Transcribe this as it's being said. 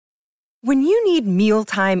When you need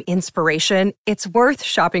mealtime inspiration, it's worth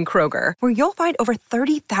shopping Kroger, where you'll find over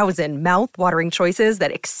 30,000 mouth-watering choices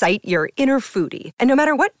that excite your inner foodie. And no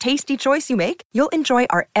matter what tasty choice you make, you'll enjoy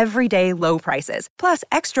our everyday low prices, plus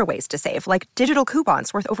extra ways to save, like digital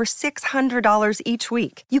coupons worth over $600 each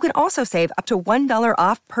week. You can also save up to $1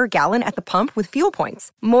 off per gallon at the pump with fuel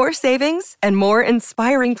points. More savings and more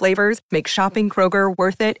inspiring flavors make shopping Kroger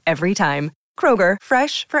worth it every time. Kroger,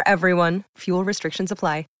 fresh for everyone. Fuel restrictions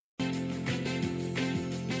apply.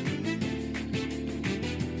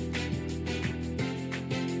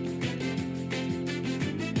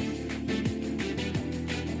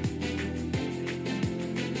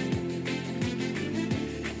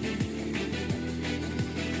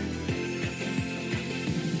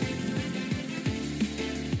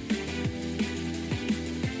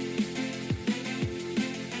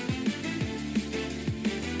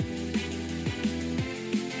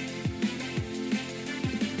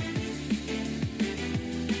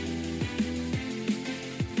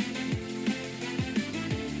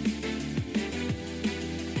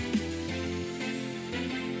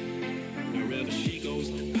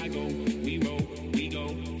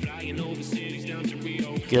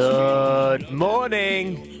 Good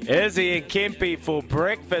morning, Izzy and Kempy for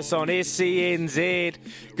breakfast on SCNZ.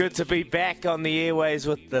 Good to be back on the airways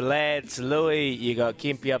with the lads. Louis, you got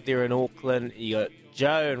Kempy up there in Auckland, you got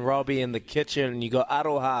Joe and Robbie in the kitchen, and you got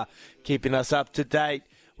Aroha keeping us up to date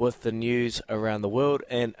with the news around the world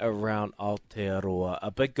and around Aotearoa.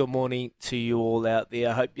 A big good morning to you all out there.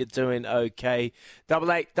 I hope you're doing okay.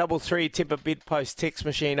 8833 Temper Bedpost text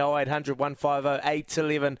machine 0800 150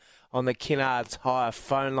 811 on the Kennards Hire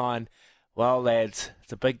phone line. Well, lads,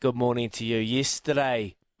 it's a big good morning to you.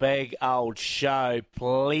 Yesterday, big old show,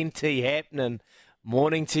 plenty happening.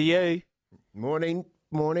 Morning to you. Morning,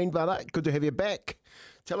 brother. Good to have you back.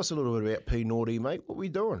 Tell us a little bit about P Naughty, mate. What were you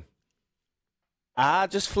doing?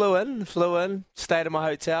 Just flew in, stayed at my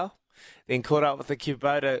hotel, then caught up with the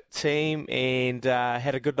Kubota team and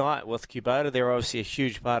had a good night with Kubota. They're obviously a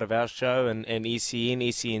huge part of our show and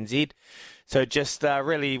SCNZ. So just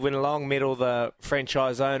really went along, met all the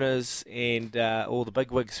franchise owners and all the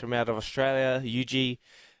bigwigs from out of Australia, Yuji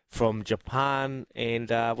from Japan,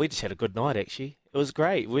 and we just had a good night, actually. It was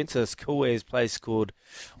great. We went to this cool-ass place called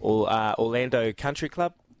Orlando Country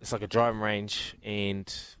Club. It's like a driving range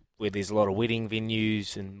and where there's a lot of wedding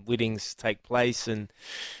venues and weddings take place. And,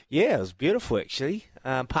 yeah, it was beautiful, actually.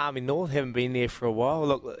 Palmy North, haven't been there for a while.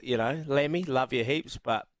 Look, you know, Lammy, love you heaps,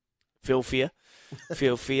 but feel fear.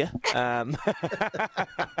 It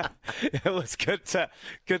was good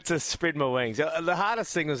to spread my wings. The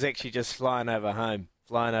hardest thing was actually just flying over home,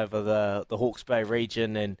 flying over the Hawke's Bay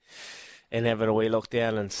region and having a wee look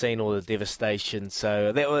down and seeing all the devastation.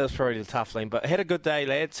 So that was probably the tough thing. But I had a good day,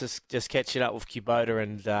 lads, just catching up with Kubota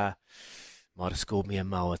and might have scored me a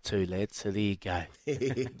mower too, lads. So there you go.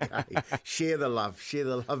 Share the love.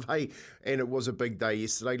 Hey, and it was a big day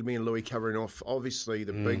yesterday. Me and Louis covering off, obviously,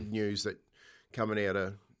 the big news that coming out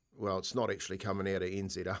of, well, it's not actually coming out of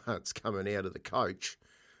NZR, it's coming out of the coach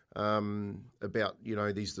about, you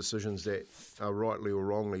know, these decisions that are rightly or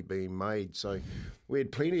wrongly being made. So we had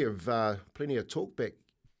plenty of talk back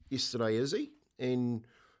yesterday, Izzy, and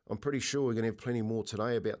I'm pretty sure we're going to have plenty more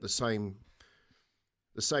today about the same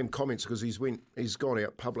comments because he's gone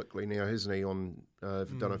out publicly now, hasn't he? On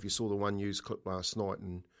don't know if you saw the One News clip last night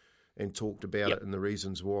and talked about it and the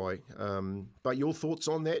reasons why. But your thoughts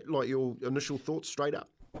on that, like your initial thoughts straight up?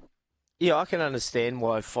 Yeah, I can understand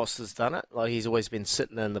why Foster's done it. Like, he's always been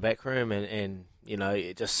sitting in the back room and you know,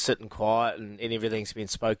 just sitting quiet and everything's been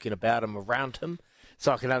spoken about him around him.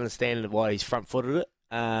 So I can understand why he's front-footed it.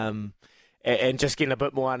 And just getting a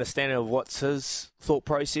bit more understanding of what's his thought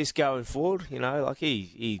process going forward. You know, like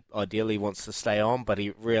he ideally wants to stay on, but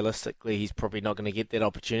realistically he's probably not going to get that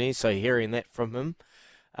opportunity. So hearing that from him,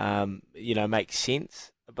 you know, makes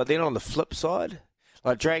sense. But then on the flip side,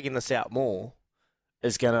 like dragging this out more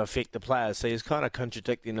is going to affect the players. So he's kind of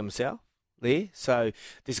contradicting himself there. So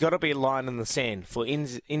there's got to be a line in the sand for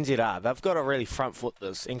NZR. They've got to really front foot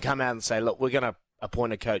this and come out and say, look, we're going to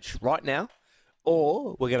appoint a coach right now,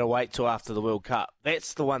 or we're going to wait till after the World Cup.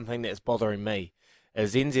 That's the one thing that's bothering me,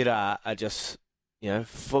 is NZR are just, you know,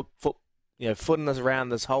 footing us around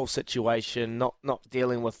this whole situation, not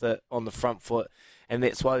dealing with it on the front foot, and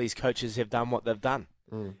that's why these coaches have done what they've done.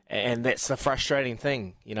 And that's the frustrating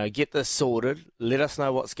thing. You know, get this sorted, let us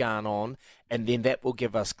know what's going on, and then that will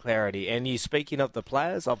give us clarity. And you, speaking of the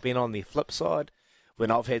players, I've been on the flip side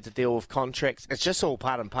when I've had to deal with contracts. It's just all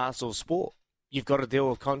part and parcel of sport. You've got to deal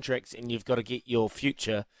with contracts and you've got to get your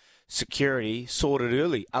future security sorted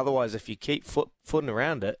early. Otherwise, if you keep footing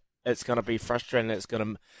around it, it's going to be frustrating. It's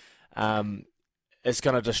going it's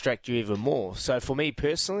going to distract you even more. So for me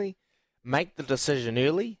personally, make the decision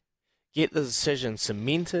early, get the decision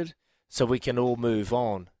cemented so we can all move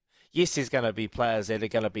on. Yes, there's going to be players that are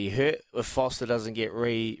going to be hurt if Foster doesn't get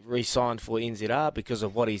re-signed for NZR because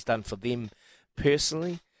of what he's done for them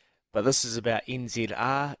personally. But this is about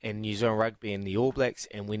NZR and New Zealand Rugby and the All Blacks,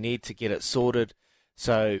 and we need to get it sorted.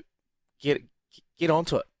 So get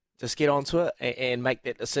onto it. Just get onto it and make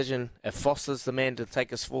that decision. If Foster's the man to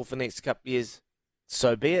take us forward for the next couple of years,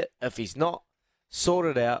 so be it. If he's not, sort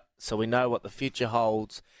it out so we know what the future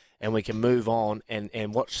holds and we can move on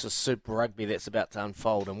and watch the Super Rugby that's about to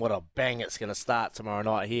unfold. And what a bang it's going to start tomorrow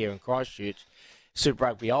night here in Christchurch. Super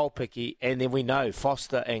Rugby Old Picky, and then we know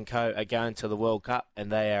Foster and co are going to the World Cup,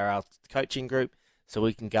 and they are our coaching group, so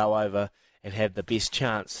we can go over and have the best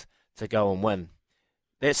chance to go and win.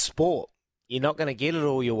 That's sport. You're not going to get it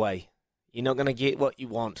all your way. You're not going to get what you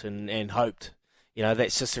want and hoped. You know,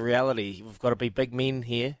 that's just the reality. We've got to be big men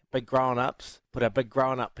here, big grown-ups, put our big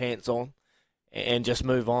grown-up pants on, and just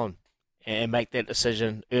move on and make that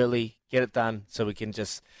decision early, get it done, so we can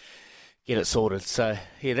just get it sorted. So,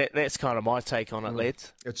 yeah, that's kind of my take on it,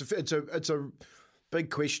 lads. It's a big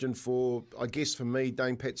question for, I guess, for me,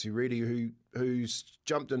 Dame Patsy Reddy, who's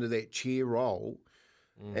jumped into that chair role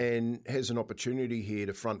and has an opportunity here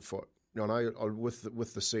to front foot. You know, with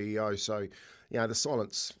the CEO. So, you know, the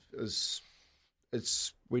silence is.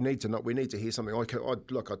 We need to hear something. I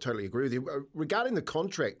totally agree with you regarding the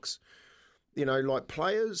contracts. You know, like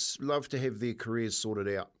players love to have their careers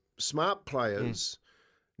sorted out. Smart players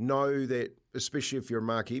know that, especially if you're a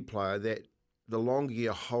marquee player, that the longer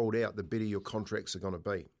you hold out, the better your contracts are going to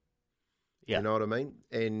be. Yeah. You know what I mean?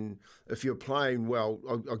 And if you're playing well,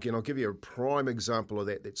 again, I'll give you a prime example of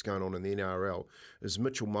that's going on in the NRL, is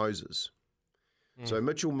Mitchell Moses. So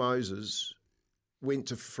Mitchell Moses went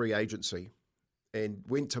to free agency and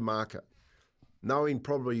went to market, knowing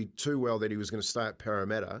probably too well that he was going to stay at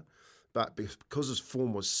Parramatta, but because his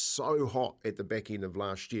form was so hot at the back end of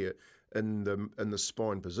last year in the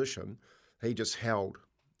spine position, he just held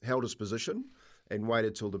his position and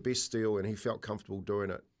waited till the best deal, and he felt comfortable doing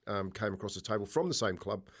it. Came across the table from the same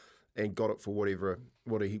club and got it for what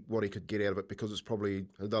he could get out of it, because it's probably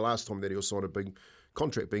the last time that he'll sign a big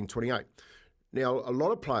contract, being 28. Now, a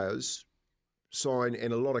lot of players sign,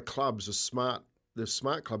 and a lot of clubs are smart. The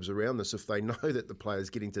smart clubs around this, if they know that the player's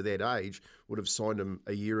getting to that age, would have signed him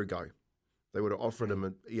a year ago. They would have offered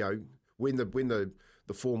him, when the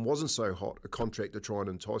form wasn't so hot, a contract to try and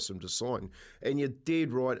entice him to sign. And you're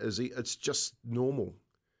dead right, Izzy. It's just normal.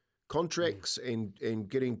 Contracts and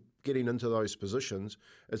getting into those positions,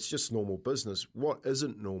 it's just normal business. What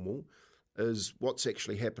isn't normal is what's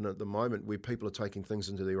actually happening at the moment, where people are taking things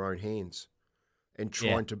into their own hands and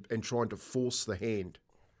trying to force the hand.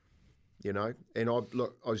 You know, and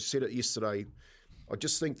I said it yesterday. I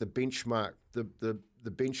just think the benchmark, the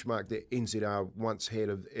benchmark that NZR once had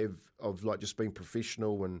of like just being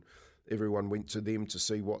professional, and everyone went to them to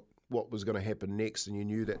see what was going to happen next, and you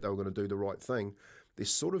knew that they were going to do the right thing. They're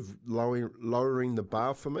sort of lowering the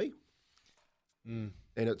bar for me, and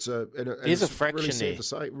there's a fraction really sad there. to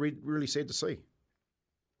say. Really sad to see.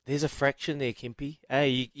 There's a fraction there, Kempy.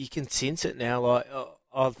 Hey, you can sense it now. Like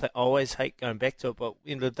I always hate going back to it, but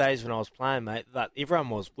in the days when I was playing, mate, that we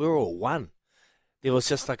were all one. There was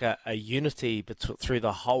just like a unity through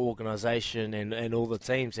the whole organisation and all the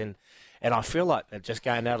teams, and I feel like they're just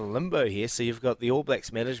going out of limbo here. So you've got the All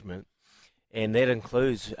Blacks management, and that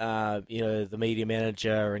includes the media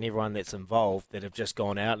manager and everyone that's involved, that have just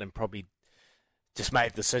gone out and probably just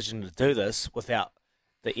made the decision to do this without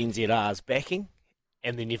the NZR's backing.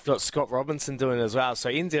 And then you've got Scott Robinson doing it as well. So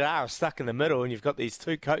NZR are stuck in the middle, and you've got these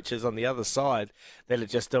two coaches on the other side that are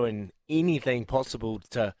just doing anything possible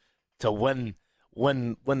to win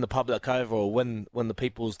the public over, or win the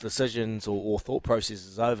people's decisions or thought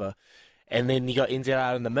processes over. And then you got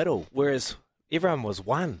NZR in the middle, whereas everyone was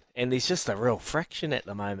one, and there's just a real friction at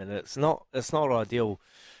the moment. It's not ideal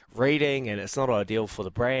reading, and it's not ideal for the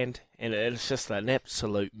brand, and it's just an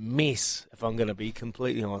absolute mess, if I'm going to be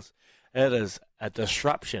completely honest. It is a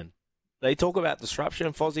disruption. They talk about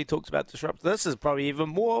disruption. Fozzie talks about disruption. This is probably even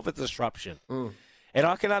more of a disruption. And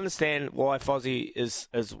I can understand why Fozzie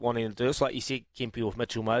is wanting to do this. Like you said, Kempy, with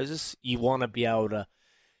Mitchell Moses, you want to be able to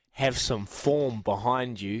have some form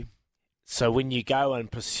behind you, so when you go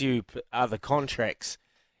and pursue other contracts,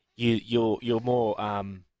 you're more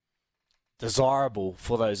desirable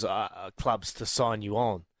for those clubs to sign you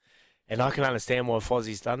on. And I can understand why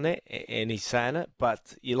Fozzie's done that, and he's saying it.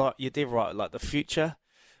 But you're dead right. Like the future,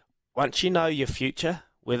 once you know your future,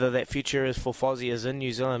 whether that future is for Fozzie is in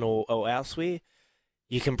New Zealand or elsewhere,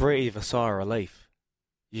 you can breathe a sigh of relief.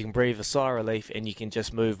 you can breathe a sigh of relief, and you can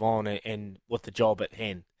just move on and with the job at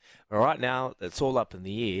hand. But right now, it's all up in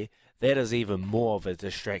the air. That is even more of a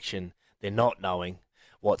distraction than not knowing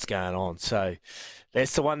what's going on. So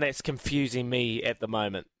that's the one that's confusing me at the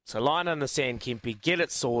moment. So line in the sand, Kempy, get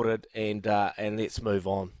it sorted, and let's move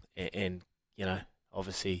on. And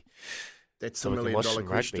obviously, that's so the $1 million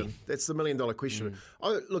question. Rugby. That's the $1 million question.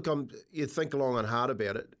 You think long and hard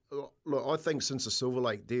about it. Look, I think since the Silver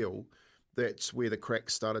Lake deal, that's where the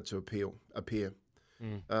cracks started to appear.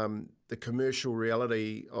 The commercial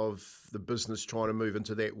reality of the business trying to move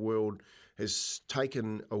into that world has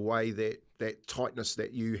taken away that tightness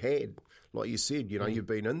that you had. Like you said, you've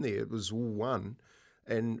been in there. It was all one.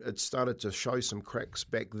 And it started to show some cracks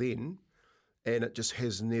back then. And it just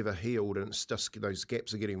has never healed, and it's just those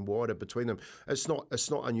gaps are getting wider between them. It's not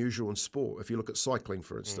unusual in sport. If you look at cycling,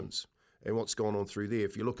 for instance, and what's going on through there.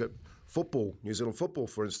 If you look at football, New Zealand football,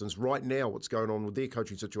 for instance, right now, what's going on with their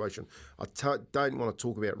coaching situation. I don't want to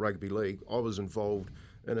talk about rugby league. I was involved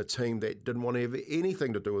in a team that didn't want to have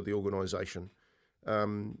anything to do with the organisation.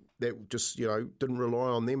 That just didn't rely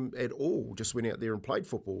on them at all. Just went out there and played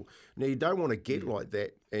football. Now you don't want to get like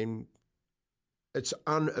that and.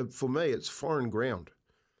 For me, it's foreign ground.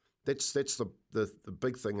 That's the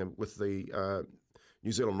big thing with the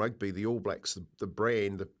New Zealand rugby, the All Blacks, the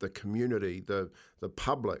brand, the community, the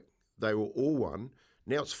public. They were all one.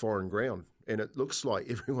 Now it's foreign ground, and it looks like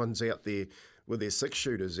everyone's out there with their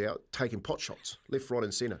 6-shooters out taking pot shots left, right,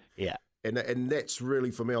 and centre. Yeah, and that's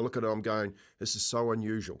really, for me. I look at it, I'm going, this is so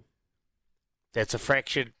unusual. That's a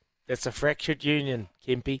fractured union,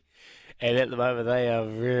 Kempy. And at the moment, they are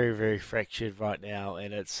very, very fractured right now.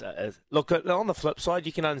 And look, on the flip side,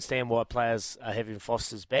 you can understand why players are having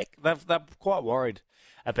Foster's back. They're quite worried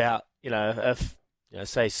about, if,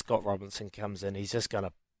 say Scott Robinson comes in, he's just going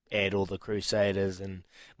to add all the Crusaders and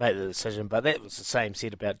make the decision. But that was the same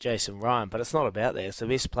said about Jason Ryan. But it's not about that. It's the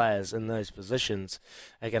best players in those positions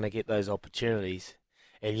are going to get those opportunities.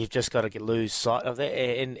 And you've just got to lose sight of that.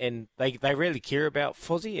 And they really care about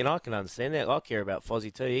Fozzie, and I can understand that. I care about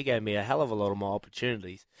Fozzie too. He gave me a hell of a lot of my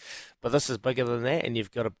opportunities. But this is bigger than that, and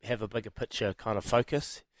you've got to have a bigger picture kind of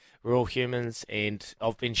focus. We're all humans, and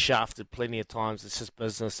I've been shafted plenty of times. It's just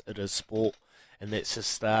business, it is sport, and that's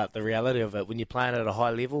just the reality of it. When you're playing at a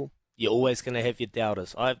high level, you're always going to have your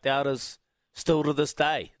doubters. I have doubters still to this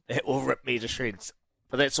day that will rip me to shreds.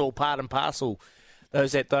 But that's all part and parcel.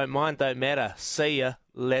 Those that don't mind don't matter. See ya.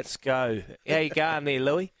 Let's go. How you going there,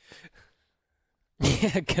 Louis?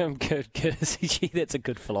 Yeah, I'm good. Gee, that's a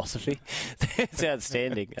good philosophy. That's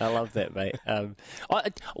outstanding. I love that, mate.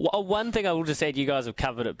 One thing I will just add, you guys have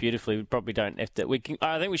covered it beautifully. We probably don't have to.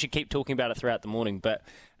 I think we should keep talking about it throughout the morning. But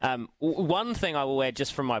one thing I will add,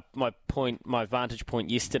 just from my vantage point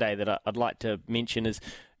yesterday, that I'd like to mention is,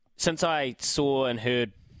 since I saw and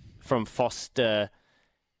heard from Foster,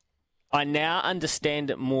 I now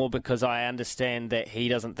understand it more, because I understand that he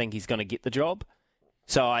doesn't think he's going to get the job.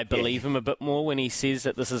 So I believe him a bit more when he says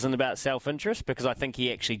that this isn't about self-interest, because I think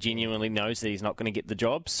he actually genuinely knows that he's not going to get the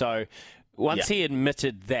job. So once he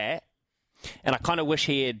admitted that, and I kind of wish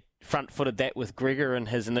he had front-footed that with Gregor in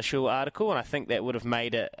his initial article, and I think that would have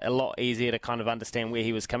made it a lot easier to kind of understand where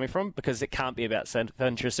he was coming from, because it can't be about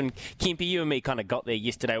self-interest. And Kempy, you and me kind of got there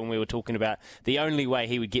yesterday when we were talking about the only way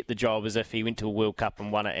he would get the job is if he went to a World Cup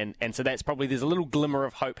and won it, and so that's probably, there's a little glimmer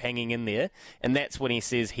of hope hanging in there, and that's when he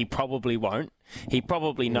says he probably won't. He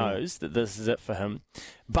probably knows that this is it for him.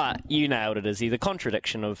 But you nailed it, Izzy, the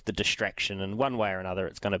contradiction of the distraction, and one way or another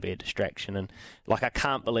it's going to be a distraction. And I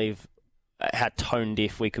can't believe how tone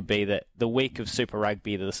deaf we could be that the week of Super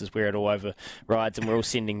Rugby, this is where it all overrides, and we're all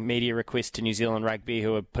sending media requests to New Zealand Rugby,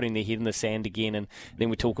 who are putting their head in the sand again, and then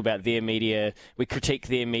we talk about their media, we critique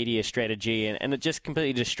their media strategy, and it just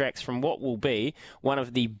completely distracts from what will be one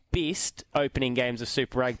of the best opening games of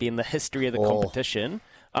Super Rugby in the history of the competition.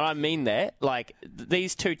 And I mean that.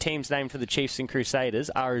 These two teams named for the Chiefs and Crusaders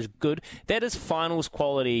are as good. That is finals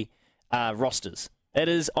quality rosters. It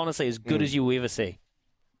is honestly as good as you will ever see.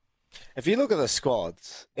 If you look at the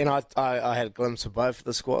squads, and I had a glimpse of both of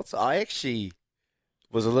the squads, I actually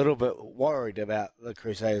was a little bit worried about the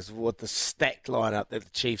Crusaders with the stacked lineup that the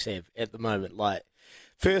Chiefs have at the moment.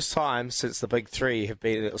 First time since the Big Three have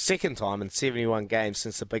been, or second time in 71 games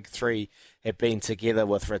since the Big Three have been together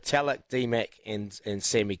with Retallick, D-Mac and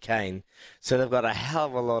Sammy Kane. So they've got a hell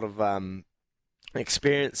of a lot of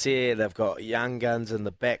experience here. They've got young guns in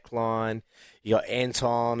the back line. You got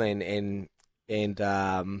Anton and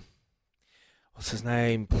what's his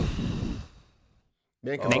name?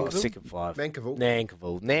 Nankerville. Second five.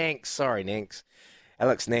 Nankerville. Nanks. Sorry, Nanks.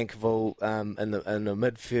 Alex Nankerville in the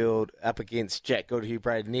midfield up against Jack Goodhue,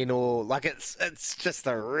 Braden Ennor. Like it's just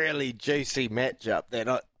a really juicy matchup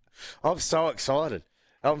that I'm so excited.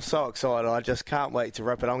 I just can't wait to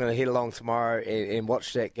rip it. I'm going to head along tomorrow and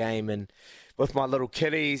watch that game and with my little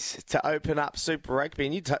kiddies to open up Super Rugby.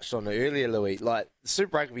 And you touched on it earlier, Louis. Like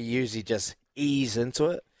Super Rugby usually just ease into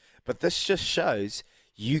it, but this just shows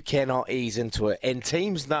you cannot ease into it. And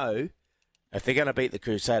teams know if they're going to beat the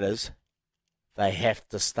Crusaders, they have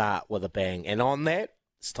to start with a bang. And on that,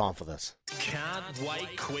 it's time for this. Can't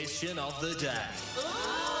wait question of the day.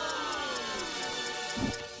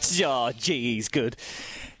 Oh, geez, good.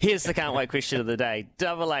 Here's the can't wait question of the day.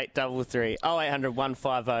 8833 0800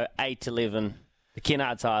 150 811. The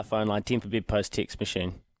Kennards Hire phone line, Temper Bed Post text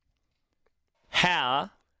machine.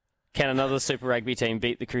 How can another Super Rugby team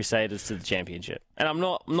beat the Crusaders to the championship? And I'm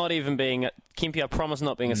not even being Kempy, I promise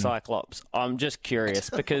not being a Cyclops. I'm just curious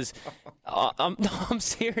because I'm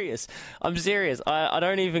serious. I'm serious. I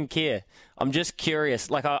don't even care. I'm just curious.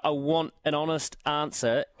 Like I want an honest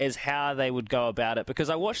answer as how they would go about it, because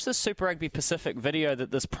I watched this Super Rugby Pacific video,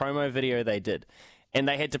 this promo video they did, and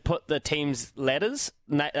they had to put the teams' ladders,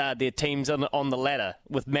 their teams on the ladder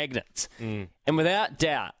with magnets. And without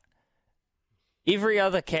doubt, every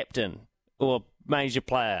other captain or major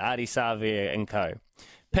player, Ardie Savea and co,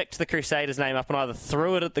 picked the Crusaders' name up and either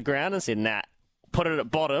threw it at the ground and said, nah, put it at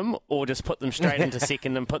bottom, or just put them straight into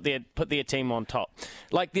second and put their team on top.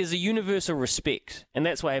 Like, there's a universal respect, and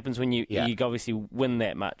that's what happens when you obviously win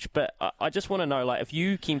that much. But I just want to know, like, if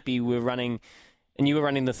you, Kempy, were running, and you were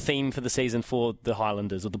running the theme for the season for the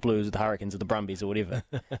Highlanders or the Blues or the Hurricanes or the Brumbies or whatever,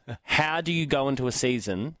 how do you go into a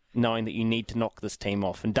season knowing that you need to knock this team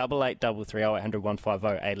off? And 8833 0800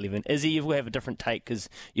 150 811. Izzy, you will have a different take because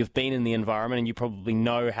you've been in the environment and you probably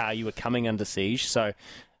know how you were coming under siege. So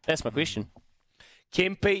that's my question.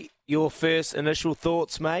 Kempy, your first initial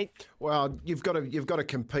thoughts, mate? Well, you've got to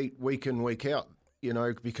compete week in, week out,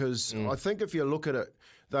 because I think if you look at it,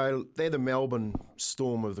 they're the Melbourne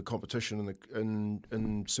Storm of the competition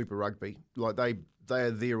in Super Rugby. Like they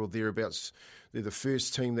are there or thereabouts. They're the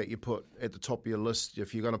first team that you put at the top of your list.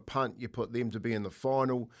 If you're going to punt, you put them to be in the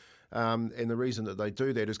final. And the reason that they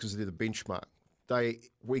do that is because they're the benchmark. They,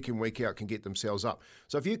 week in, week out, can get themselves up.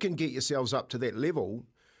 So if you can get yourselves up to that level,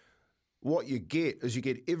 what you get is you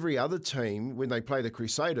get every other team, when they play the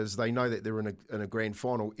Crusaders, they know that they're in a grand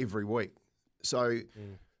final every week. So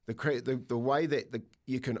the way that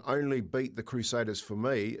you can only beat the Crusaders for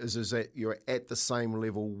me is that you're at the same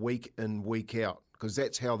level week in, week out, because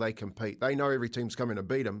that's how they compete. They know every team's coming to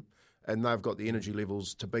beat them, and they've got the energy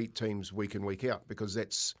levels to beat teams week in, week out, because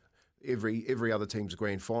that's every other team's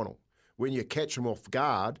grand final. When you catch them off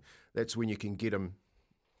guard, that's when you can get them.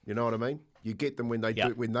 You know what I mean? You get them when they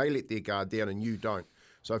let their guard down, and you don't.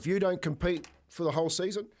 So if you don't compete for the whole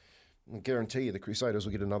season, I guarantee you the Crusaders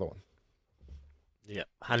will get another one. Yeah,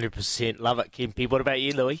 100%. Love it, Kempy. What about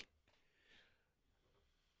you, Louis?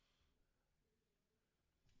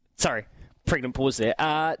 Sorry, pregnant pause there.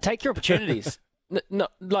 Take your opportunities.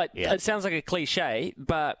 It sounds like a cliche,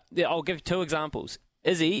 but I'll give 2 examples.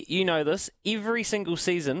 Izzy, you know this. Every single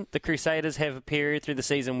season, the Crusaders have a period through the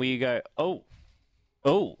season where you go,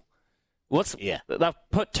 they've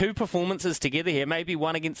put 2 performances together here, maybe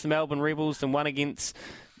one against the Melbourne Rebels and one against,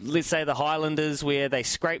 let's say, the Highlanders, where they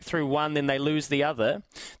scrape through one, then they lose the other.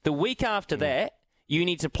 The week after that, you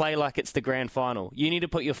need to play like it's the grand final. You need to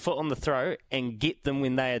put your foot on the throat and get them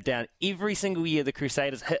when they are down. Every single year, the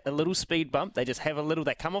Crusaders hit a little speed bump. They just have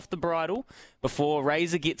they come off the bridle before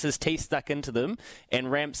Razor gets his teeth stuck into them and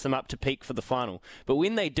ramps them up to peak for the final. But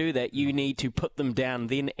when they do that, you need to put them down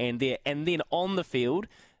then and there. And then on the field,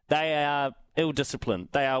 they are ill-disciplined.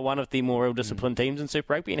 They are one of the more ill-disciplined teams in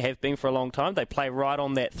Super Rugby and have been for a long time. They play right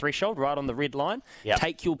on that threshold, right on the red line. Yep.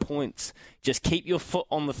 Take your points. Just keep your foot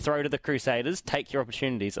on the throat of the Crusaders. Take your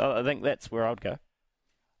opportunities. I think that's where I'd go.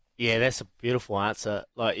 Yeah, that's a beautiful answer.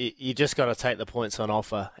 Like, you just got to take the points on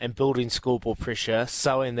offer, and building scoreboard pressure,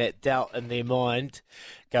 sowing that doubt in their mind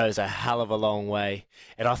goes a hell of a long way.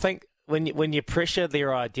 And I think when you pressure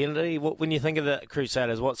their identity, when you think of the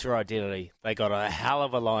Crusaders, what's their identity? They got a hell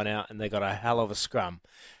of a line out and they got a hell of a scrum.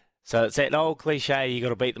 So it's that old cliche, you got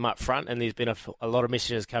to beat them up front, and there's been a lot of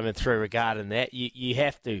messages coming through regarding that. You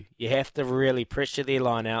have to really pressure their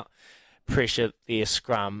line out, pressure their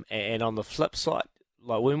scrum, and on the flip side,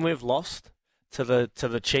 like when we've lost to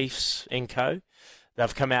the Chiefs and co,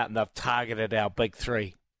 they've come out and they've targeted our big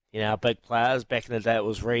 3. Our big players. Back in the day, it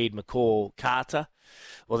was Reid, McCall, Carter.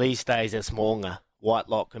 Well, these days it's Mo'unga,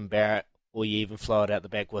 Whitelock and Barrett, or you even flow it out the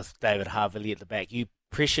back with David Havili at the back. You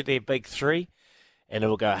pressure their big 3, and it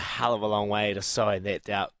will go a hell of a long way to sowing that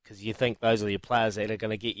doubt, because you think those are your players that are going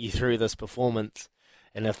to get you through this performance.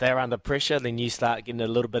 And if they're under pressure, then you start getting a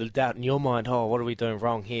little bit of doubt in your mind. Oh, what are we doing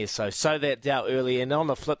wrong here? So sow that doubt early. And on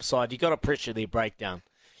the flip side, you've got to pressure their breakdown.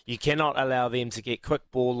 You cannot allow them to get quick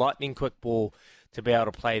ball, lightning quick ball, to be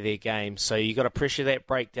able to play their game. So you've got to pressure that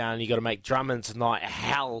breakdown. You've got to make Drummond tonight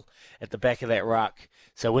hell at the back of that ruck.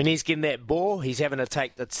 So when he's getting that ball, he's having to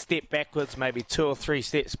take the step backwards, maybe 2 or 3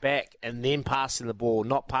 steps back, and then passing the ball,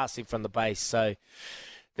 not passing from the base. So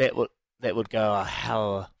that would go a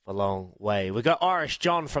hell of a long way. We've got Irish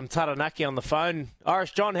John from Taranaki on the phone.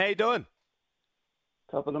 Irish John, how you doing?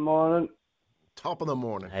 Top of the morning. Top of the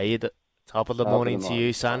morning. How you Top of the morning to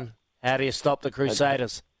you, son. How do you stop the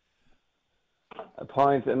Crusaders?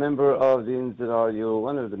 Appoint a member of the NZRU,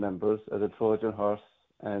 one of the members, as a Trojan horse,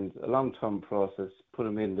 and a long-term process. Put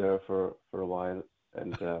him in there for a while,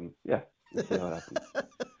 and see what happens.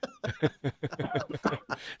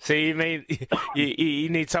 So you mean you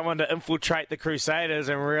need someone to infiltrate the Crusaders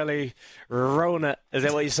and really ruin it? Is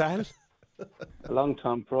that what you're saying? A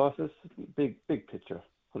long-term process, big picture.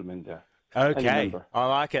 Put him in there. Okay, I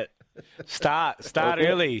like it. Start okay.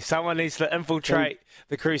 Early. Someone needs to infiltrate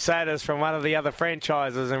the Crusaders from one of the other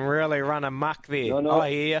franchises and really run amok there. No, I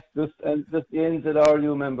hear you. Just the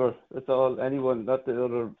NZRU member. That's all. Anyone, not the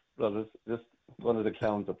other brothers. Just one of the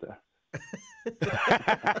clowns up there.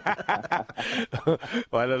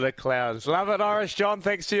 One of the clowns. Love it, Irish John.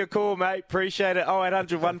 Thanks for your call, mate. Appreciate it.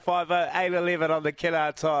 0800 150 811 on the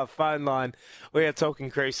Kennard Tire phone line. We are talking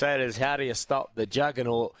Crusaders. How do you stop the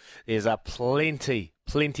juggernaut? There's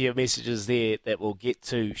plenty of messages there that we'll get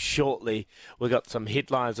to shortly. We've got some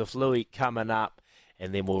headlines with Louis coming up,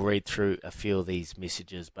 and then we'll read through a few of these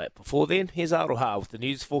messages. But before then, here's Aroha with the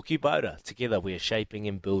news for Kubota. Together we are shaping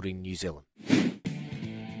and building New Zealand.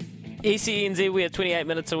 ECNZ, we are 28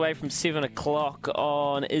 minutes away from 7 o'clock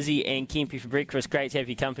on Izzy and Kempi for breakfast. Great to have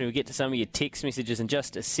your company. We'll get to some of your text messages in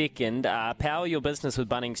just a second. Power your business with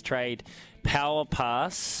Bunnings Trade Power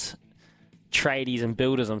Pass. Tradies and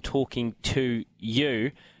builders, I'm talking to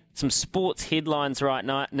you. Some sports headlines right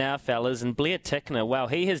now, fellas. And Blair Tickner, well,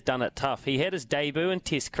 he has done it tough. He had his debut in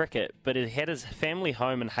Test cricket, but he had his family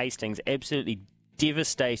home in Hastings absolutely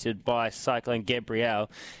devastated by Cyclone Gabrielle.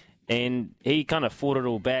 And he kind of fought it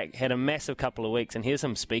all back, had a massive couple of weeks, and here's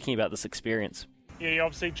him speaking about this experience. Yeah, you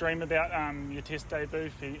obviously dream about your Test debut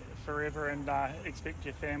forever and expect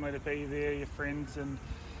your family to be there, your friends, and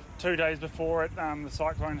 2 days before it, the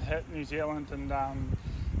cyclone hit New Zealand, and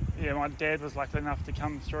my dad was lucky enough to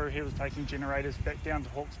come through. He was taking generators back down to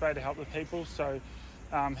Hawke's Bay to help the people, so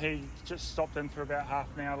he just stopped in for about half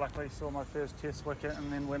an hour. Luckily saw my first Test wicket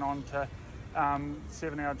and then went on to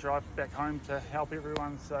 7-hour drive back home to help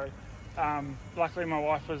everyone. So luckily my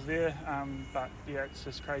wife was there, but yeah, it's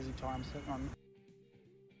just crazy times at the moment.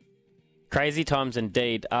 Crazy times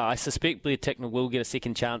indeed. I suspect Blair Tickner will get a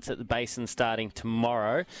second chance at the Basin starting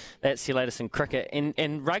tomorrow. That's your latest in cricket.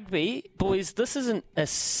 And rugby, boys, this isn't a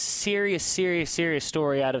serious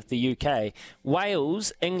story out of the UK.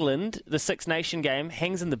 Wales, England, the Six Nation game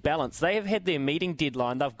hangs in the balance. They have had their meeting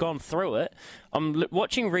deadline. They've gone through it. I'm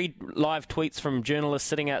read live tweets from journalists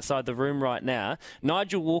sitting outside the room right now.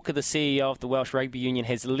 Nigel Walker, the CEO of the Welsh Rugby Union,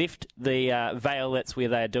 has left the Vale. That's where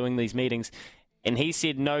they are doing these meetings. And he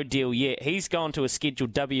said no deal yet. He's gone to a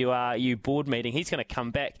scheduled WRU board meeting. He's going to come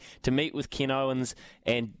back to meet with Ken Owens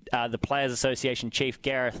and the Players Association chief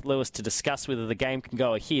Gareth Lewis to discuss whether the game can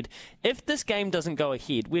go ahead. If this game doesn't go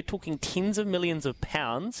ahead, we're talking tens of millions of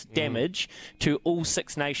pounds damage to all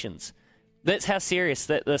Six Nations. That's how serious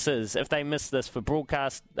this is. If they miss this for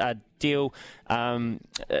broadcast deal,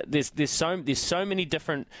 there's so many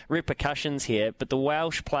different repercussions here. But the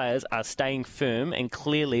Welsh players are staying firm, and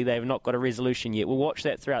clearly they've not got a resolution yet. We'll watch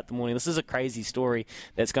that throughout the morning. This is a crazy story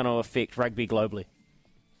that's going to affect rugby globally.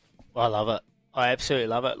 I love it. I absolutely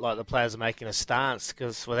love it. Like, the players are making a stance,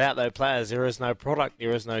 because without those players, there is no product,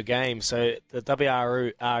 there is no game. So the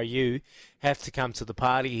WRU have to come to the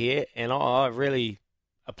party here, and I really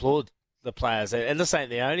applaud the players. And this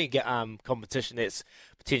ain't the only competition that's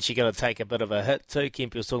potentially going to take a bit of a hit too.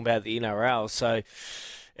 Kempi was talking about the NRL, so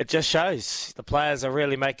it just shows the players are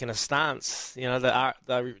really making a stance. You know,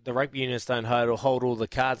 the rugby unions don't hold all the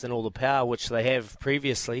cards and all the power, which they have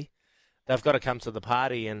previously. They've got to come to the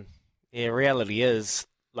party, and the reality is,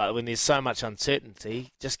 like, when there's so much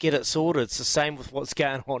uncertainty, just get it sorted. It's the same with what's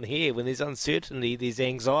going on here. When there's uncertainty, there's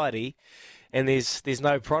anxiety, and there's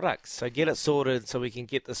no product. So get it sorted so we can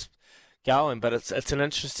get this going. But it's an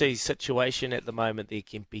interesting situation at the moment there,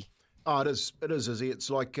 Kempi. Oh, it is, Izzy. It's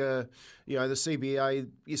like, the CBA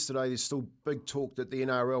yesterday, there's still big talk that the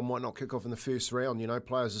NRL might not kick off in the first round.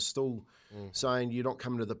 Players are still saying you're not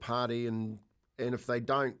coming to the party, and if they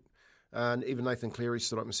don't, and even Nathan Cleary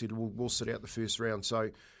stood up and said, we'll sit out the first round. So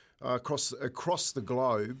across the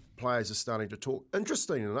globe, players are starting to talk.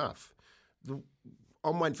 Interesting enough,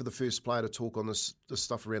 I'm waiting for the first player to talk on this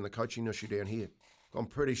stuff around the coaching issue down here. I'm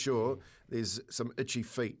pretty sure there's some itchy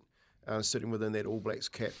feet sitting within that All Blacks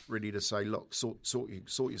cap, ready to say, look, sort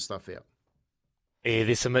your stuff out. Yeah,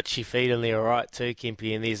 there's some itchy feet in there, all right, too,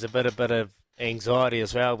 Kempy, and there's a bit of anxiety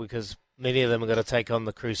as well, because many of them are going to take on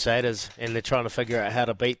the Crusaders, and they're trying to figure out how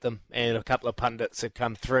to beat them. And a couple of pundits have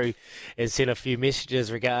come through and sent a few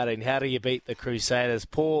messages regarding how do you beat the Crusaders.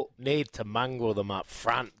 Paul need to mongrel them up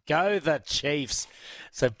front. Go the Chiefs.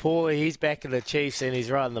 So Paul, he's back in the Chiefs, and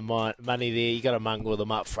he's right in the money there. You got to mongrel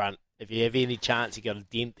them up front. If you have any chance, you got to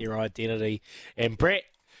dent their identity. And Brett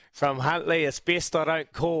from Huntly, it's best I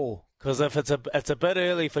don't call, because if it's a bit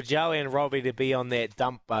early for Joey and Robbie to be on that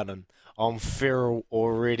dump button. I'm feral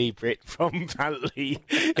already, Brett from Huntley.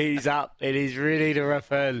 He's up and he's ready to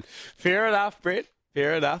rip in. Fair enough, Brett.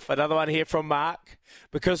 Fair enough. Another one here from Mark.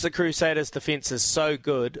 Because the Crusaders' defence is so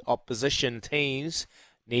good, opposition teams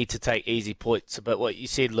need to take easy points. A bit what you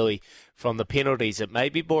said, Louis, from the penalties. It may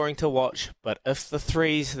be boring to watch, but if the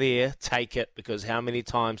three's there, take it, because how many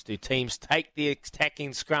times do teams take the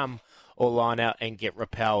attacking scrum or line out and get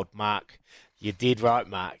repelled, Mark? You did right,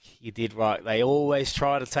 Mark. You did right. They always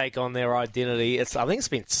try to take on their identity. I think it's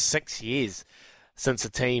been 6 years since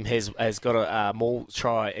a team has got a maul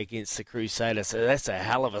try against the Crusaders. So that's a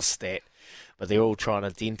hell of a stat. But they're all trying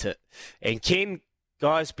to dent it. And Ken,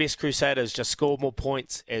 guys, best Crusaders just scored more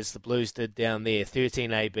points as the Blues did down there.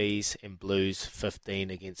 13 ABs and Blues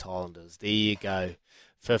 15 against Highlanders. There you go.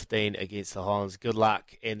 15 against the Highlanders. Good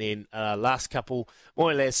luck. And then last couple,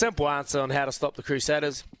 more or less simple answer on how to stop the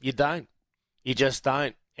Crusaders. You don't. You just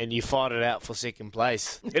don't, and you fight it out for second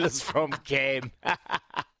place. It is from Cam.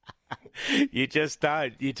 You just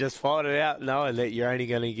don't. You just fight it out knowing that you're only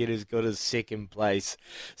going to get as good as second place.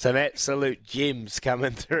 Some absolute gems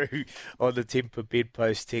coming through on the Temper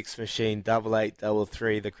Bedpost text machine,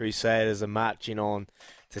 8833. The Crusaders are marching on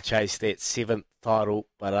to chase that 7th title,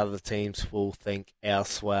 but other teams will think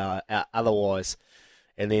elsewhere, otherwise.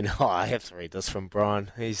 And then, I have to read this from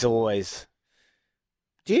Brian. He's always...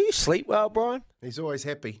 Do you sleep well, Brian? He's always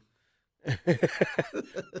happy.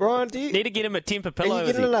 Brian, do you... Need to get him a Temper pillow. Are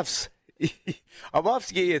you getting enough... I might have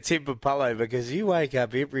to get you a temper pillow, because you wake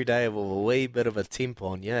up every day with a wee bit of a temp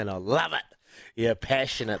on you, and I love it. You're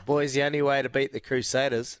passionate. Boys, the only way to beat the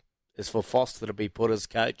Crusaders is for Foster to be put as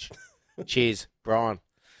coach. Cheers, Brian.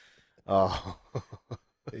 Oh,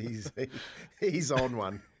 he's on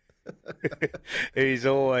one. He's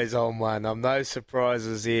always on one. I'm no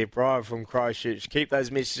surprises here. Brian from Christchurch. Keep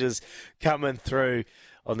those messages coming through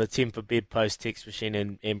on the Temper Bedpost text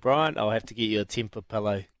machine. And Brian, I'll have to get you a temper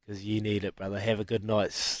pillow, because you need it, brother. Have a good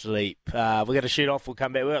night's sleep. We're going to shoot off. We'll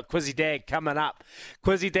come back. We've got Quizzy Dag coming up.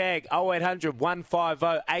 Quizzy Dag, 0800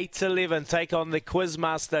 150 811. Take on the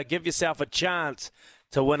Quizmaster. Give yourself a chance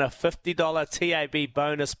to win a $50 TAB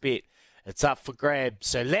bonus bet. It's up for grabs.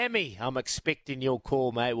 So, Lammy, I'm expecting your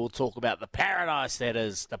call, mate. We'll talk about the paradise that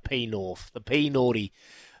is the P-North, the P-Naughty.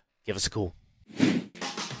 Give us a call.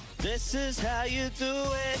 This is how you do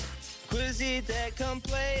it. Quizzy Dag, come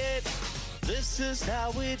play it. This is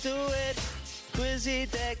how we do it. Quizzy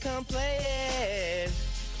Dag, come play it.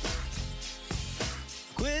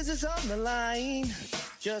 Quiz is on the line,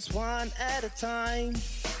 just one at a time.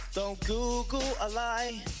 Don't Google a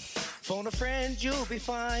lie. Phone a friend, you'll be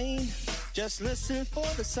fine. Just listen for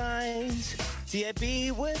the signs.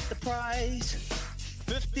 TAB with the prize.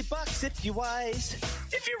 $50 if you're wise.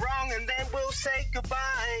 If you're wrong, and then we'll say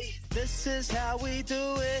goodbye. This is how we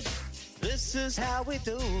do it. This is how we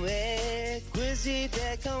do it. Quizzy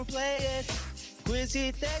Dag, come play it.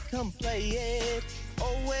 Quizzy Dag, come play it.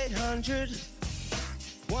 0800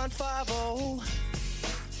 150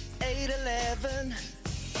 811.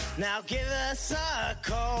 Now give us a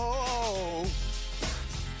call.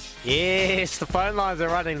 Yes, the phone lines are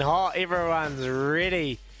running hot. Everyone's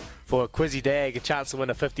ready for a Quizzy Dag, a chance to win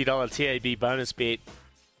a $50 TAB bonus bet.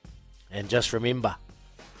 And just remember,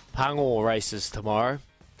 Pangor races tomorrow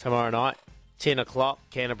night, 10 o'clock,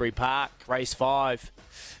 Canterbury Park, race 5.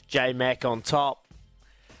 J Mac on top.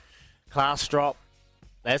 Class drop.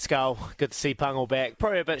 Let's go. Good to see Pangor back.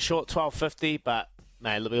 Probably a bit short, 12.50, but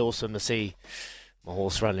mate, it'll be awesome to see my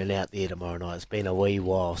horse running out there tomorrow night. It's been a wee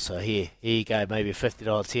while, so here you go. Maybe a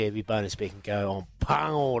 $50 TAB bonus bet can go on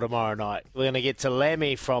Pangor tomorrow night. We're going to get to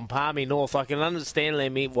Lammy from Palmy North. I can understand,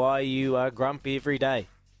 Lammy, why you are grumpy every day.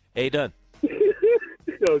 How you doing?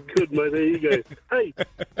 Oh, good, mate. There you go. Hey,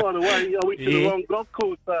 by the way, I went to the wrong golf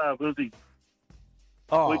course, Wilsey.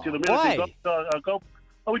 Oh, Went to the why?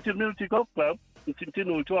 I went to the military golf club in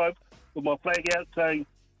Centennial Drive with my flag out saying,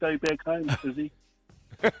 "Go back home, Wilsey."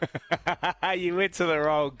 You went to the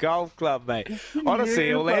wrong golf club, mate. Honestly,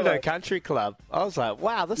 Yeah, Orlando brother. Country Club. I was like,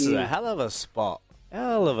 wow, this is a hell of a spot.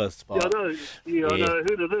 Hell of a spot. Yeah, I know. Yeah, I know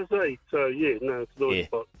who it is, eh? So, yeah, no, it's a nice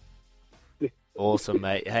spot. Awesome,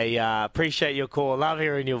 mate. Hey, appreciate your call. Love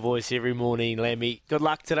hearing your voice every morning, Lammy. Good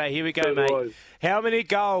luck today. Here we go, So do mate. How many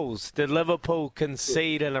goals did Liverpool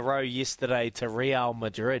concede in a row yesterday to Real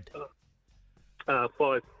Madrid? 5.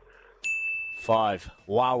 5.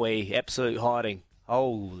 Wowee, absolute hiding.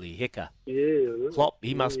 Holy hecker. Yeah. Klopp,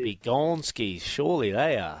 he must be gone skis. Surely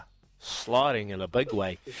they are sliding in a big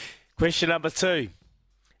way. Question number 2.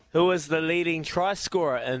 Who is the leading try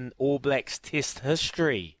scorer in All Blacks Test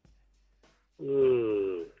history?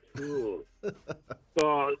 Oh,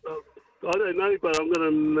 I don't know, but I'm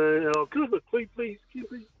going to... Can I have a clue, please?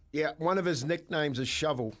 Yeah, one of his nicknames is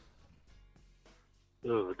Shovel.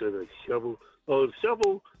 Oh, I don't know. Shovel. Oh,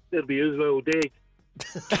 Shovel, that'd be Israel Dag.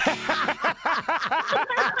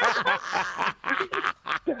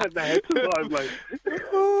 Oh, man.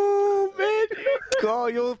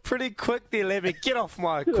 God, you're pretty quick there, Lemmy. Get off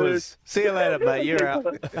my quiz. See you later, mate. You're out.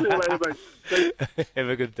 See you later, mate. Have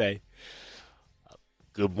a good day.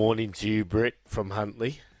 Good morning to you, Brett from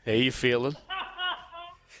Huntley. How you feeling?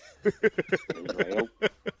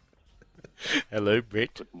 Hello,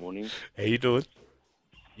 Brett. Good morning. How you doing?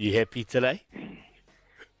 You happy today?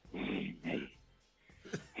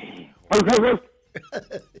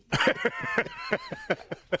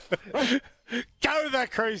 Go the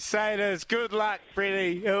Crusaders! Good luck,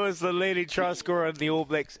 Freddie. Who is the leading try scorer in the All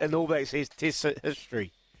Blacks Test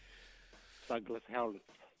history? Douglas Howlett.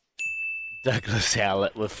 Douglas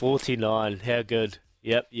Howlett with 49. How good?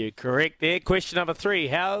 Yep, you're correct there. Question number 3.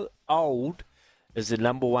 How old is the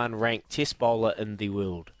number 1 ranked Test bowler in the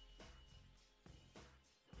world?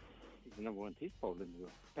 He's the number 1 Test bowler in the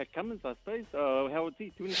world. Pat Cummins, I suppose. How old is he?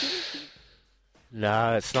 27?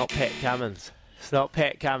 No, it's not Pat Cummins. It's not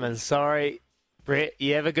Pat Cummins. Sorry. Brett,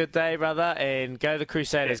 you have a good day, brother, and go the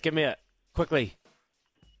Crusaders. Give me it. Quickly.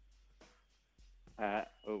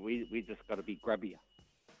 We just got to be grubbier.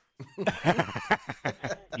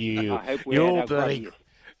 You, I hope we're you're at all our bloody, grubbiest.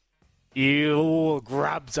 you all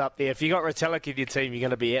grubs up there. If you got Retallick in your team, you're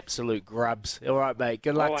going to be absolute grubs. All right, mate.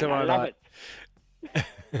 Good luck tomorrow I love night. it.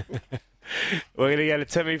 We're going to go to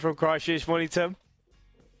Timmy from Christchurch. Morning, Tim.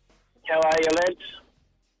 How are you, lads?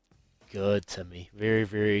 Good, Timmy. Very,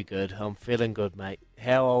 very good. I'm feeling good, mate.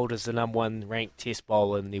 How old is the number 1 ranked Test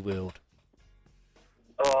bowler in the world?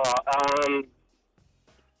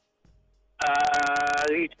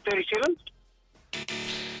 37?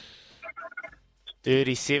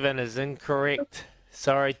 37 is incorrect.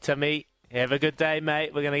 Sorry, Timmy. Have a good day,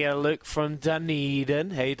 mate. We're going to go to Luke from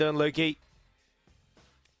Dunedin. How you doing, Lukey?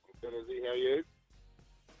 Good, Izzy. How are you?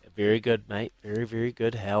 Very good, mate. Very, very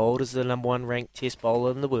good. How old is the number 1 ranked Test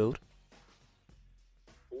bowler in the world?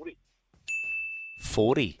 40.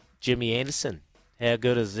 40. Jimmy Anderson. How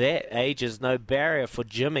good is that? Age is no barrier for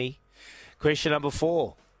Jimmy. Question number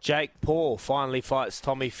 4. Jake Paul finally fights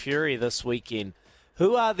Tommy Fury this weekend.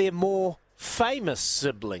 Who are their more famous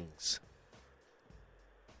siblings?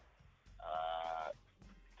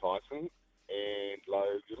 Tyson and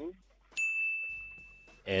Logan.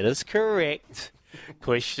 It is correct.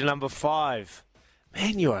 Question number 5.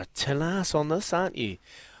 Man, you're a tin ass on this, aren't you?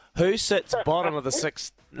 Who sits bottom of the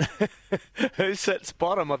six? Who sits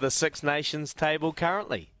bottom of the Six Nations table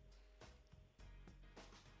currently?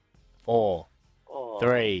 4,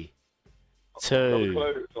 3, 2.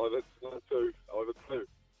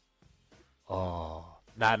 Oh,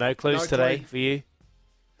 no clues No today clue. for you.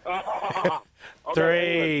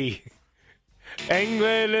 3.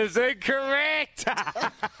 England is incorrect.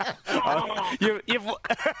 You've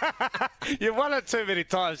you've won it too many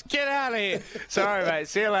times. Get out of here. Sorry, mate.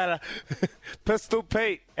 See you later. Pistol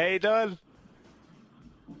Pete, how you doing?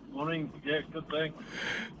 Morning. Yeah, good thing.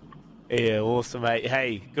 Yeah, awesome, mate.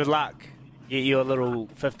 Hey, good luck. Get you a little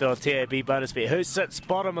 $50 TAB bonus bet. Who sits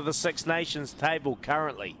bottom of the Six Nations table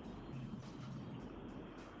currently?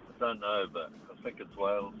 I don't know, but I think it's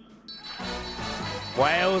Wales.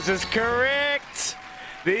 Wales is correct.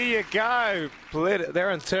 There you go.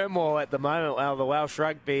 They're in turmoil at the moment, the Welsh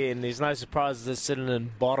rugby, and there's no surprises they're sitting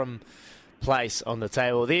in bottom place on the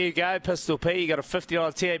table. There you go, Pistol P. You got a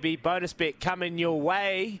 $50 TAB bonus bet coming your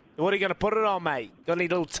way. What are you going to put it on, mate? Got any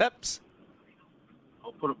little tips?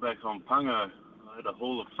 I'll put it back on Pungo. I had a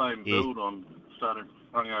Hall of Fame build on started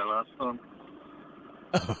Pungo last time.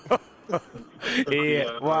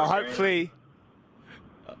 Yeah, well, hopefully...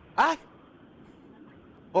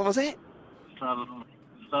 What was that? Started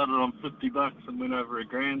on $50 and went over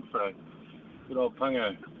 $1,000, so good old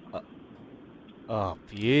pungo. Oh,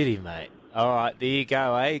 beauty, mate. All right, there you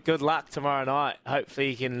go, eh? Good luck tomorrow night.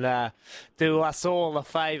 Hopefully you can do us all a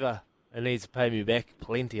favour. It needs to pay me back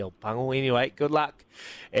plenty, old pungle. Anyway, good luck.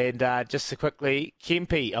 And just so quickly,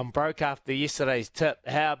 Kempy, I'm broke after yesterday's tip.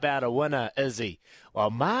 How about a winner, Izzy?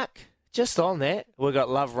 Well, Mark, just on that, we've got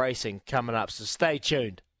Love Racing coming up, so stay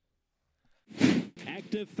tuned.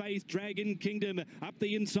 Active Faith, Dragon Kingdom, up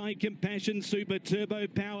the inside, Compassion Super, Turbo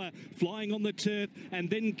Power, flying on the turf, and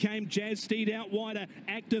then came Jazz Steed out wider,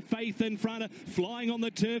 Active Faith in front, flying on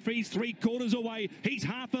the turf, he's 3/4 away, he's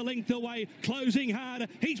half a length away, closing hard,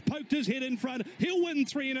 he's poked his head in front, he'll win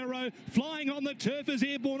 3 in a row, flying on the turf is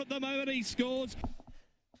Airborne at the moment, he scores.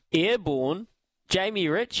 Airborne, Jamie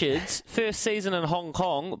Richards, first season in Hong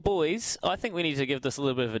Kong. Boys, I think we need to give this a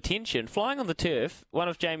little bit of attention. Flying on the turf, one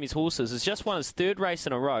of Jamie's horses, has just won his 3rd race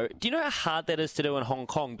in a row. Do you know how hard that is to do in Hong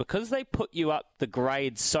Kong? Because they put you up the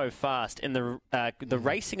grades so fast and the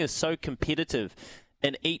racing is so competitive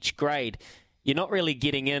in each grade, you're not really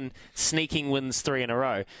getting in sneaking wins 3 in a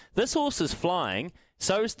row. This horse is flying,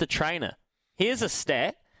 so's the trainer. Here's a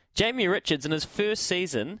stat. Jamie Richards in his first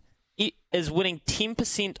season is winning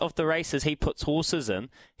 10% of the races he puts horses in.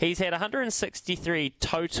 He's had 163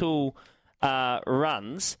 total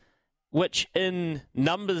runs, which in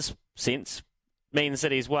numbers sense means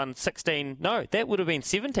that he's won 16. No, that would have been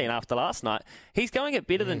 17 after last night. He's going at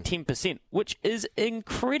better than 10%, which is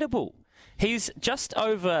incredible. He's just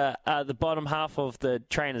over the bottom half of the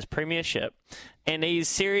Trainers' Premiership, and he's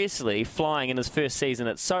seriously flying in his first season.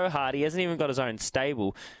 It's so hard. He hasn't even got his own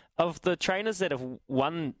stable. Of the trainers that have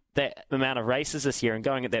won that amount of races this year and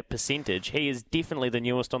going at that percentage, he is definitely the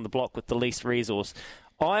newest on the block with the least resource.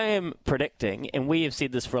 I am predicting, and we have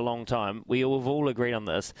said this for a long time, we have all agreed on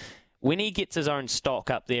this, when he gets his own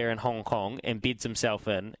stock up there in Hong Kong and beds himself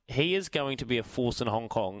in, he is going to be a force in Hong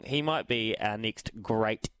Kong. He might be our next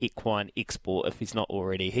great equine export if he's not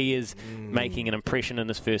already. He is making an impression in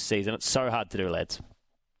his first season. It's so hard to do, lads.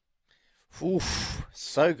 Oof,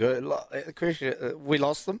 so good. The question, we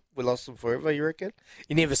lost them. We lost them forever, you reckon?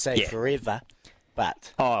 You never say forever,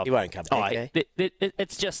 but he won't come back.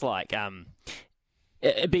 It's just like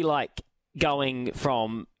it'd be like going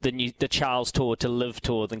from the Charles Tour to Live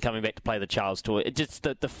Tour, then coming back to play the Charles Tour. It just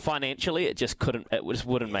the financially, it just couldn't. It just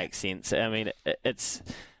wouldn't make sense. I mean, it's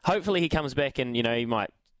hopefully he comes back and he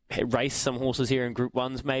might race some horses here in Group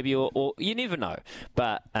 1s maybe, or you never know.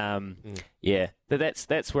 But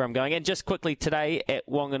that's where I'm going. And just quickly, today at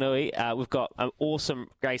Wanganui, we've got an awesome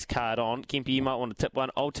race card on. Kempy, you might want to tip one.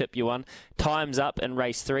 I'll tip you one. Time's Up in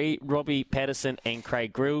race 3. Robbie Patterson and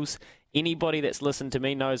Craig Grills. Anybody that's listened to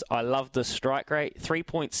me knows I love this strike rate,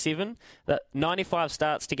 3.7. 95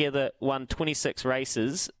 starts together, won 26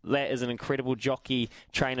 races. That is an incredible jockey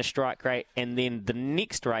trainer strike rate. And then the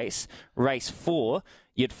next race, race 4,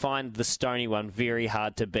 you'd find the Stony one very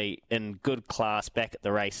hard to beat in good class back at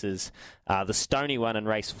the races. The Stony one in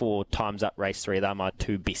race 4, Time's Up race 3. They're my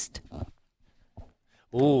 2 best.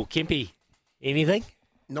 Ooh, Kempy, anything?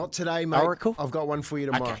 Not today, mate. Oracle? I've got one for you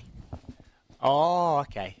tomorrow. Okay. Oh,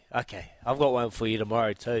 okay. I've got one for you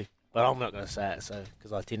tomorrow too, but I'm not going to say it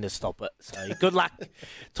because I tend to stop it. So good luck.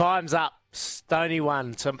 Time's Up. Stony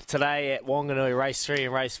one today at Wanganui, race 3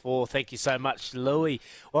 and race 4. Thank you so much, Louis.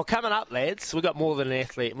 Well, coming up, lads, we've got more than an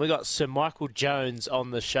athlete, and we've got Sir Michael Jones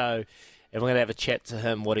on the show, and we're going to have a chat to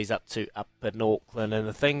him, what he's up to up in Auckland and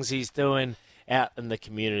the things he's doing out in the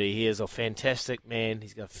community. He is a fantastic man.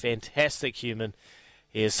 He's got a fantastic human.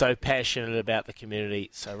 He is so passionate about the community,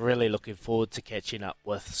 so really looking forward to catching up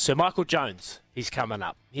with Sir Michael Jones. He's coming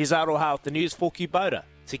up. Here's Aroha with the news for Kubota.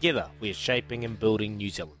 Together, we are shaping and building New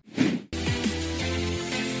Zealand.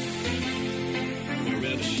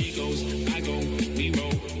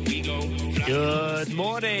 Good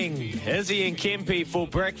morning. Izzy and Kempy for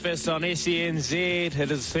breakfast on SENZ.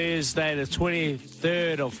 It is Thursday, the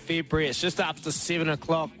 23rd of February. It's just after 7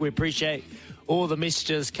 o'clock. We appreciate all the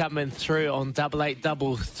messages coming through on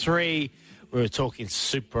 8833. We were talking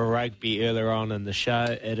Super Rugby earlier on in the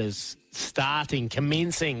show. It is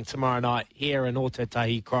commencing tomorrow night here in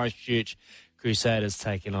Ōtautahi, Christchurch. Crusaders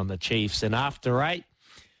taking on the Chiefs. And after 8,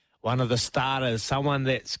 one of the starters, someone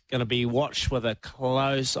that's going to be watched with a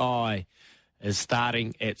close eye, is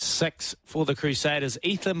starting at 6 for the Crusaders.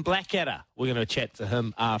 Ethan Blackadder. We're going to chat to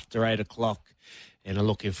him after 8 o'clock. And I'm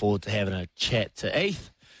looking forward to having a chat to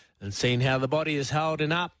Eth. and seeing how the body is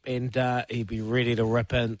holding up, and he'll be ready to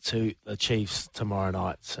rip into the Chiefs tomorrow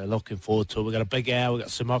night. So looking forward to it. We've got a big hour. We've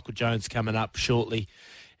got Sir Michael Jones coming up shortly,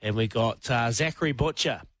 and we got Zachary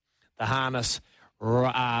Butcher, the harness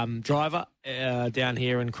driver down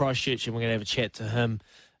here in Christchurch, and we're going to have a chat to him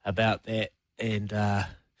about that and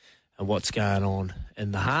what's going on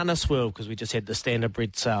in the harness world, because we just had the standard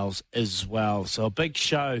bred sales as well. So a big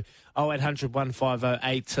show, 0800 150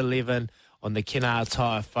 811 on the Kennard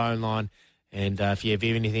Tyre phone line. And if you have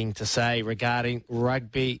anything to say regarding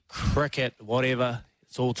rugby, cricket, whatever,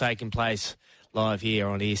 it's all taking place live here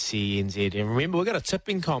on SCNZ. And remember, we've got a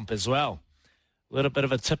tipping comp as well. A little bit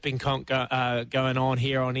of a tipping comp going on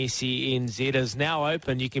here on SCNZ is now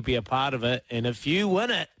open. You can be a part of it. And if you win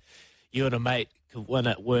it, you and a mate could win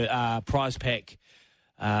it with prize pack,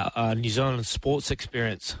 New Zealand sports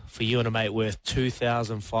experience for you and a mate worth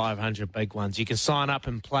 2,500 big ones. You can sign up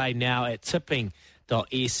and play now at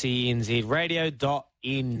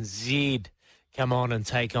tipping.scnzradio.nz. Come on and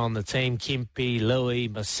take on the team. Kempy, Louis,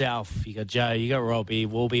 myself, you got Joe, you got Robbie.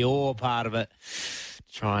 We'll be all part of it,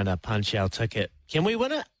 trying to punch our ticket. Can we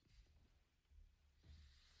win it?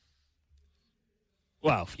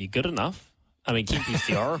 Well, if you're good enough. I mean, Kempy's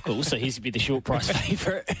the oracle, so he's to be the short price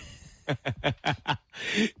favourite.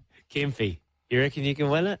 Kempy, you reckon you can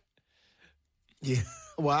win it? Yeah,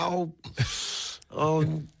 well,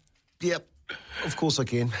 yep, of course I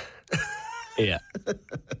can. Yeah.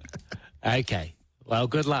 Okay. Well,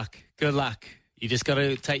 good luck. Good luck. You just got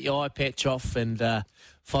to take your eye patch off and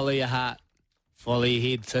follow your heart, follow your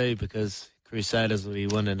head too, because Crusaders will be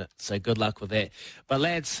winning it. So good luck with that. But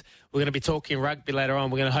lads, we're going to be talking rugby later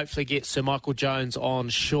on. We're going to hopefully get Sir Michael Jones on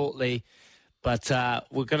shortly. But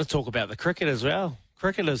we're going to talk about the cricket as well.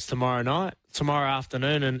 Cricket is tomorrow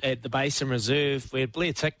afternoon, and at the Basin Reserve. We had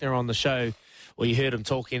Blair Tickner on the show, where you heard him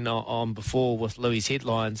talking on before with Louis'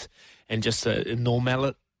 headlines, and just the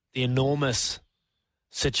enormous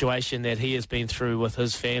situation that he has been through with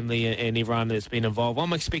his family and everyone that's been involved.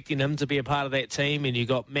 I'm expecting him to be a part of that team, and you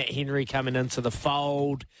got Matt Henry coming into the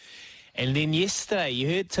fold. And then yesterday, you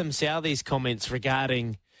heard Tim Southey's comments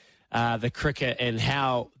regarding the cricket and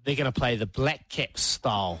how they're going to play the Black Caps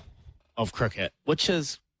style of cricket, which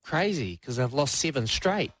is crazy because they've lost 7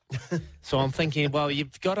 straight. So I'm thinking, well,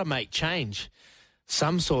 you've got to make change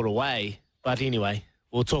some sort of way. But anyway,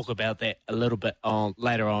 we'll talk about that a little bit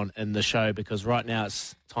later on in the show, because right now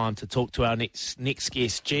it's time to talk to our next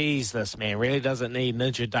guest. Geez, this man really doesn't need an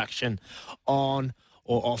introduction on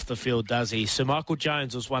or off the field, does he? Sir Michael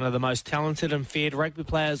Jones was one of the most talented and feared rugby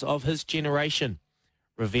players of his generation,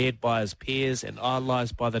 revered by his peers and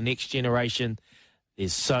idolised by the next generation.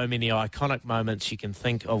 There's so many iconic moments you can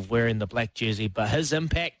think of wearing the black jersey, but his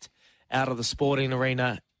impact out of the sporting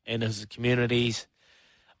arena and his communities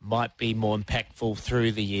might be more impactful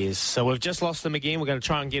through the years. So we've just lost him again. We're going to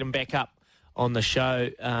try and get him back up on the show.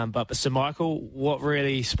 But Sir Michael, what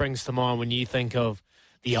really springs to mind when you think of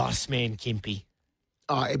the Iceman Kempy?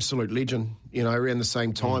 Oh, absolute legend. You know, around the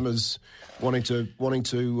same time as wanting to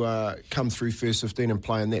come through first 15 and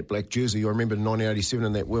play in that black jersey. I remember in 1987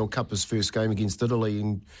 in that World Cup, his first game against Italy,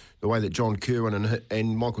 and the way that John Kerwin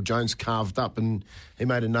and Michael Jones carved up, and he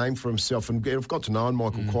made a name for himself. And I've got to know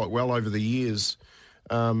Michael quite well over the years.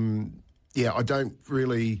 I don't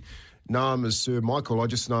really know him as Sir Michael. I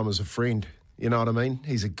just know him as a friend. You know what I mean?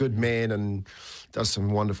 He's a good man and does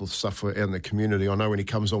some wonderful stuff out in the community. I know when he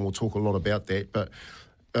comes on, we'll talk a lot about that. But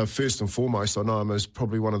first and foremost, I know him as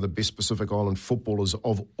probably one of the best Pacific Island footballers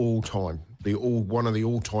of all time. One of the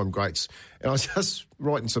all-time greats. And I was just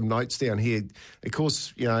writing some notes down here. Of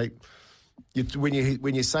course, you know, when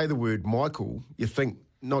you say the word Michael, you think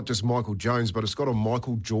not just Michael Jones, but it's got a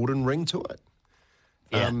Michael Jordan ring to it.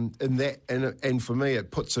 Yeah. And for me,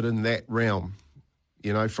 it puts it in that realm.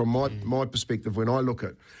 You know, from my perspective, when I look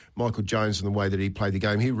at Michael Jones and the way that he played the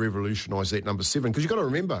game, he revolutionised that number 7. Because you've got to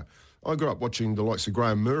remember, I grew up watching the likes of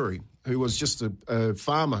Graham Murray, who was just a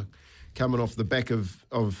farmer coming off the back of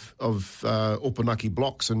Upanaki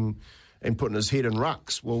blocks and putting his head in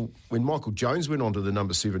rucks. Well, when Michael Jones went onto the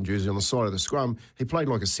number 7 jersey on the side of the scrum, he played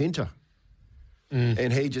like a centre.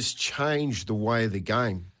 And he just changed the way the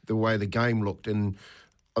game looked. And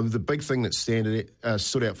the big thing that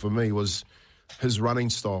stood out for me was his running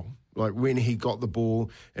style, like when he got the ball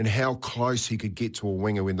and how close he could get to a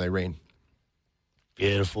winger when they ran.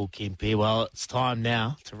 Beautiful, Kempy. Well, it's time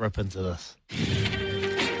now to rip into this.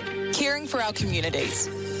 Caring for our communities,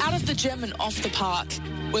 out of the gym and off the park,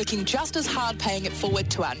 working just as hard paying it forward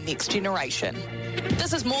to our next generation.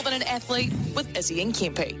 This is More Than an Athlete with Izzy and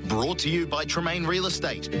Kempy. Brought to you by Tremaine Real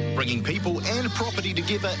Estate, bringing people and property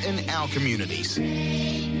together in our communities. Take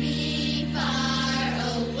me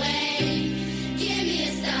far away.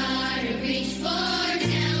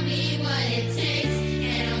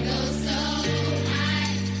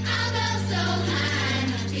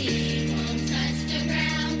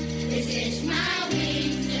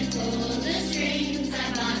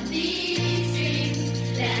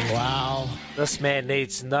 Wow. This man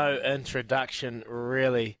needs no introduction,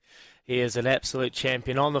 really. He is an absolute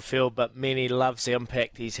champion on the field, but many loves the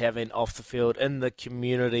impact he's having off the field in the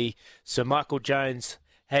community. Sir Michael Jones,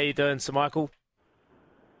 how you doing, Sir Michael?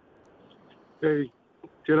 Hey,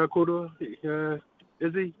 tēnā kōrua,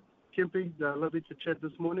 Izzy, Kempi, lovely to chat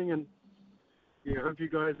this morning, and yeah, hope you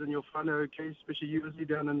guys and your whānau are okay, especially you, Izzy,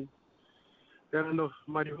 down in the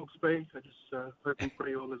mighty Hawke's Bay. I just hope and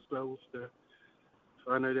pray all is well with the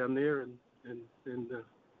whānau down there and the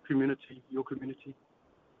community, your community.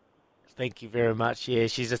 Thank you very much. Yeah,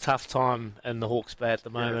 she's a tough time in the Hawke's Bay at the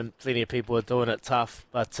moment. Yeah. Plenty of people are doing it tough,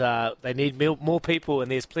 but they need more people,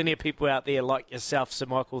 and there's plenty of people out there like yourself, Sir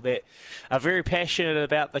Michael, that are very passionate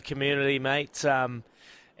about the community, mate, and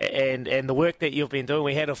the work that you've been doing.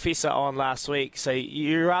 We had Officer on last week, so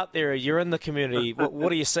you're out there, you're in the community.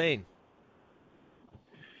 What are you seeing?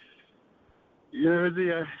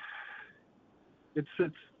 It's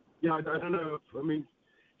I don't know. I mean,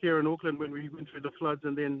 here in Auckland, when we went through the floods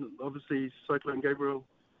and then obviously Cyclone Gabriel,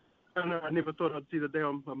 I don't know, I never thought I'd see the day.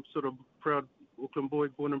 I'm sort of proud Auckland boy,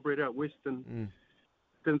 born and bred out west, and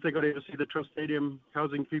didn't think I'd ever see the Trust Stadium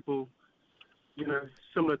housing people,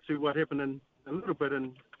 similar to what happened in a little bit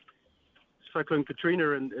in Cyclone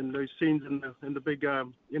Katrina and those scenes in the big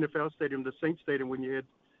NFL stadium, the Saints Stadium, when you had,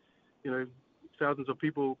 thousands of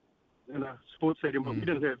people in a sports stadium, but we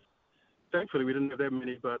didn't have. Thankfully, we didn't have that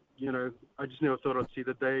many, but, I just never thought I'd see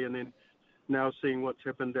the day. And then now seeing what's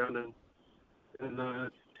happened down in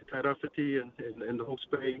Tairāwhiti and the Hawke's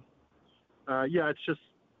Bay, it's just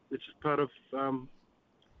part of, I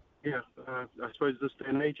suppose this day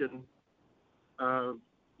and age. And I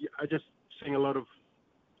just seeing a lot of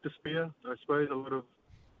despair, I suppose, a lot of,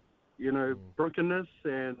 brokenness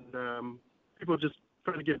and people just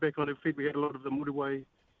trying to get back on their feet. We had a lot of the Muriwai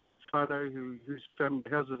whānau whose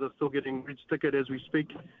houses are still getting red stickered as we speak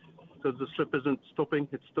because the slip isn't stopping,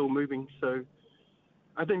 it's still moving. So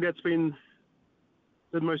I think that's been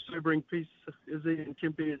the most sobering piece, Izzy and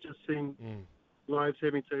Kempi, is just seeing lives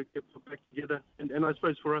having to get put back together. And I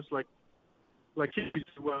suppose for us, like Kempi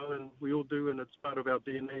as well, and we all do, and it's part of our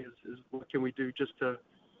DNA, is what can we do just to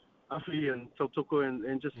awhi and tautoko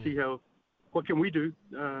and just see what can we do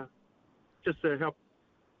just to help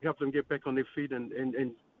them get back on their feet and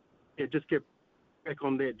just get back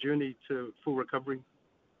on that journey to full recovery.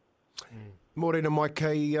 Morena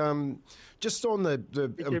Maike, just on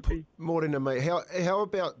Morena mate, how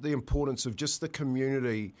about the importance of just the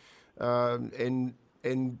community and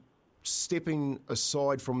stepping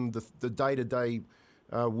aside from the day-to-day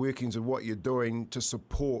workings of what you're doing to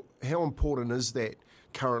support? How important is that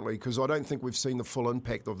currently? Because I don't think we've seen the full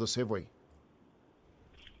impact of this, have we?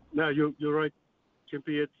 No, you're right,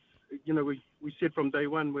 Kempi. It's we said from day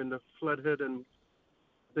one when the flood hit, and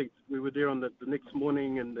I think we were there on the next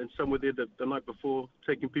morning, and some were there the night before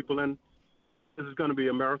taking people in. This is going to be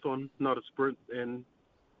a marathon, not a sprint. And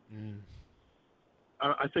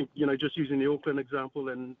I think, just using the Auckland example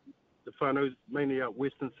and the whānau mainly out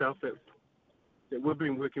west and south that we've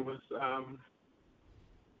been working with,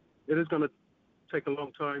 it is going to take a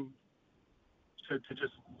long time to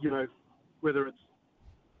just, whether it's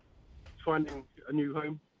finding a new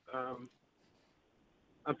home.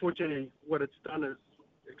 Unfortunately, what it's done is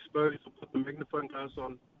expose or put the magnifying glass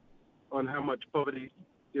on how much poverty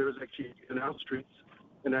there is actually in our streets,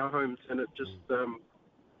 in our homes, and it just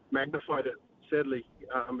magnified it, sadly,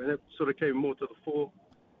 and it sort of came more to the fore.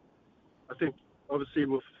 I think, obviously,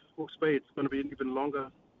 with Hawke's Bay, it's going to be an even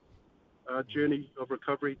longer journey of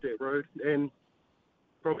recovery, that road, and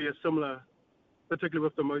probably a similar, particularly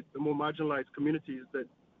with the more marginalised communities, that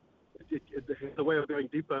it has a way of going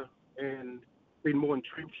deeper and being more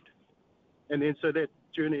entrenched. And then so that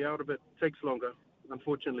journey out of it takes longer,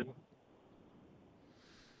 unfortunately.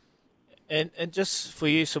 And just for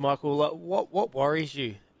you, Sir Michael, what worries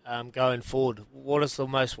you going forward? What is the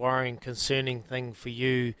most worrying, concerning thing for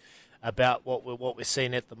you about what we're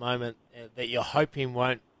seeing at the moment that you're hoping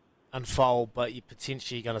won't unfold, but you're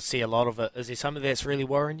potentially going to see a lot of it? Is there something that's really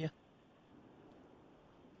worrying you?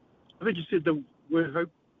 I think you said the word hope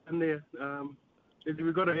in there.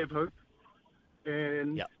 We've got to have hope.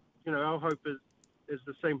 And, our hope is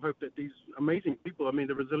the same hope that these amazing people, I mean,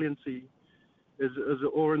 the resiliency is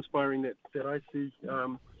awe-inspiring that I see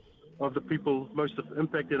of the people most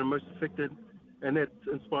impacted and most affected. And that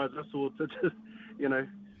inspires us all to just,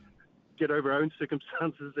 get over our own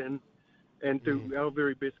circumstances and do our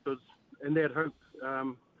very best. And that hope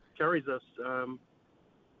carries us.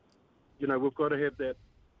 We've got to have that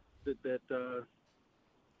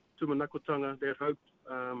tūmanakotanga, that hope,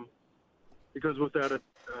 because without it,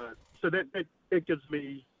 so that gives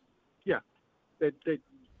me, that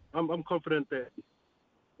I'm confident that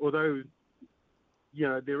although,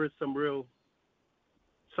 there is some real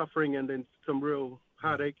suffering and then some real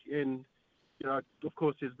heartache, and, of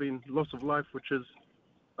course there's been loss of life, which is,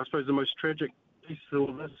 I suppose, the most tragic piece of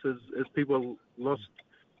all this is people lost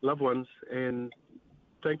loved ones, and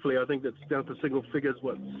thankfully I think that's down to single figures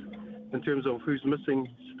in terms of who's missing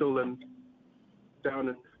still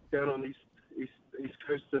down on East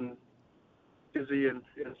Coast and Izzy and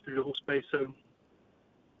through the whole space. So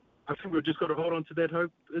I think we've just got to hold on to that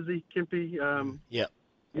hope, Izzy, Kempe. Yeah.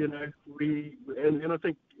 And I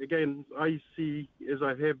think, again, I see, as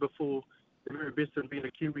I have before, the very best in being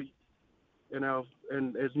a Kiwi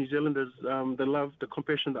and as New Zealanders, the love, the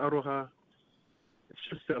compassion, the aroha, it's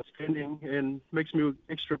just outstanding and makes me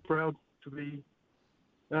extra proud to be,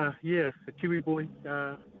 a Kiwi boy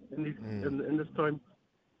in this time.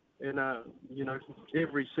 And,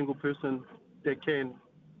 every single person that can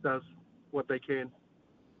does what they can.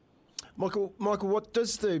 Michael, what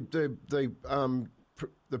does the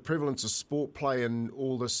prevalence of sport play in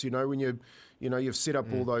all this? When you've set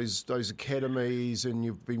up all those academies and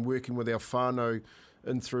you've been working with our whānau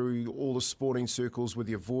and through all the sporting circles with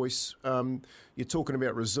your voice. You're talking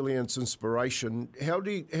about resilience, inspiration. How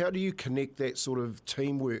do you connect that sort of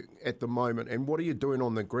teamwork at the moment, and what are you doing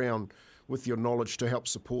on the ground with your knowledge to help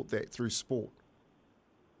support that through sport?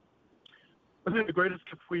 I think the greatest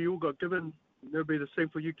gift we all got given, it'll be the same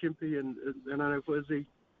for you, Kempe, and I know for Izzy,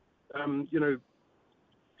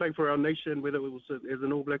 playing for our nation, whether it was as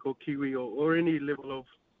an All Black or Kiwi or any level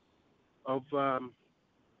of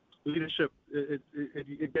leadership,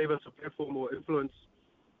 it gave us a platform or influence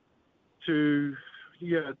to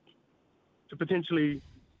potentially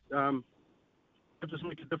not just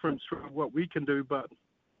make a difference from what we can do, but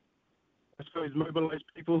I suppose mobilize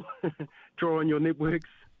people, draw on your networks,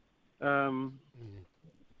 the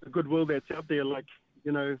goodwill that's out there.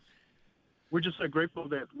 We're just so grateful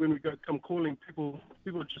that when we come calling, people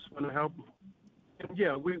just want to help.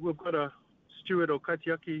 And we've got a steward or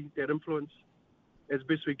kaitiaki, that influence as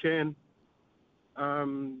best we can,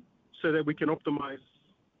 so that we can optimize,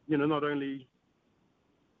 not only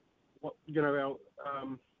what,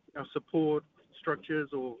 our support structures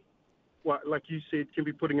or what, like you said, can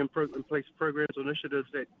be putting in place programs or initiatives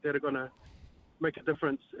that are going to make a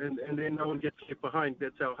difference, and then no one gets left behind.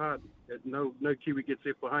 That's our heart. That no Kiwi gets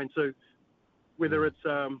left behind. So whether it's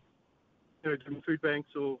doing food banks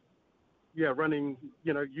or running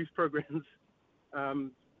youth programs,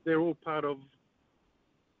 they're all part of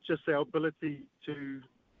just our ability to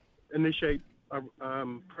initiate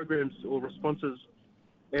programs or responses.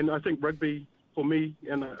 And I think rugby, for me,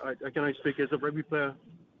 and I can only speak as a rugby player,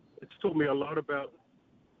 it's taught me a lot about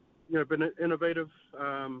being innovative,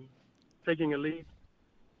 taking a lead,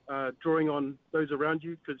 drawing on those around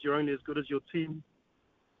you, because you're only as good as your team,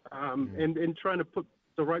 and trying to put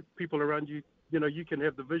the right people around you. You can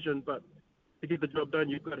have the vision, but to get the job done,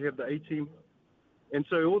 you've got to have the A-team. And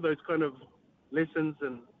so all those kind of lessons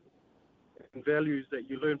and values that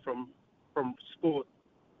you learn from sport,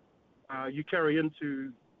 you carry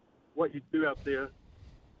into what you do out there,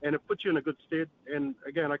 and it puts you in a good stead. And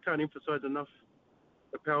again, I can't emphasize enough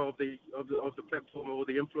the power of the platform or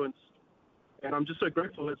the influence. And I'm just so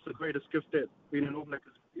grateful. It's the greatest gift that being an All Black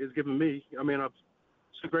has given me. I mean, I'm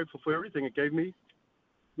so grateful for everything it gave me,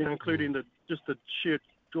 including the sheer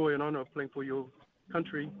joy and honour of playing for your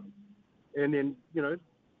country. And then, you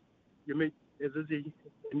meet as Izzy,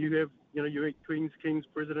 and you have, you meet queens, kings,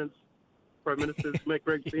 presidents, prime ministers, make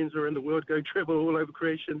great friends around the world, go travel all over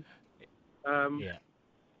creation.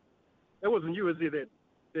 That wasn't you, Izzy, that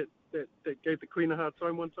gave the Queen a hard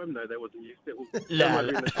time one time? No, that wasn't you. That was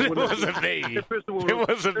it wasn't me. It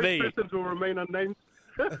wasn't me. Those persons will remain unnamed.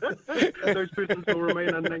 Those persons will remain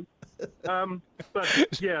unnamed. But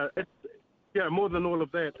more than all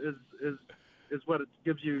of that is what it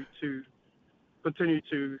gives you to continue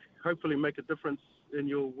to hopefully make a difference in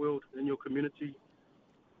your world, in your community,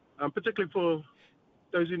 particularly for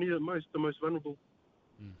those who need it most, the most vulnerable.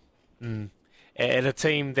 And a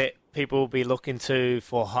team that people will be looking to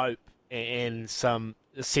for hope and some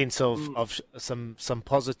sense of some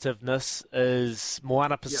positiveness is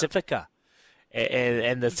Moana Pacifica.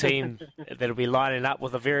 And the team that'll be lining up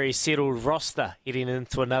with a very settled roster heading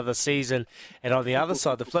into another season. And on the other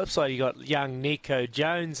side, the flip side, you got young Nico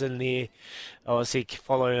Jones in there, obviously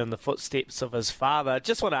following in the footsteps of his father.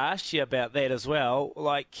 Just want to ask you about that as well.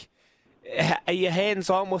 Like, are you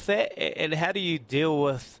hands-on with that? And how do you deal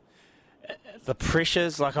with the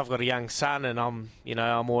pressures? Like, I've got a young son, and I'm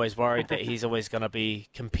always worried that he's always going to be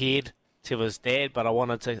compared to his dad, but I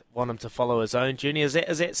want him to follow his own journey. Is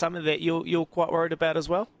that something that you're quite worried about as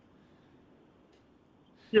well?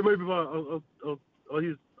 Yeah, maybe I'll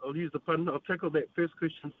use the pun. I'll tackle that first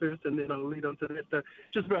question first, and then I'll lead on to that.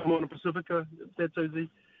 Just about Moana Pacifica, if that's easy.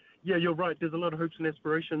 Yeah, you're right. There's a lot of hopes and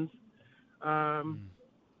aspirations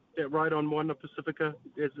that ride on Moana Pacifica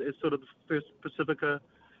as sort of the first Pacifica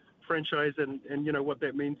franchise, and you know what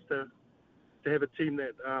that means to have a team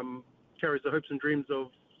that carries the hopes and dreams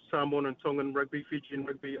of Samoan and Tongan rugby, Fijian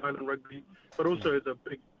rugby, island rugby, but also the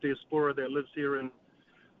big diaspora that lives here in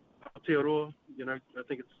Aotearoa. You know, I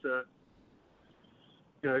think it's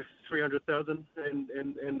 300,000,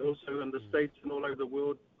 and also in the States and all over the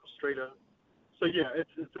world, Australia. So yeah,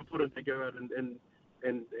 it's important to go out and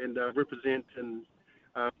represent and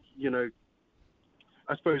I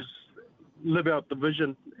suppose live out the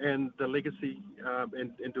vision and the legacy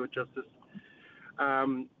and do it justice.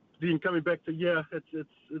 Then coming back to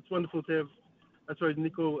it's wonderful to have, I suppose,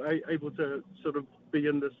 Nico able to sort of be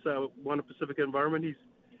in this Moana Pacifica environment. He's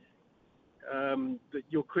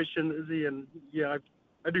your question, Izzy, and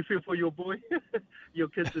I do feel for your boy. Your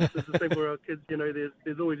kids, it's the same for our kids. You know,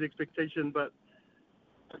 there's always expectation, but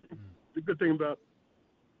the good thing about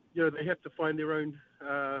they have to find their own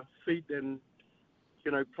feet and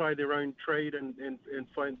ply their own trade and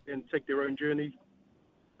find and take their own journey.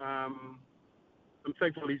 I'm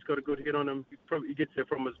thankful he's got a good head on him. He gets there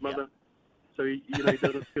from his mother, so he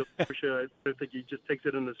doesn't feel pressure. I don't think he just takes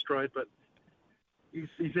it in his stride. But he's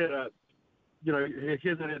had he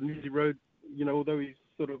hasn't had an easy road. Although he's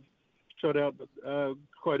sort of shot out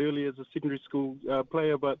quite early as a secondary school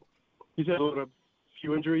player, but he's had a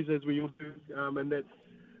few injuries, as we all do, and that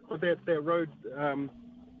road,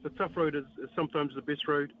 the tough road is sometimes the best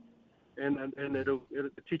road, and it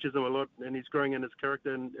teaches him a lot, and he's growing in his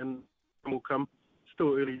character, and will come.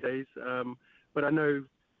 Still early days, but I know,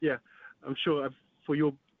 I'm sure for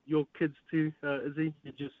your kids too, Izzy.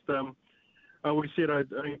 You just, I always said I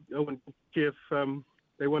wouldn't care if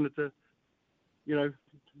they wanted to,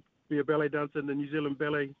 be a ballet dancer in the New Zealand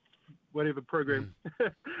Ballet, whatever program.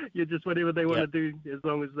 Just whatever they want to do, as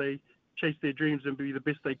long as they chase their dreams and be the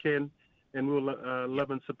best they can, and we'll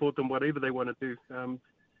love and support them whatever they want to do.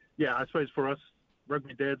 I suppose for us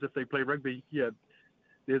rugby dads, if they play rugby,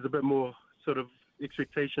 there's a bit more sort of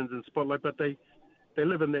expectations and spotlight, but they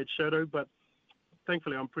live in that shadow. But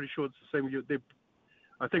thankfully, I'm pretty sure it's the same with you.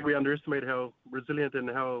 I think we underestimate how resilient and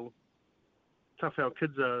how tough our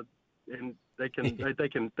kids are, and they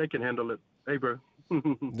can handle it. Hey, bro.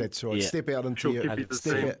 That's right. Yeah. Step out into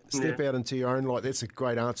out into your own light. That's a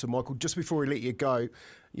great answer, Michael. Just before we let you go,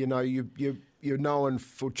 you're known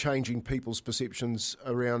for changing people's perceptions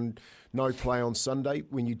around no play on Sunday.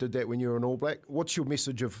 When you did that, when you were an All Black, what's your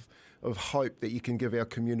message of hope that you can give our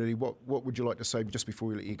community? What would you like to say just before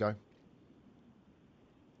we let you go?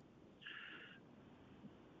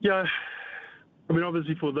 Yeah, I mean,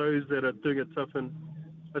 obviously for those that are doing it tough, and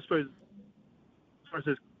I suppose for us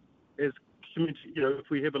as community, if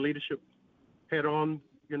we have a leadership hat on,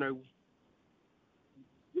 it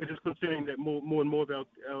is concerning that more and more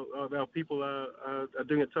of our people are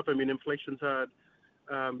doing it tough. I mean, inflation's hard.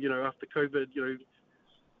 After COVID,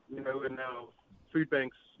 and our food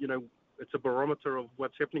banks, it's a barometer of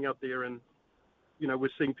what's happening out there, and we're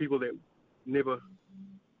seeing people that never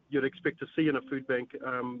you'd expect to see in a food bank.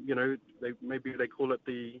 They call it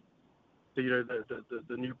the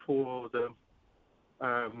new poor, or the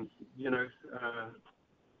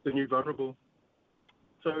new vulnerable.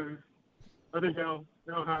 So I think our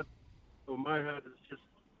heart, or my heart, is just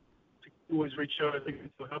to always reach out. I think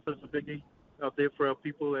mental health is a biggie out there for our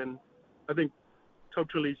people, and I think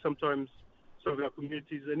culturally sometimes some of our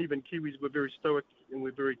communities and even Kiwis, we're very stoic and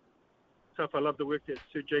we're very tough. I love the work that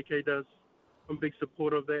Sir JK does. I'm a big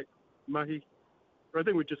supporter of that, mahi. But I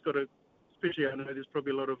think we've just got to, especially I know there's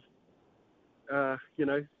probably a lot of,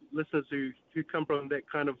 listeners who come from that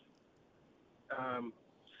kind of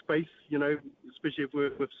space, especially if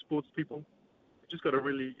we're with sports people. We've just got to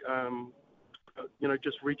really,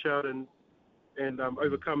 just reach out and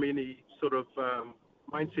overcome any sort of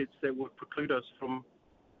mindsets that would preclude us from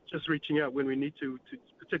just reaching out when we need to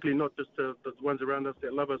particularly not just to the ones around us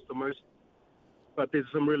that love us the most, but there's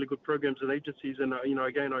some really good programs and agencies. And,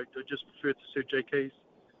 again, I just refer to Sir JK's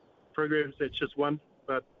programs. That's just one.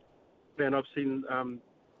 But, man, I've seen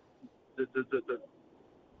the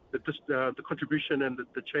contribution and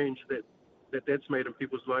the change that's made in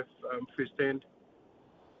people's life firsthand.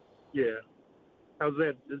 Yeah. How's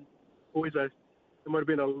that? Always it might have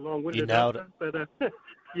been a long-winded answer, but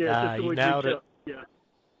you nailed it. Yeah.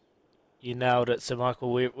 You nailed it. So,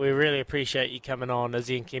 Michael, we really appreciate you coming on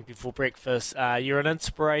Izzy and Kempy for breakfast. You're an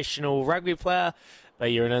inspirational rugby player,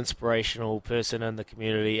 but you're an inspirational person in the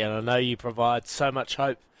community, and I know you provide so much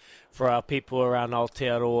hope for our people around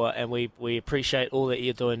Aotearoa, and we appreciate all that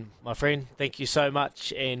you're doing, my friend. Thank you so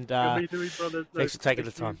much, and brothers. thanks for taking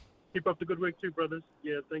the time. Keep up the good work too, brothers.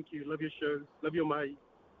 Yeah, thank you. Love your show. Love your mai.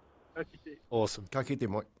 Ka kite. Awesome. Ka kite,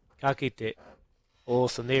 Mike. Ka kite.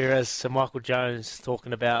 Awesome. There is Sir Michael Jones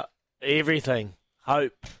talking about everything.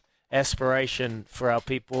 Hope, aspiration for our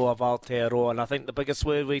people of Aotearoa. And I think the biggest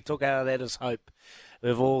word we took out of that is hope.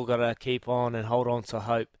 We've all got to keep on and hold on to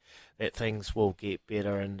hope that things will get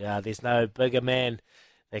better. And there's no bigger man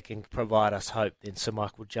that can provide us hope than Sir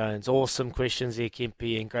Michael Jones. Awesome questions there,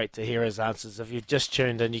 Kempi, and great to hear his answers. If you've just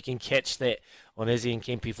tuned in, you can catch that on Izzy and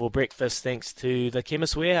Kempi for breakfast, thanks to the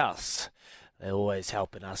Chemist Warehouse. They're always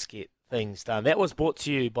helping us get things done. That was brought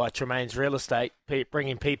to you by Tremain's Real Estate,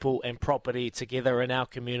 bringing people and property together in our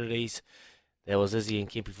communities. That was Izzy and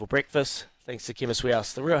Kempi for breakfast. Thanks to Chemist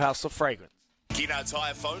Warehouse, the real house of fragrance. Kennards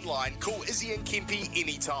Hire phone line. Call Izzy and Kempi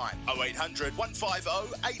anytime. 0800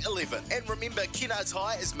 150 811. And remember, Kennards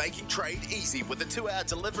Hire is making trade easy with a 2-hour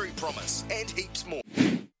delivery promise and heaps more.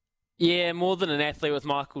 Yeah, more than an athlete with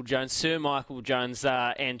Michael Jones, Sir Michael Jones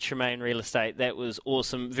and Tremain Real Estate. That was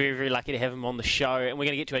awesome. Very, very lucky to have him on the show. And we're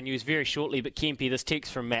going to get to our news very shortly. But Kempi, this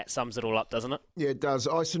text from Matt sums it all up, doesn't it? Yeah, it does.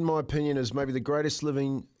 Ice, in my opinion, is maybe the greatest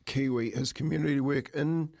living Kiwi. His community work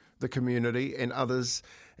in the community and others,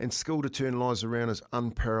 and skill to turn lives around is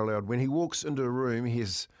unparalleled. When he walks into a room, he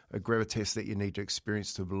has a gravitas that you need to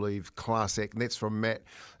experience to believe. Class act, and that's from Matt.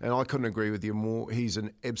 And I couldn't agree with you more. He's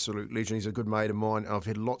an absolute legend. He's a good mate of mine. I've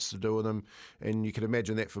had lots to do with him, and you can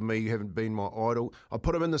imagine that for me. You haven't been my idol. I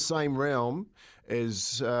put him in the same realm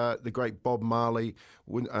as the great Bob Marley,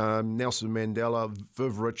 Nelson Mandela,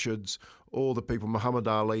 Viv Richards, all the people, Muhammad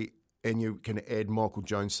Ali, and you can add Michael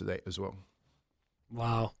Jones to that as well.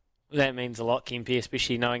 Wow. That means a lot, Kempi,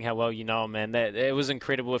 especially knowing how well you know him, man. It was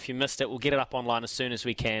incredible. If you missed it, we'll get it up online as soon as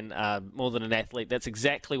we can. More than an athlete. That's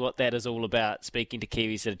exactly what that is all about, speaking to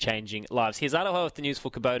Kiwis that are changing lives. Here's Aroha with the news for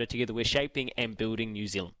Kubota. Together we're shaping and building New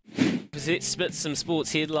Zealand. Let's spit some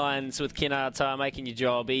sports headlines with Kennards Hire, making your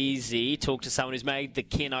job easy. Talk to someone who's made the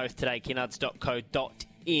Ken Oath today,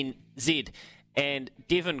 kennards.co.nz. And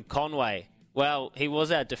Devon Conway, well, he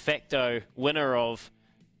was our de facto winner of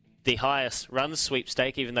the highest runs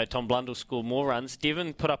sweepstake, even though Tom Blundell scored more runs.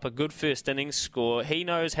 Devon put up a good first innings score. He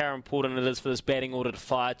knows how important it is for this batting order to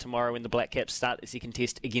fire tomorrow when the Black Caps start the second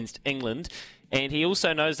test against England. And he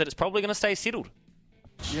also knows that it's probably going to stay settled.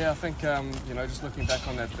 Yeah, I think, just looking back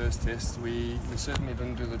on that first test, we certainly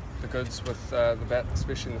didn't do the goods with the bat,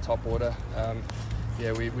 especially in the top order.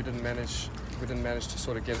 We didn't manage to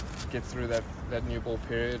sort of get through that new ball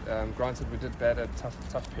period. Granted, we did bat at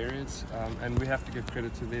tough periods, and we have to give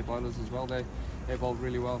credit to their bowlers as well. They bowled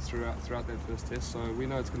really well throughout that first test, so we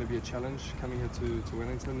know it's going to be a challenge coming here to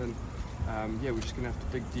Wellington, and we're just going to have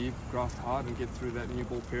to dig deep, graft hard, and get through that new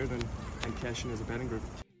ball period and cash in as a batting group.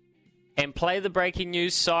 And play the breaking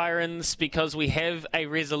news sirens, because we have a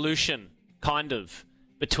resolution, kind of,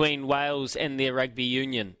 between Wales and their rugby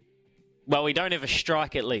union. Well, we don't have a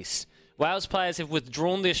strike at least. Wales players have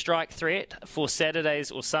withdrawn their strike threat for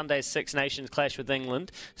Saturday's or Sunday's Six Nations clash with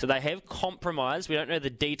England. So they have compromised. We don't know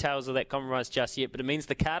the details of that compromise just yet, but it means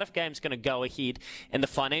the Cardiff game's going to go ahead, and the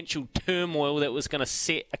financial turmoil that was going to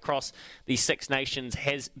set across the Six Nations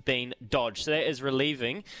has been dodged. So that is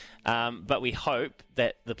relieving, but we hope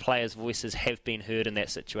that the players' voices have been heard in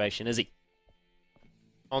that situation. Izzy?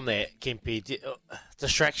 On that, Kempi,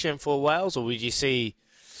 distraction for Wales, or would you see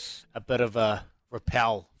a bit of a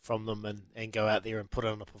repel from them and go out there and put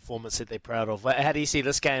on a performance that they're proud of? How do you see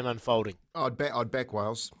this game unfolding? I'd back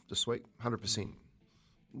Wales this week, 100%.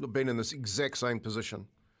 We've been in this exact same position,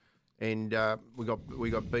 and we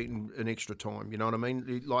got beaten in extra time. You know what I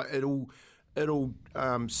mean? Like it'll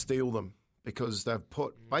steal them, because they've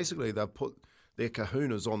put their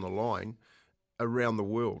kahunas on the line around the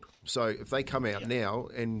world. So if they come out now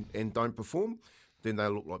and don't perform, then they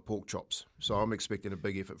look like pork chops. So I'm expecting a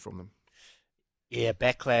big effort from them. Yeah,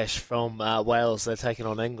 backlash from Wales. They're taking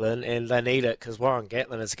on England, and they need it, because Warren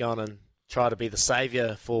Gatland has gone and tried to be the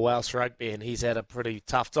saviour for Welsh rugby, and he's had a pretty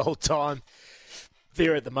tough old time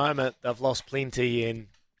there at the moment. They've lost plenty, and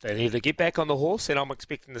they need to get back on the horse, and I'm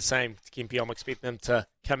expecting the same, Kempi. I'm expecting them to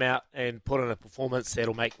come out and put in a performance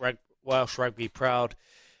that'll make Welsh rugby proud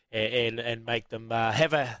and make them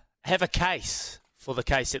have a case for the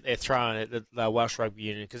case that they're throwing at the Welsh Rugby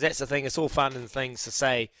Union. Because that's the thing, it's all fun and things to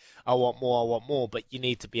say, I want more, but you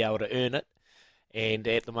need to be able to earn it. And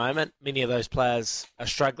at the moment, many of those players are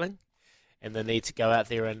struggling, and they need to go out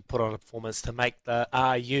there and put on a performance to make the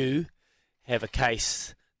RU have a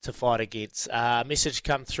case to fight against. Message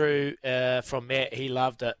come through from Matt, he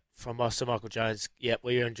loved it. from Sir Michael Jones. Yep,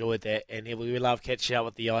 we enjoyed that, and we love catching up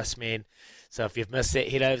with the Iceman. So if you've missed that,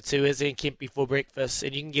 head over to Izzy and Kempy for breakfast,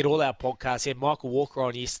 and you can get all our podcasts. Had Michael Walker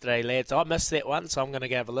on yesterday, lads. I missed that one, so I'm going to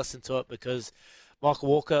go have a listen to it because Michael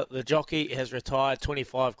Walker, the jockey, has retired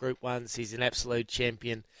 25 Group 1s. He's an absolute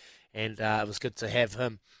champion, and it was good to have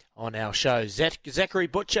him on our show. Zachary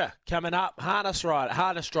Butcher coming up, harness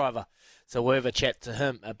driver. So we'll have a chat to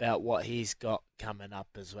him about what he's got coming up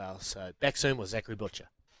as well. So back soon with Zachary Butcher.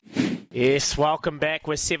 Yes, welcome back.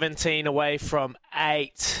 We're 17 away from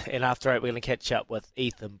 8. And after 8, we're going to catch up with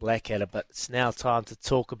Ethan Blackadder. But it's now time to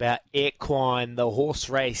talk about equine, the horse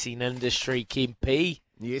racing industry, Kempy.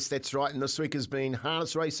 Yes, that's right. And this week has been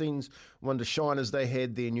harness racing's one to shine as they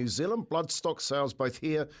had their New Zealand bloodstock sales both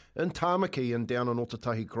here in Tāmaki and down in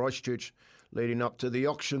Otatahi Christchurch. Leading up to the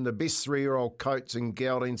auction, the best 3-year-old coats and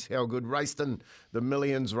geldings, how good raced in the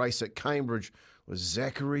Millions race at Cambridge was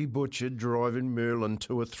Zachary Butcher driving Merlin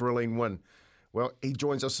to a thrilling win. Well, he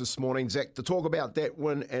joins us this morning, Zach, to talk about that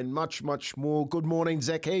win and much, much more. Good morning,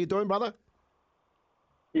 Zach. How you doing, brother?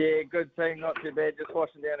 Yeah, good team, not too bad. Just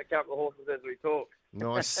washing down a couple of horses as we talk.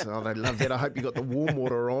 Nice. Oh, they love that. I hope you got the warm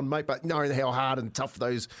water on, mate. But knowing how hard and tough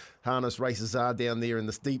those harness races are down there in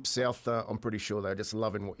the deep south, I'm pretty sure they're just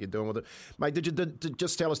loving what you're doing with it. Mate,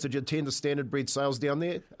 just tell us, did you attend the standard breed sales down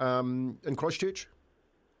there in Christchurch?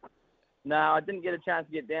 No, I didn't get a chance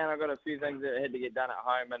to get down. I got a few things that had to get done at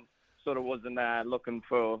home and sort of wasn't looking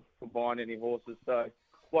for buying any horses. So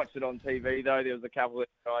watched it on TV, though. There was a couple that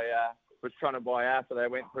I was trying to buy after they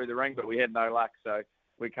went through the ring, but we had no luck. So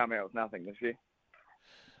we come out with nothing this year.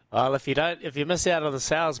 Well, if you miss out on the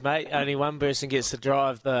sales, mate, only one person gets to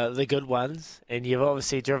drive the good ones, and you've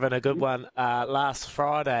obviously driven a good one last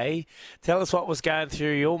Friday. Tell us what was going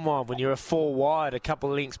through your mind when you were 4 wide, a couple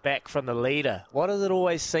of lengths back from the leader. Why does it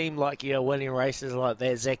always seem like you're winning races like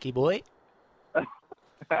that, Zachy boy? I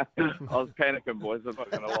was panicking, boys. I'm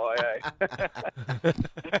not going to lie,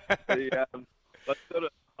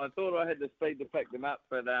 I thought I had the speed to pick them up,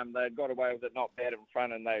 but they got away with it not bad in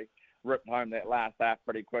front, and they ripped home that last half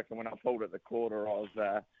pretty quick. And when I pulled at the quarter, I was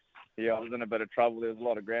in a bit of trouble. There was a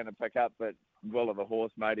lot of ground to pick up, but Will of the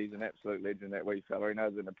horse, mate, he's an absolute legend, that wee fella. He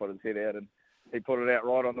knows when to put his head out, and he put it out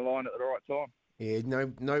right on the line at the right time. Yeah,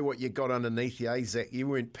 know what you got underneath you, eh, Zach? You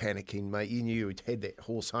weren't panicking, mate. You knew you'd had that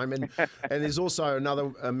horse home. And there's also another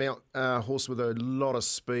horse with a lot of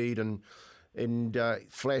speed and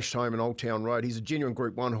flashed home in Old Town Road. He's a genuine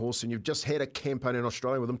Group 1 horse, and you've just had a campaign in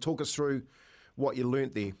Australia with him. Talk us through what you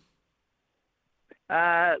learnt there.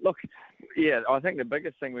 Look, yeah, I think the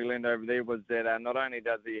biggest thing we learned over there was that not only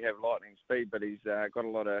does he have lightning speed, but he's got a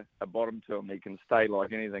lot of a bottom to him. He can stay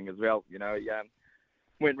like anything as well. You know, he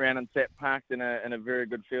went round and sat parked in a very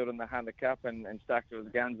good field in the Hunter Cup and stuck to his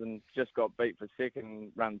guns and just got beat for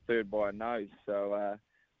second, run third by a nose. So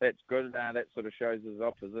that's good. That sort of shows his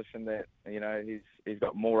opposition that, you know, he's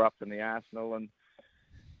got more up in the arsenal, and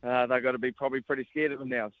they've got to be probably pretty scared of him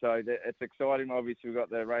now. So it's exciting. Obviously, we've got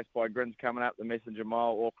the race by Grins coming up, the Messenger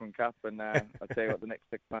Mile, Auckland Cup, and I tell you what, the next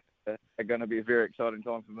 6 months are going to be a very exciting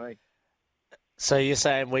time for me. So you're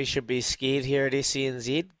saying we should be scared here at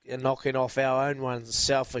SENZ and knocking off our own one,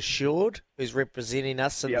 Self Assured, who's representing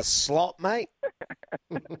us in the slot, mate?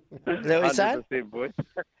 Is that what you're saying? 100%, boy.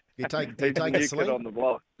 You take a kid on the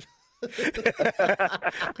block.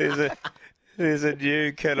 There's a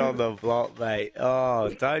new kid on the block, mate. Oh,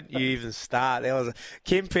 don't you even start. There was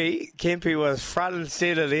Kempy was front and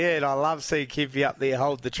centre there, and I love seeing Kempy up there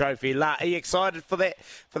hold the trophy. Are you excited for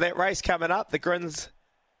that race coming up, the Grins?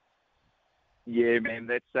 Yeah, man,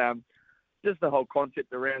 that's just the whole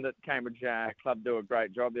concept around it. Cambridge Club do a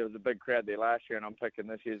great job. There was a big crowd there last year, and I'm picking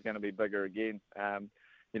this year's going to be bigger again.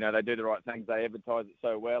 You know, they do the right things. They advertise it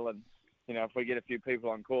so well, and, you know, if we get a few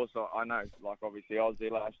people on course, I know, like obviously I was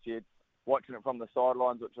there last year, watching it from the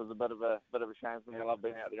sidelines, which was a bit of a shame for me. I love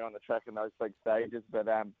being out there on the track in those big stages, but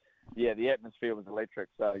yeah, the atmosphere was electric.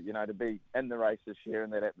 So, you know, to be in the race this year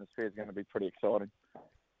and that atmosphere is going to be pretty exciting.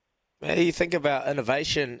 You think about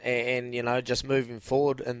innovation and, you know, just moving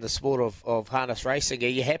forward in the sport of harness racing. Are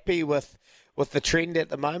you happy with the trend at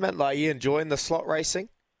the moment? Like, are you enjoying the slot racing?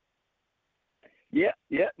 Yeah.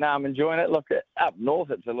 No, I'm enjoying it. Look, up north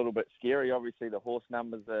it's a little bit scary. Obviously, the horse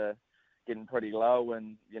numbers are getting pretty low,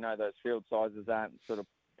 and, you know, those field sizes aren't sort of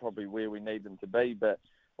probably where we need them to be. But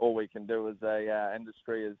all we can do as a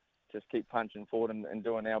industry is just keep punching forward and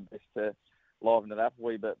doing our best to liven it up a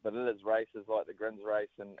wee bit. But it is races like the Grins race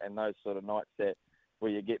and those sort of nights that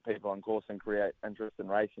where you get people on course and create interest in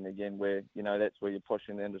racing again, where, you know, that's where you're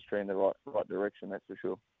pushing the industry in the right direction, that's for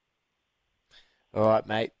sure. All right,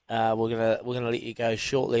 mate. We're gonna let you go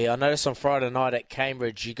shortly. I noticed on Friday night at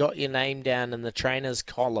Cambridge, you got your name down in the trainers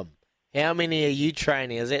column. How many are you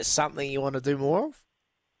training? Is that something you want to do more of?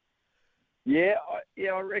 Yeah,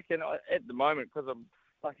 I reckon at the moment, because I'm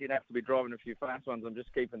lucky enough to be driving a few fast ones, I'm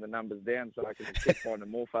just keeping the numbers down so I can keep finding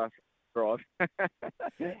more fast drive.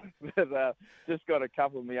 But just got a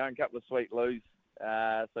couple of my own, couple of sweet loos.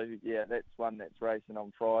 So yeah, that's one that's racing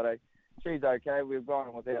on Friday. She's okay. We've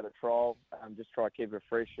gone without a trial, just try to keep her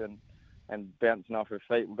fresh and bouncing off her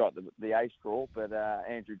feet. We've got the ace draw, but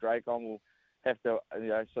Andrew Drake on will have to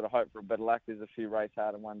sort of hope for a bit of luck. There's a few race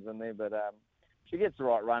harder ones in there, but she gets the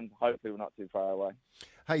right run. Hopefully we're not too far away.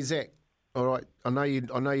 Hey, Zach. All right. I know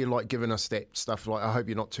you like giving us that stuff. Like, I hope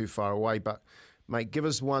you're not too far away, but mate, give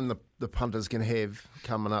us one the punters can have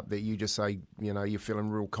coming up that you just say, you're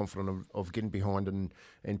feeling real confident of getting behind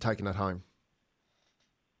and taking it home.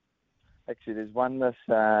 Actually, there's one this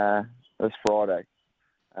Friday,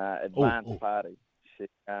 Advanced Party.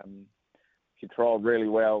 She trialled really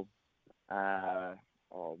well a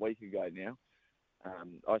week ago now.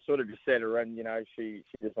 I sort of just set her in, she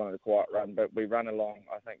just wanted a quiet run, but we run along.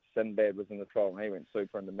 I think Sinbad was in the trial and he went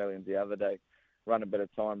super into millions the other day. Run a bit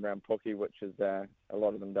of time around Pookie, which is a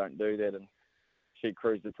lot of them don't do that, and she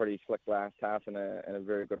cruised a pretty slick last half and a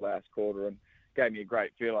very good last quarter and gave me a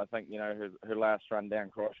great feel. I think, her last run down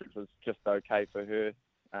Christchurch was just okay for her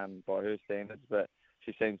by her standards, but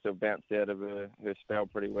she seems to have bounced out of her spell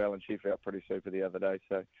pretty well, and she felt pretty super the other day.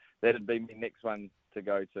 So that'd be my next one to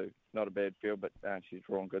go to. Not a bad feel, but she's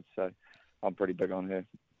drawn good, so I'm pretty big on her.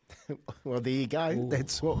 Well, there you go. Ooh.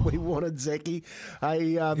 That's what we wanted, Zachy.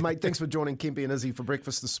 Hey, mate, thanks for joining Kempy and Izzy for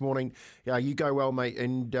breakfast this morning. You go well, mate.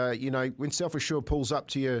 And, when Self Assured pulls up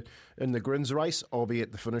to you in the Grins race, I'll be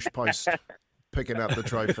at the finish post picking up the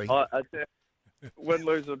trophy. Win,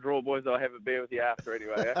 lose or draw, boys, I'll have a beer with you after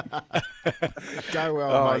anyway. Go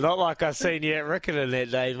well, mate. Not like I seen you at Riccarton that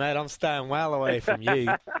day, mate. I'm staying well away from you.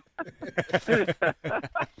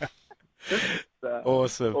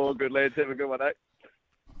 Awesome. All good, lads. Have a good one, eh?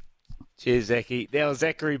 Cheers, Zachy. That was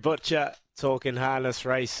Zachary Butcher talking harness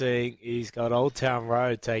racing. He's got Old Town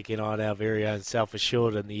Road taking on our very own Self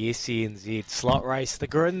Assured in the SCNZ slot race, the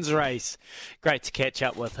Grins race. Great to catch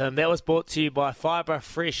up with him. That was brought to you by Fibre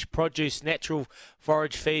Fresh Produce, natural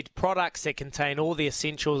forage feed, products that contain all the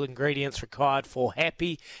essential ingredients required for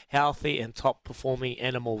happy, healthy and top performing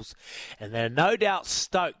animals. And they're no doubt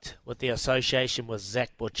stoked with the association with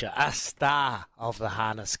Zach Butcher, a star of the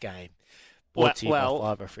harness game. Brought to you by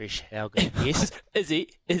Fibre Fresh. How good? Yes, Izzy,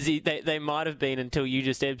 they might have been until you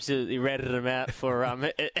just absolutely ratted him out for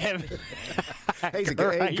He's a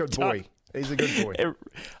good boy. He's a good boy.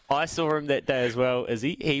 I saw him that day as well,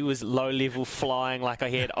 Izzy. He was low level flying like I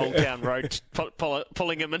had Old Town Road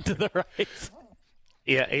pulling him into the race.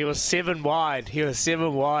 Yeah, he was 7 wide. He was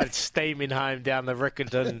 7 wide, steaming home down the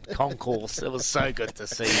Riccarton concourse. It was so good to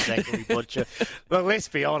see Zachary Butcher. Look, let's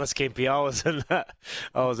be honest, Kempy.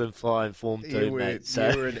 I was in flying form too, mate. So.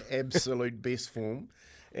 You were in absolute best form,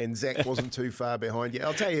 and Zach wasn't too far behind you.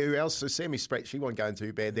 I'll tell you who else. So Sammy Spratt, she wasn't going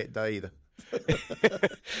too bad that day either.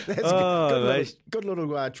 That's good little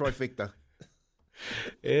trifecta.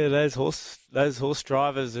 Yeah, those horse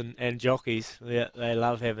drivers and jockeys, they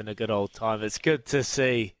love having a good old time. It's good to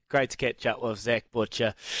see. Great to catch up with Zach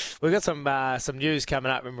Butcher. We've got some news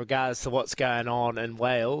coming up in regards to what's going on in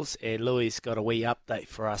Wales, and Louis got a wee update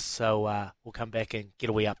for us, so we'll come back and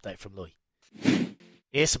get a wee update from Louis.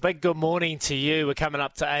 Yes, a big good morning to you. We're coming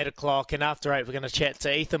up to 8 o'clock, and after 8 we're going to chat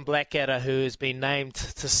to Ethan Blackadder, who has been named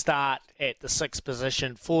to start at the 6th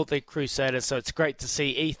position for the Crusaders. So it's great to see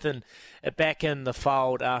Ethan back in the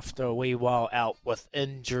fold after a wee while out with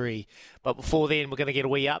injury. But before then, we're going to get a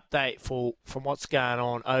wee update from what's going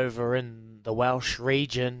on over in the Welsh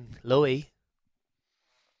region. Louis?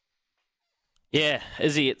 Yeah,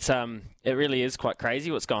 Izzy, it really is quite crazy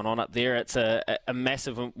what's going on up there. It's a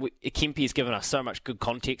massive... Kempy's given us so much good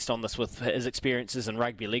context on this with his experiences in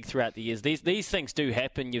rugby league throughout the years. These things do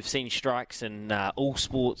happen. You've seen strikes in all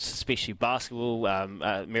sports, especially basketball,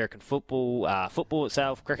 American football, football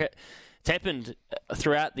itself, cricket. It's happened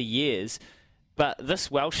throughout the years. But this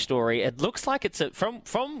Welsh story, it looks like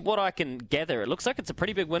from what I can gather, it looks like it's a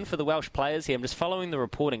pretty big win for the Welsh players here. I'm just following the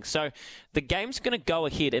reporting. So the game's going to go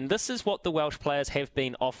ahead, and this is what the Welsh players have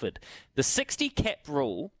been offered. The 60 cap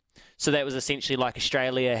rule, so that was essentially like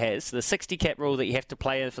Australia has, the 60 cap rule that you have to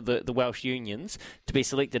play for the Welsh unions to be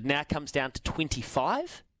selected now comes down to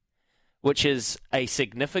 25, which is a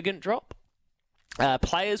significant drop.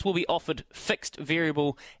 Players will be offered fixed,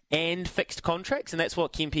 variable and fixed contracts, and that's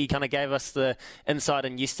what Kempe kind of gave us the insight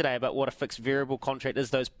in yesterday about what a fixed variable contract is,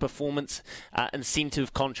 those performance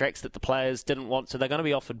incentive contracts that the players didn't want. So they're going to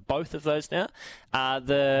be offered both of those now.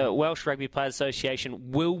 The Welsh Rugby Players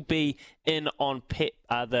Association will be in on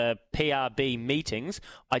the PRB meetings.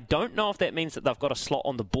 I don't know if that means that they've got a slot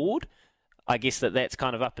on the board. I guess that's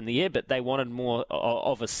kind of up in the air, but they wanted more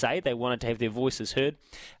of a say. They wanted to have their voices heard.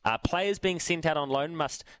 Players being sent out on loan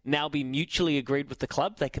must now be mutually agreed with the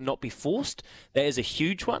club. They cannot be forced. That is a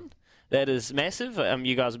huge one. That is massive.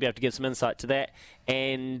 You guys will be able to give some insight to that.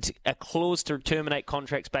 And a clause to terminate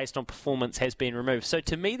contracts based on performance has been removed. So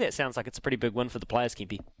to me, that sounds like it's a pretty big win for the players,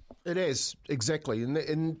 Kempe. It is, exactly.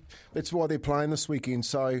 And that's why they're playing this weekend.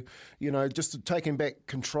 So, just taking back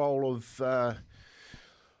control of...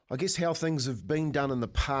 I guess how things have been done in the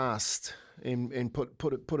past and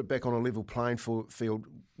put it back on a level playing field.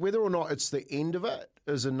 Whether or not it's the end of it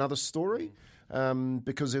is another story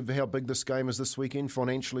because of how big this game is this weekend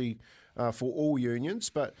financially for all unions.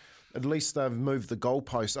 But at least they've moved the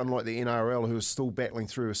goalposts, unlike the NRL, who is still battling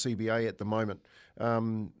through a CBA at the moment.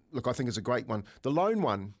 Look, I think it's a great one. The loan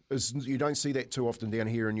one is you don't see that too often down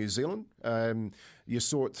here in New Zealand. You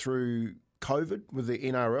saw it through COVID with the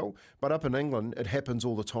NRL, but up in England, it happens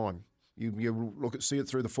all the time. You see it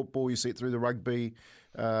through the football, you see it through the rugby,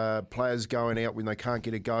 players going out when they can't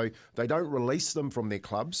get a go. They don't release them from their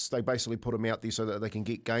clubs. They basically put them out there so that they can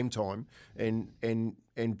get game time and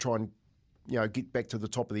try and get back to the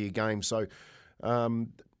top of their game. So I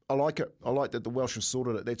like it. I like that the Welsh have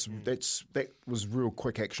sorted it. That was real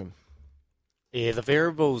quick action. Yeah, the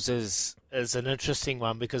variables is an interesting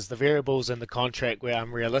one because the variables in the contract were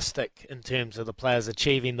unrealistic in terms of the players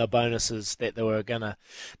achieving the bonuses that were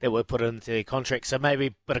put into their contract. So maybe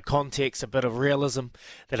a bit of context, a bit of realism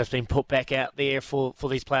that has been put back out there for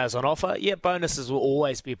these players on offer. Yeah, bonuses will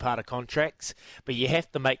always be part of contracts, but you have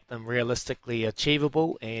to make them realistically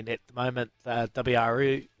achievable. And at the moment,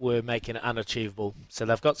 WRU were making it unachievable. So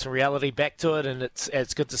they've got some reality back to it, and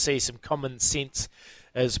it's good to see some common sense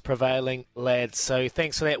is prevailing, lads. So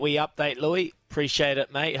thanks for that wee update, Louis. Appreciate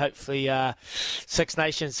it, mate. Hopefully Six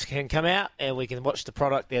Nations can come out and we can watch the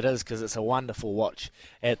product that is, because it's a wonderful watch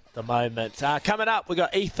at the moment. Coming up, we've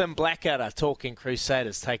got Ethan Blackadder talking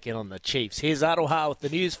Crusaders taking on the Chiefs. Here's Aroha with the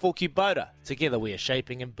news for Kubota. Together we are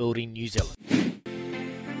shaping and building New Zealand.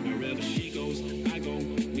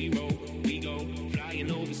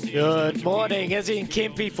 Good morning, Izzy and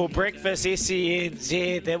Kempe for breakfast,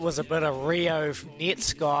 SENZ. That was a bit of Rio Net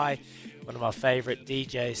Sky, one of my favourite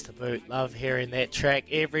DJs to boot. Love hearing that track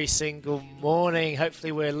every single morning.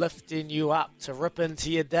 Hopefully we're lifting you up to rip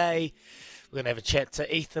into your day. We're going to have a chat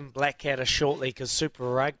to Ethan Blackadder shortly because Super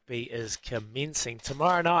Rugby is commencing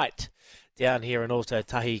tomorrow night down here in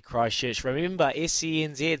Ōtautahi, Christchurch. Remember,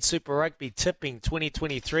 SENZ Super Rugby Tipping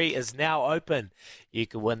 2023 is now open. You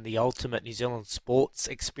can win the ultimate New Zealand sports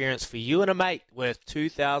experience for you and a mate worth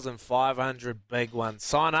 2,500 big ones.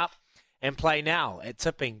 Sign up and play now at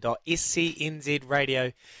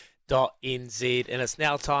tipping.scnzradio.nz. And it's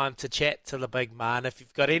now time to chat to the big man. If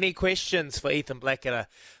you've got any questions for Ethan Blackadder,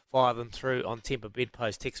 fire them through on Temper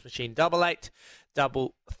Bedpost text machine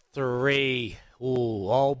 8833.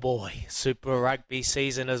 Oh boy, Super Rugby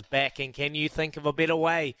season is back, and can you think of a better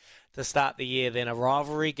way to start the year than a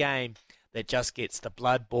rivalry game that just gets the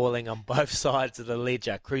blood boiling on both sides of the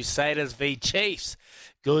ledger? Crusaders v Chiefs,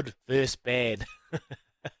 good versus bad.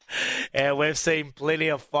 And we've seen plenty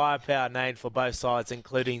of firepower named for both sides,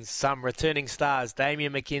 including some returning stars,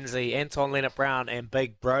 Damian McKenzie, Anton Leonard-Brown and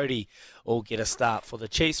Big Brody all get a start for the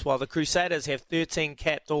Chiefs, while the Crusaders have 13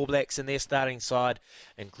 capped All Blacks in their starting side,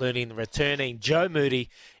 including the returning Joe Moody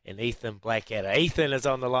and Ethan Blackadder. Ethan is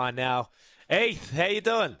on the line now. Heath, how you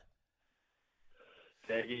doing?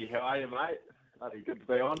 Daggy, how are you, mate? Bloody good to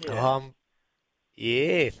be on here.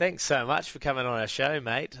 Yeah, thanks so much for coming on our show,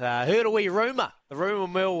 mate. Heard a wee rumour. The rumour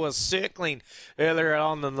mill was circling earlier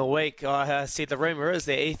on in the week. I said the rumour is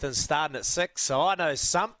that Ethan's starting at 6, so I know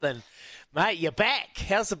something. Mate, you're back.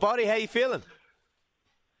 How's the body? How you feeling?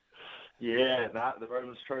 Yeah, the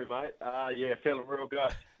rumour's true, mate. Yeah, feeling real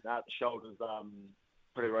good. The shoulder's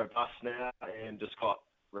pretty robust now and just got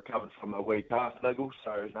recovered from a wee calf niggle,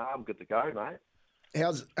 so I'm good to go, mate.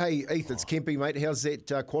 Hey, Ethan, it's Kempe, mate. How's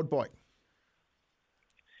that quad bike?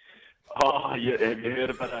 Oh, yeah, have you heard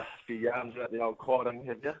about a few yarns about the old quadding,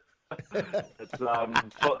 have you? It's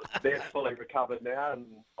that's fully recovered now and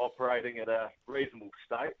operating at a reasonable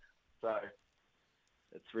state, so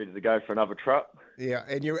it's ready to go for another trip. Yeah,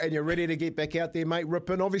 and you're ready to get back out there, mate,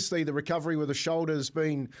 ripping. Obviously, the recovery with the shoulder has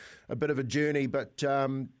been a bit of a journey, but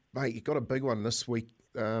mate, you've got a big one this week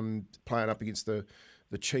playing up against the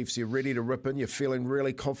Chiefs. You're ready to rip in. You're feeling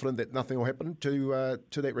really confident that nothing will happen to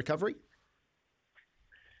that recovery?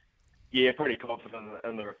 Yeah, pretty confident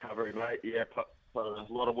in the recovery, mate. Yeah, put a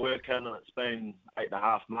lot of work in, and it's been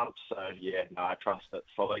 8.5 months. So yeah, no, I trust it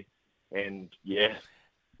fully. And yeah,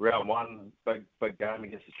 round one, big game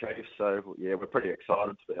against the Chiefs. So yeah, we're pretty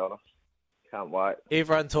excited, to be honest. Can't wait.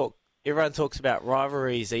 Everyone talks about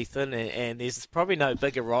rivalries, Ethan, and there's probably no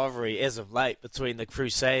bigger rivalry as of late between the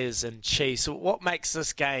Crusaders and Chiefs. So what makes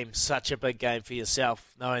this game such a big game for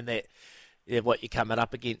yourself, knowing that what you're coming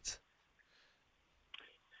up against?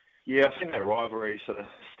 Yeah, I think that rivalry sort of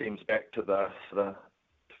stems back to the sort of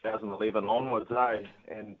 2011 onwards, eh?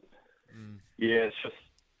 And yeah,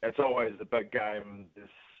 it's always a big game.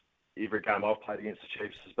 Every game I've played against the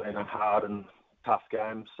Chiefs has been a hard and tough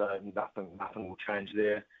game, so nothing will change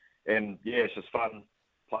there. And yeah, it's just fun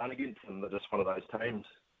playing against them. They're just one of those teams.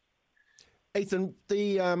 Ethan,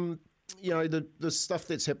 the stuff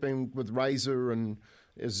that's happening with Razor and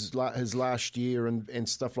his last year and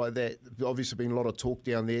stuff like that, there's obviously been a lot of talk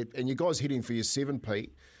down there, and you guys heading for your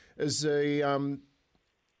 7-peat. Has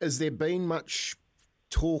there been much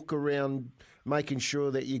talk around making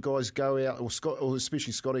sure that you guys go out, or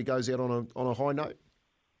especially Scotty goes out on a high note?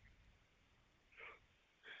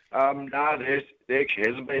 No, there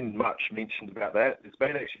actually hasn't been much mentioned about that. There's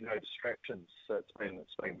been actually no distractions, so it's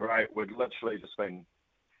been great. We've just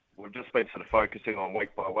been sort of focusing on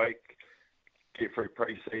week by week, get through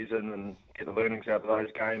pre-season and get the learnings out of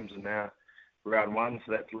those games, and now round one.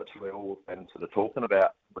 So that's literally all we've been sort of talking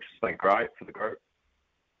about, which has been great for the group.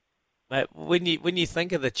 Mate, when you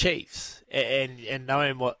think of the Chiefs and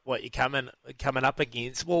knowing what you're coming up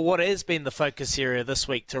against, well, what has been the focus area this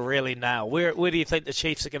week to really nail? Where do you think the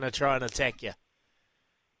Chiefs are going to try and attack you?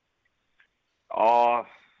 Oh,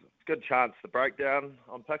 good chance the breakdown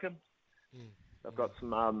I'm picking. They've got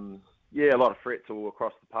some a lot of threats all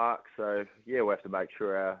across the park. So yeah, we'll have to make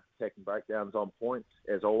sure our attacking breakdown's on point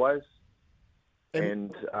as always,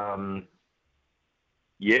 and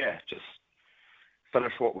just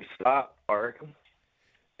finish what we start, I reckon.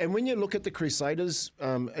 And when you look at the Crusaders,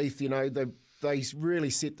 Heath, they really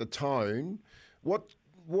set the tone. What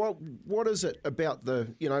is it about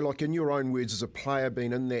like in your own words as a player,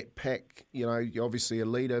 being in that pack, you're obviously a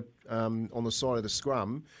leader on the side of the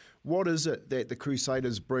scrum. What is it that the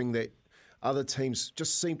Crusaders bring that other teams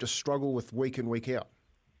just seem to struggle with week in, week out?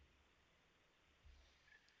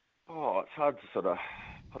 Oh, it's hard to sort of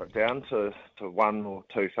put it down to one or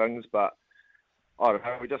two things, but I don't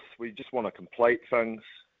know. We just want to complete things,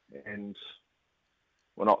 and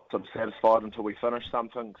we're not sort of satisfied until we finish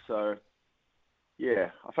something. So,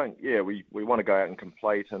 yeah, I think we want to go out and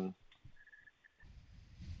complete and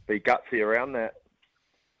be gutsy around that.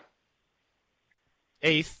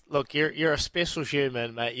 Heath, look, you're a special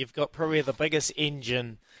human, mate. You've got probably the biggest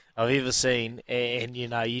engine I've ever seen, and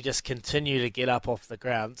you just continue to get up off the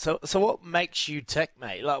ground. So what makes you tick,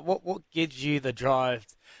 mate? Like, what gives you the drive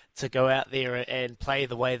to go out there and play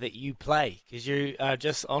the way that you play? Because you are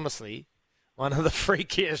just honestly one of the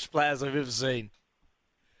freakiest players I've ever seen.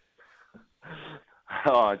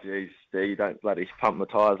 Oh, geez, you don't bloody pump my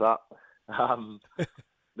tyres up. No,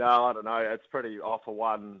 I don't know. It's pretty off for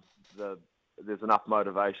one. There's enough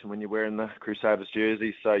motivation when you're wearing the Crusaders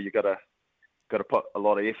jersey, so you got to put a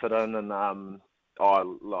lot of effort in. And I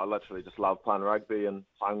literally just love playing rugby and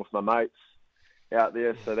playing with my mates out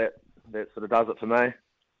there. So that sort of does it for me.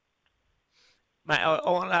 Mate, I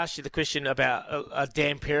want to ask you the question about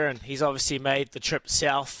Dan Perrin. He's obviously made the trip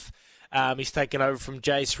south. He's taken over from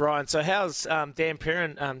Jace Ryan. So how's Dan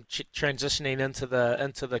Perrin transitioning into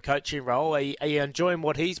the coaching role? Are you enjoying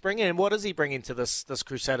what he's bringing, and what is he bringing to this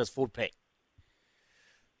Crusaders forward pack?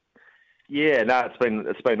 Yeah, no,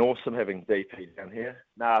 it's been awesome having DP down here.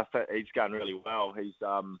 No, he's going really well. He's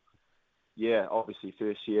obviously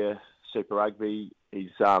first year Super Rugby. He's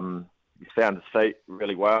found his feet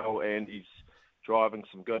really well, and he's driving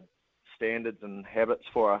some good standards and habits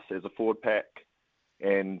for us as a forward pack.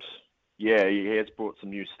 And yeah, he has brought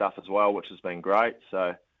some new stuff as well, which has been great.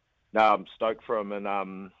 So no, I'm stoked for him,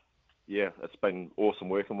 and it's been awesome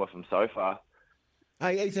working with him so far.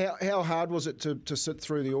 Hey, Heath, how hard was it to sit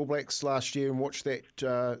through the All Blacks last year and watch that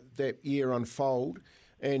year unfold?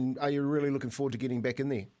 And are you really looking forward to getting back in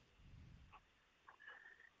there?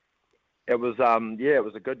 It was it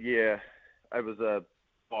was a good year. It was a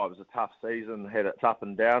tough season. Had its up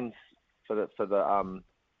and downs for the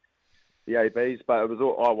ABs, but it was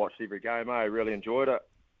all, I watched every game. I really enjoyed it.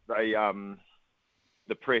 They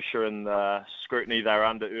the pressure and the scrutiny they were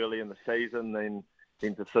under early in the season, then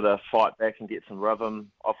to sort of fight back and get some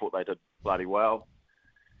rhythm, I thought they did bloody well.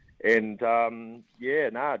 And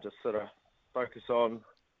just sort of focus on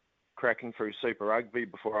cracking through Super Rugby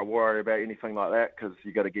before I worry about anything like that, because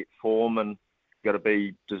you got to get form and you got to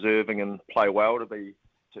be deserving and play well to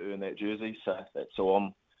earn that jersey. So that's all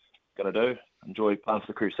I'm going to do. Enjoy playing for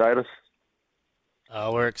the Crusaders.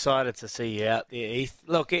 Oh, we're excited to see you out there, Heath.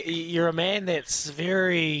 Look, you're a man that's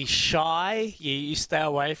very shy. You stay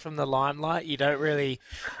away from the limelight. You don't really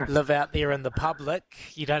live out there in the public.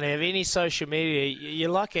 You don't have any social media. You're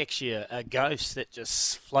like actually a ghost that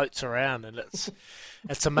just floats around, and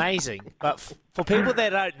it's amazing. But for people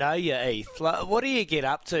that don't know you, Heath, like, what do you get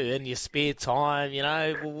up to in your spare time? You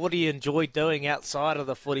know, what do you enjoy doing outside of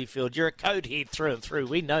the footy field? You're a code head through and through.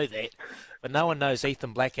 We know that. But no one knows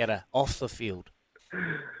Ethan Blackadder off the field.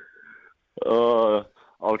 I'll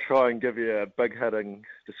try and give you a big hitting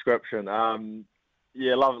description.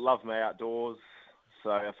 Love my outdoors.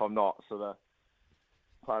 So if I'm not sort of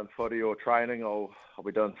playing footy or training, I'll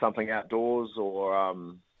be doing something outdoors, or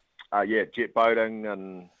jet boating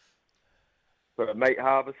and sort of meat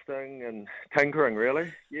harvesting and tinkering.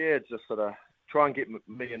 Really, just sort of try and get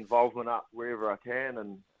me involvement up wherever I can,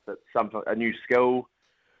 and if it's a new skill,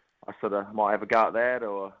 I sort of might have a go at that,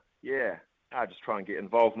 or I just try and get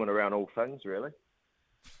involvement around all things, really.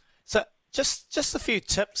 So just a few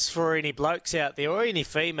tips for any blokes out there or any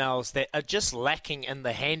females that are just lacking in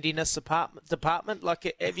the handiness department.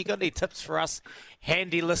 Like, have you got any tips for us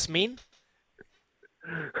handyless men?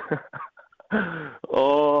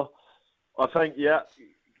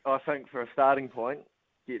 I think for a starting point,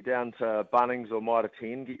 get down to Bunnings or Mitre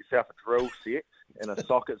 10, get yourself a drill set and a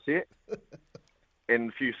socket set and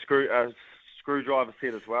a few screwdriver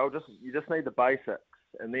set as well. You just need the basics,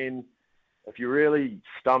 and then if you're really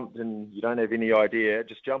stumped and you don't have any idea,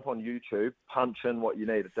 just jump on YouTube, punch in what you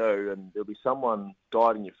need to do, and there'll be someone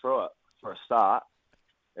guiding you through it for a start.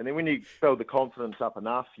 And then when you build the confidence up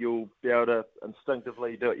enough, you'll be able to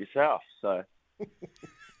instinctively do it yourself. So,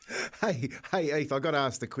 Hey, Heath, I've got to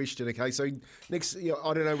ask the question. Okay, so next,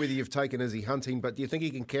 I don't know whether you've taken Izzy hunting, but do you think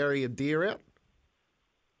he can carry a deer out?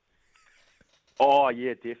 Oh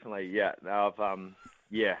yeah, definitely. Yeah,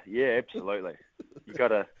 absolutely. You got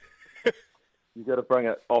to bring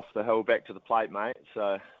it off the hill back to the plate, mate.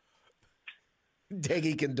 So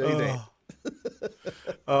Daggy can do that.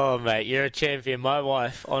 Oh, mate, you're a champion. My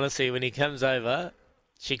wife, honestly, when he comes over,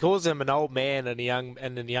 she calls him an old man in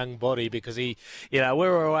a young body because he, we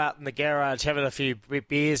were all out in the garage having a few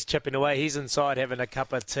beers, chipping away. He's inside having a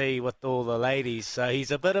cup of tea with all the ladies. So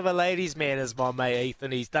he's a bit of a ladies' man, is my mate Heath,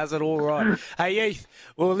 and he does it all right. Hey, Heath,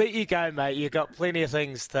 we'll let you go, mate. You've got plenty of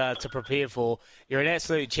things to prepare for. You're an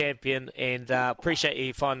absolute champion, and appreciate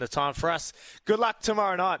you finding the time for us. Good luck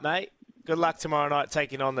tomorrow night, mate. Good luck tomorrow night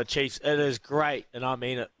taking on the Chiefs. It is great, and I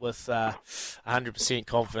mean it with 100%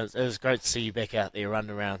 confidence. It is great to see you back out there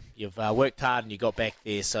running around. You've worked hard and you got back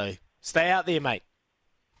there, so stay out there, mate.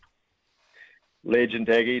 Legend,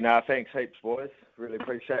 Daggy. No, thanks heaps, boys. Really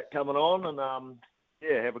appreciate coming on, and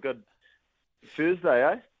have a good Thursday,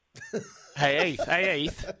 eh? Hey,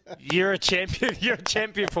 Heath, you're a champion. You're a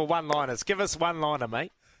champion for one-liners. Give us one-liner,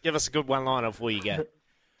 mate. Give us a good one-liner before you go.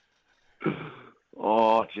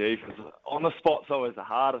 Oh, gee, on the spot's always the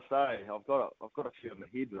hardest, eh? I've got a few in my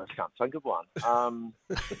head, but I can't think of one.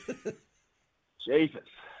 Jesus,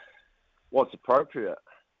 what's appropriate?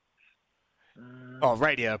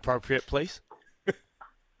 Radio appropriate, please.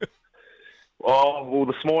 Well,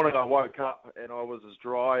 this morning I woke up and I was as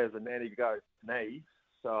dry as a nanny goat's knee,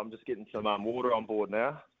 so I'm just getting some water on board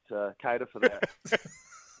now to cater for that.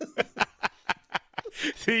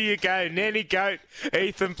 There you go, nanny goat,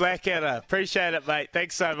 Ethan Blackadder. Appreciate it, mate.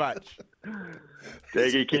 Thanks so much.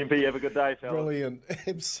 Daggy, Kempy, have a good day, fella. Brilliant,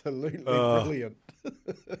 absolutely brilliant.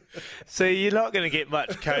 See, you're not going to get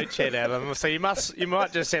much coach head out of them, so you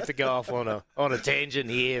might just have to go off on a tangent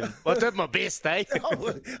here. I did my best, eh?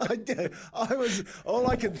 I was all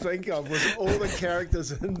I could think of was all the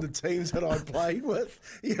characters in the teams that I played with.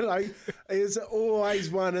 There's always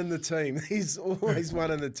one in the team. He's always one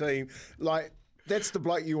in the team. Like, that's the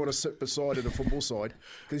bloke you want to sit beside in a football side,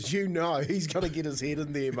 because he's going to get his head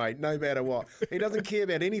in there, mate, no matter what. He doesn't care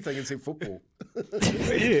about anything except football.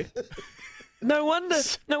 Yeah. No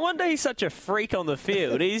wonder he's such a freak on the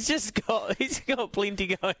field. He's got plenty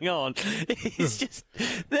going on.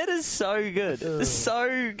 That is so good.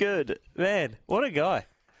 So good. Man, what a guy.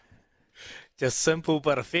 Just simple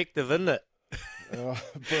but effective, isn't it?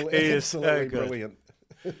 Absolutely brilliant.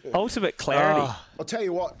 Ultimate clarity. I'll tell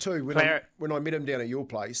you what, too. When I met him down at your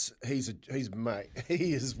place, he's mate.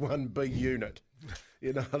 He is one big unit.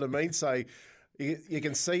 You know what I mean? So you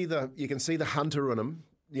can see the hunter in him.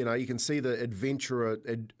 You can see the adventurer,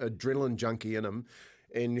 adrenaline junkie in him,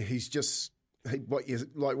 and he's just what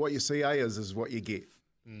you see is what you get.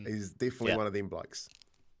 He's definitely one of them blokes.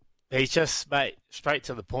 He's just, mate, straight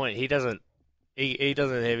to the point. He doesn't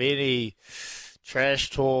have any trash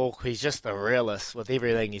talk. He's just a realist with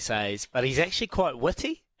everything he says. But he's actually quite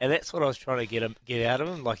witty, and that's what I was trying to get out of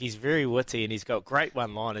him. Like, he's very witty, and he's got great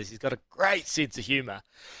one-liners. He's got a great sense of humour.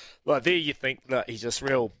 Like, there you think that he's just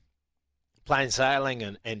real plain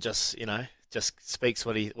sailing and just, just speaks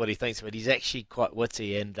what he thinks, but he's actually quite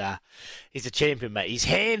witty, and he's a champion, mate. He's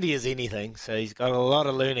handy as anything, so he's got a lot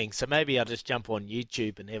of learning. So maybe I'll just jump on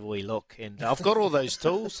YouTube and have a wee look. And I've got all those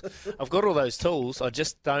tools. I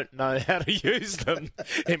just don't know how to use them.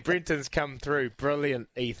 And Brenton's come through. Brilliant,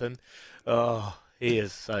 Ethan. Oh, he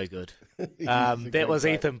is so good. That was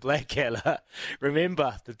Ethan Blackadder.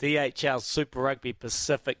 Remember, the DHL Super Rugby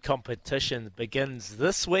Pacific competition begins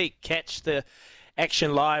this week. Catch the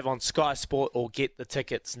action live on Sky Sport or get the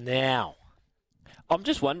tickets now. I'm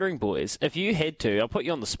just wondering, boys, if you had to, I'll put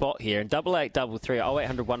you on the spot here, in 8833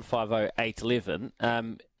 0800 150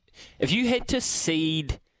 811, if you had to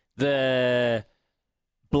seed the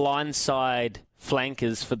blindside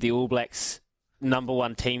flankers for the All Blacks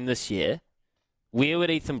 #1 team this year, where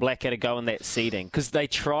would Ethan Blackadder go in that seeding? Because they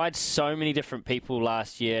tried so many different people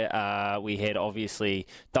last year. We had, obviously,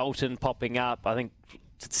 Dalton popping up. I think,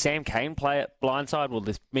 did Sam Cane play at blindside? Well,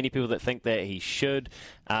 there's many people that think that he should.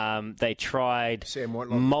 They tried... Sam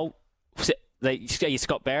Whitelock.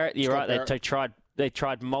 Scott Barrett, you're right. Barrett. They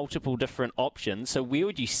tried multiple different options. So where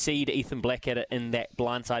would you seed Ethan Blackadder in that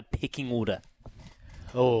blindside pecking order?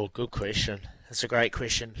 Oh, good question. That's a great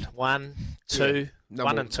question. 1, 2,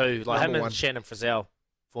 1 and 2. Like him and Shannon Frizzell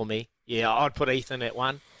for me. Yeah, I'd put Ethan at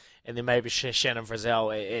 1 and then maybe Shannon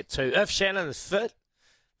Frizzell at 2. If Shannon is fit,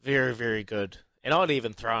 very, very good. And I'd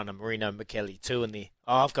even throw in a Marino McKelly too in there.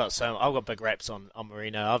 I've got big raps on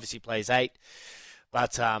Marino. Obviously plays 8.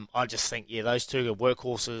 But I just think, those two are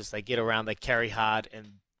workhorses. They get around, they carry hard,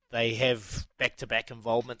 and they have back-to-back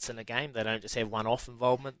involvements in the game. They don't just have one-off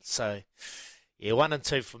involvement. So... 1 and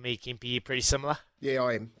 2 for me, Kempy. You're pretty similar? Yeah,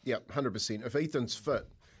 I am. Yeah, 100%. If Ethan's fit,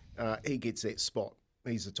 he gets that spot.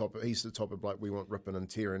 He's the type of bloke we want ripping and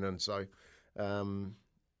tearing in. So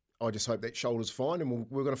I just hope that shoulder's fine, and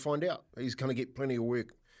we're going to find out. He's going to get plenty of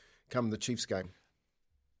work come the Chiefs game.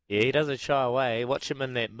 Yeah, he doesn't shy away. Watch him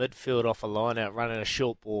in that midfield off a line out running a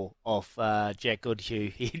short ball off Jack Goodhue.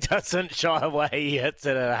 He doesn't shy away. He hits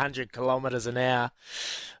it at 100 kilometres an hour.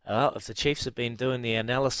 Well, if the Chiefs have been doing the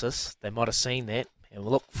analysis, they might have seen that and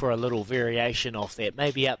look for a little variation off that,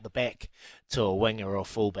 maybe out the back to a winger or a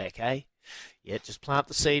fullback, eh? Yeah, just plant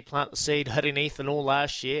the seed, hitting Ethan all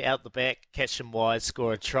last year, out the back, catch him wide,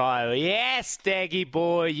 score a try. Yes, Daggy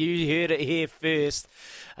boy, you heard it here first.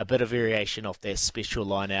 A bit of variation off that special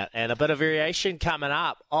line out, and a bit of variation coming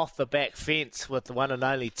up off the back fence with the one and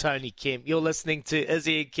only Tony Kemp. You're listening to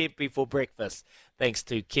Izzy and Kempy for breakfast, thanks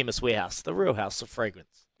to Chemist Warehouse, the real house of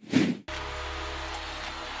fragrance.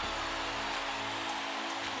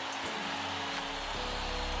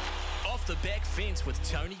 Off the back fence with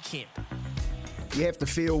Tony Kemp. You have to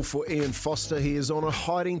feel for Ian Foster. He is on a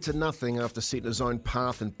hiding to nothing after setting his own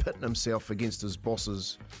path and pitting himself against his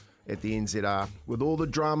bosses at the NZR. With all the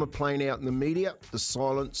drama playing out in the media, the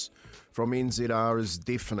silence from NZR is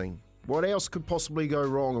deafening. What else could possibly go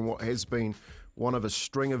wrong in what has been one of a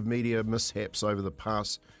string of media mishaps over the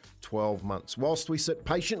past 12 months? Whilst we sit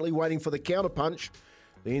patiently waiting for the counterpunch,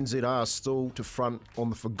 the NZR is still to front on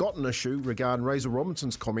the forgotten issue regarding Razor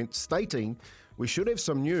Robinson's comment stating we should have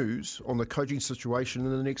some news on the coaching situation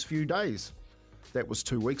in the next few days. That was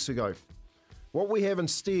 2 weeks ago. What we have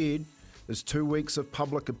instead is 2 weeks of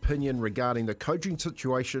public opinion regarding the coaching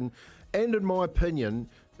situation, and in my opinion,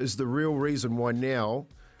 is the real reason why now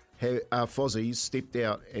Fozzie's stepped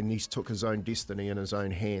out and he's took his own destiny in his own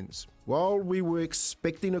hands. While we were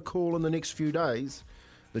expecting a call in the next few days,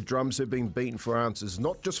 the drums have been beaten for answers,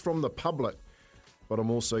 not just from the public, but I'm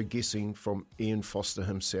also guessing from Ian Foster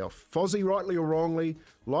himself. Fozzie, rightly or wrongly,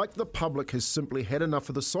 like the public, has simply had enough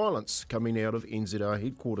of the silence coming out of NZR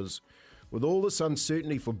headquarters. With all this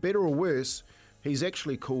uncertainty, for better or worse, he's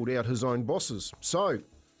actually called out his own bosses. So,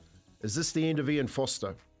 is this the end of Ian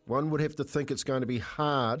Foster? One would have to think it's going to be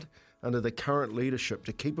hard under the current leadership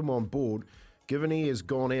to keep him on board, given he has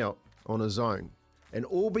gone out on his own. And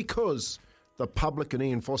all because the public and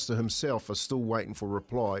Ian Foster himself are still waiting for a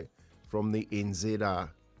reply from the NZR.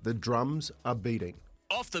 The drums are beating.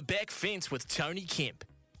 Off the back fence with Tony Kemp.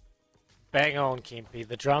 Bang on, Kempy.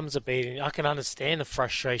 The drums are beating. I can understand the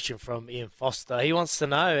frustration from Ian Foster. He wants to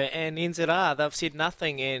know, and NZR, they've said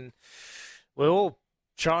nothing, and we're all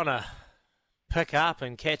trying to pick up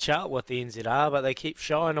and catch up with the NZR, but they keep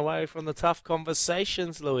shying away from the tough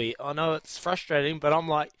conversations, Louis. I know it's frustrating, but I'm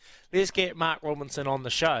like, let's get Mark Robinson on the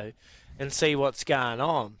show and see what's going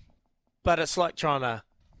on. But it's like trying to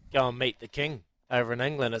go and meet the king over in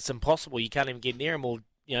England. It's impossible. You can't even get near him. Or,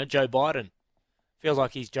 Joe Biden. Feels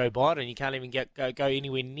like he's Joe Biden. You can't even go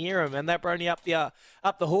anywhere near him. And they're only up the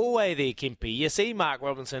hallway there, Kempy. You see Mark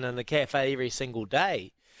Robinson in the cafe every single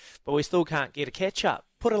day, but we still can't get a catch-up.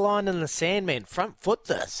 Put a line in the sand, man. Front foot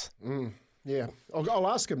this. Yeah, I'll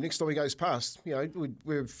ask him next time he goes past.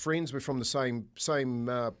 We're friends. We're from the same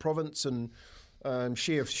province, and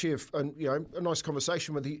share and a nice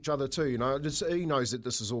conversation with each other too. He knows that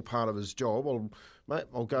this is all part of his job.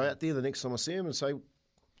 I'll go out there the next time I see him and say,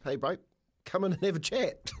 "Hey, bro, come in and have a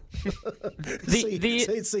chat."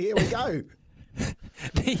 See how we go.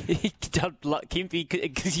 Kempy,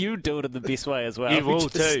 because you do it in the best way as well. You will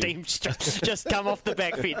too. Just come off the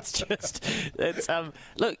back fence.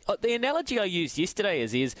 Look. The analogy I used yesterday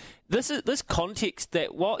is this context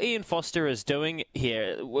that what Ian Foster is doing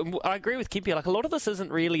here. I agree with Kempy. Like, a lot of this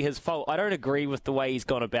isn't really his fault. I don't agree with the way he's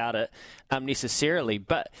gone about it necessarily.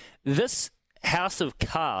 But this house of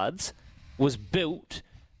cards was built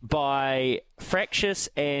by fractious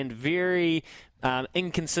and very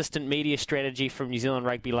inconsistent media strategy from New Zealand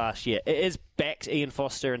Rugby last year. It has backed Ian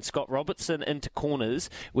Foster and Scott Robertson into corners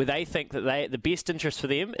where they think that the best interest for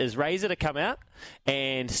them is Razor to come out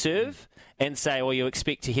and serve and say, well, you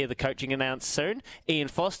expect to hear the coaching announced soon. Ian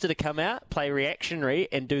Foster to come out, play reactionary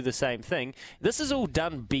and do the same thing. This is all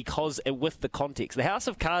done because with the context. The House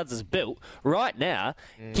of Cards is built right now.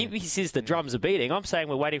 Kempy says the drums are beating. I'm saying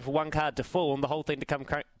we're waiting for one card to fall and the whole thing to come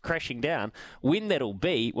crashing down. When that'll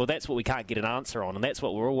be, well, that's what we can't get an answer on, and that's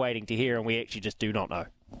what we're all waiting to hear, and we actually just do not know.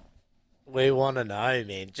 We want to know,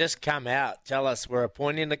 man. Just come out. Tell us we're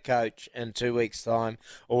appointing the coach in 2 weeks' time,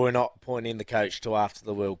 or we're not appointing the coach till after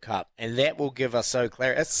the World Cup. And that will give us so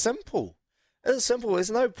clarity. It's simple. It's simple. There's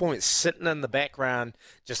no point sitting in the background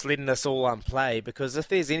just letting us all unplay, because if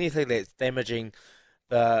there's anything that's damaging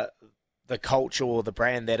the culture or the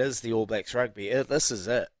brand that is the All Blacks rugby, this is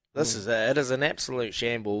it. This is it. It is an absolute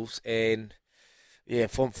shambles, and yeah,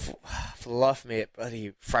 for the life of me, it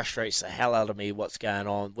bloody frustrates the hell out of me what's going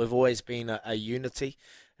on. We've always been a unity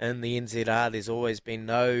in the NZR. There's always been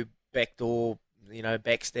no backdoor,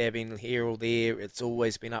 backstabbing here or there. It's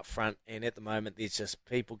always been up front, and at the moment there's just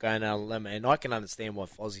people going out on a limb. And I can understand why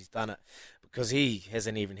Fozzie's done it, because he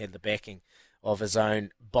hasn't even had the backing of his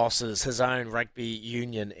own bosses, his own rugby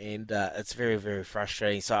union, and it's very, very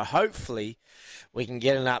frustrating. So hopefully we can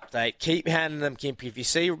get an update. Keep handing them, Kempy. If you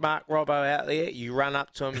see Mark Robbo out there, you run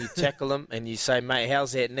up to him, you tackle him, and you say, mate,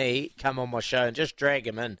 how's that knee? Come on my show, and just drag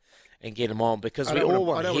him in and get him on, because we all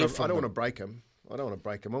want to hear from him. I don't want to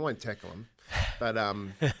break him. I won't tackle him. But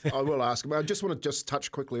I will ask him. I just want to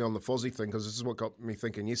touch quickly on the Fozzie thing, because this is what got me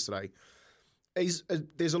thinking yesterday.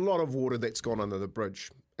 There's a lot of water that's gone under the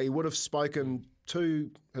bridge. He would have spoken to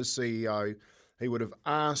his CEO. He would have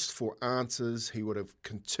asked for answers. He would have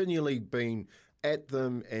continually been at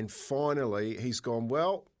them. And finally, he's gone,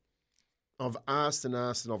 well, I've asked and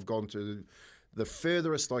asked, and I've gone to the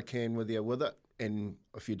furthest I can with it. And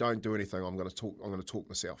if you don't do anything, I'm going to talk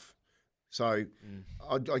myself. So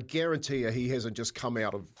I guarantee you he hasn't just come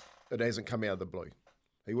out of the blue.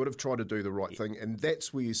 He would have tried to do the right thing. And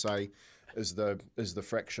that's where you say is the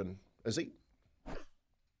fraction. Is he?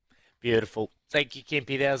 Beautiful. Thank you,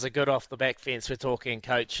 Kempy. That was a good off-the-back fence. We're talking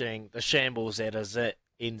coaching, the shambles that is it,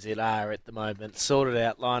 NZR at the moment. Sort it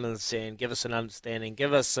out, line in the sand, give us an understanding,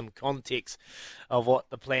 give us some context of what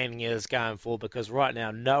the planning is going forward, because right now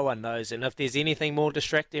no one knows. And if there's anything more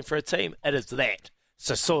distracting for a team, it is that.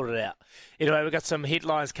 So sort it out. Anyway, we've got some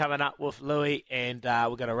headlines coming up with Louis, and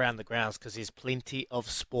we're going to round the grounds because there's plenty of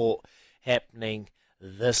sport happening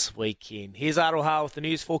this weekend. Here's Aroha with the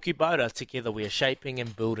news for Kubota. Together we are shaping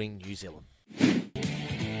and building New Zealand.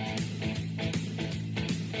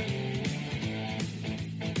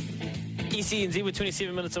 SENZ, we're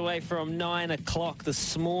 27 minutes away from 9 o'clock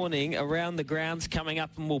this morning. Around the grounds coming up,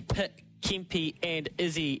 and we'll pit Kempy and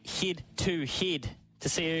Izzy head to head to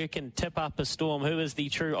see who can tip up a storm, who is the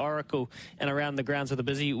true oracle, and around the grounds with a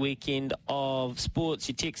busy weekend of sports.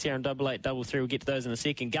 Your text here on 8833, we'll get to those in a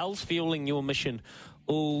second. Gull's fueling your mission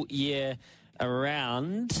all year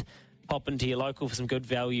around. Pop into your local for some good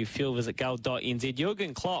value fuel. Visit gull.nz.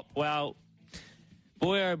 Jurgen Klopp, well,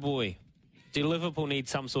 boy oh boy, do Liverpool need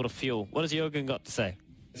some sort of fuel? What has Jurgen got to say?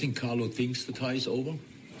 I think Carlo thinks the tie is over,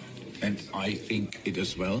 and I think it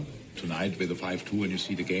as well. Tonight with the 5-2, and you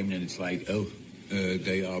see the game, and it's like,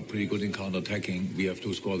 they are pretty good in counter-attacking. We have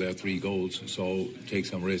to score their 3 goals, so take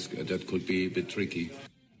some risk. That could be a bit tricky.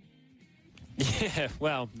 Yeah,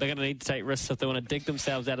 well, they're going to need to take risks if they want to dig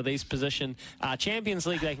themselves out of these positions. Champions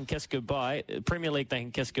League, they can kiss goodbye. Premier League, they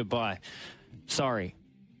can kiss goodbye. Sorry,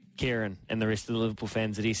 Kieran and the rest of the Liverpool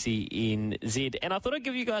fans at SENZ. And I thought I'd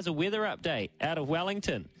give you guys a weather update out of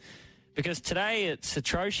Wellington, because today it's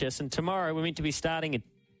atrocious, and tomorrow we're meant to be starting a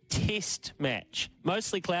test match.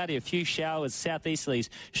 Mostly cloudy, a few showers, southeasterlies,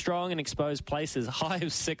 strong and exposed places, high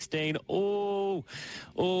of 16. Oh,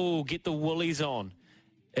 get the woolies on.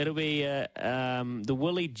 It'll be the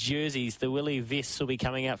woolly jerseys, the woolly vests will be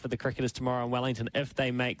coming out for the cricketers tomorrow in Wellington if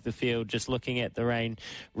they make the field, just looking at the rain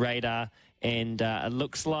radar. And it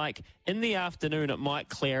looks like in the afternoon it might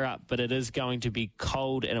clear up, but it is going to be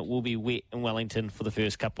cold and it will be wet in Wellington for the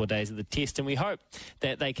first couple of days of the test. And we hope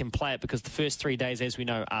that they can play it, because the first 3 days, as we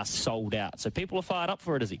know, are sold out. So people are fired up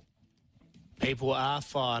for it, Izzy. People are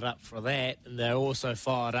fired up for that, and they're also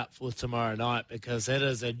fired up for tomorrow night, because it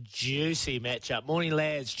is a juicy matchup. Morning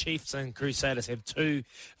lads, Chiefs and Crusaders have two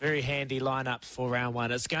very handy lineups for round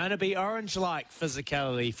one. It's going to be orange-like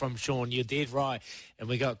physicality from Sean. You're dead right. And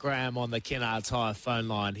we got Graham on the Kennards Hire phone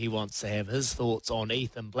line. He wants to have his thoughts on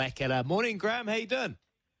Ethan Blackadder. Morning, Graham. How you doing?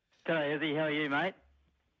 G'day, Izzy. How are you, mate?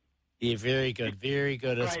 Yeah, very good. Very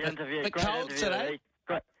good. Great interview. Bit cold today.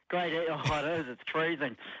 Great. Oh, it is. It's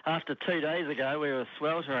freezing. After 2 days ago, we were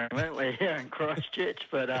sweltering, weren't we, here in Christchurch?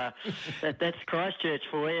 But that's Christchurch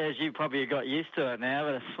for you, as you probably got used to it now.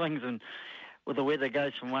 But it swings and with the weather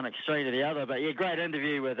goes from one extreme to the other. But, yeah, great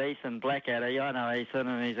interview with Ethan Blackadder. Yeah, I know Ethan,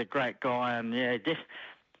 and he's a great guy. And, yeah,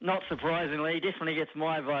 not surprisingly, he definitely gets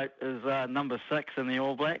my vote as number 6 in the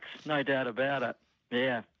All Blacks. No doubt about it.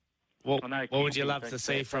 Yeah. What would you love to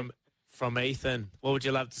see from Ethan? What would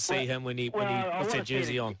you love to see him when he puts that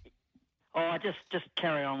jersey on? Oh, just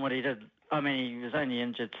carry on what he did. I mean, he was only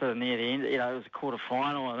injured to near the end. You know, it was a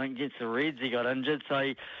quarter-final, I think, against the Reds he got injured.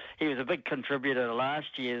 So he was a big contributor to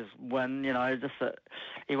last year's win, you know, just that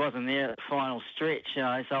he wasn't there at the final stretch, you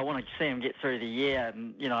know. So I want to see him get through the year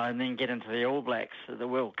and, you know, and then get into the All Blacks, the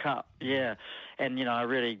World Cup, yeah. And, you know, I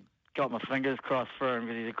really got my fingers crossed for him,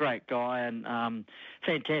 because he's a great guy and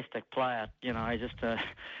fantastic player. You know, just a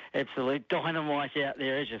absolute dynamite out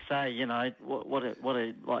there, as you say. You know, what a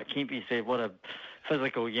like Kempy said, what a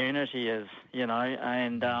physical unit he is. You know,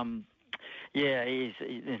 and yeah,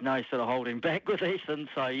 there's no sort of holding back with Ethan.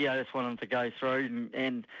 So yeah, I just want him to go through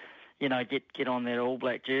and you know, get on that All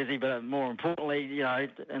Black jersey, but more importantly, you know,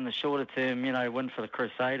 in the shorter term, you know, win for the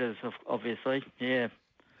Crusaders, obviously. Yeah.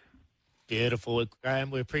 Beautiful, Graham.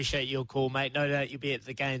 We appreciate your call, mate. No doubt you'll be at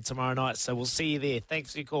the game tomorrow night, so we'll see you there.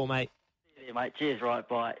 Thanks for your call, mate. See you, mate. Cheers, right,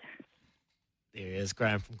 bye. There he is,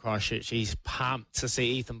 Graham from Christchurch. He's pumped to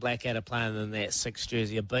see Ethan Blackadder playing in that 6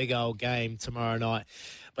 jersey. A big old game tomorrow night.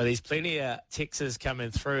 But there's plenty of texts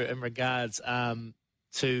coming through in regards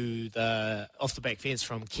to the off-the-back fence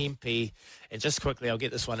from Kempe. And just quickly, I'll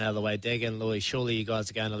get this one out of the way. Dagan, Louis, surely you guys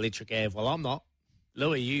are going electric Ave. Well, I'm not.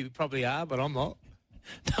 Louis, you probably are, but I'm not.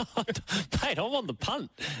 No, mate, I'm on the punt.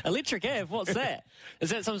 Electric Ave, what's that? Is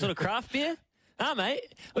that some sort of craft beer? Ah, mate,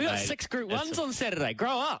 we got 6 Group 1s on Saturday. Grow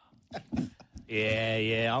up.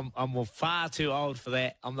 Yeah, I'm far too old for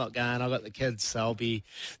that. I'm not going. I've got the kids, so I'll be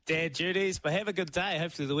dad duties. But have a good day.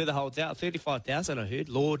 Hopefully the weather holds out. 35,000, I heard.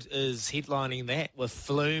 Lord is headlining that with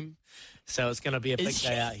Flume, so it's going to be a big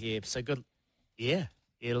day out here. So good. Yeah,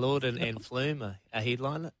 Lord and Flume are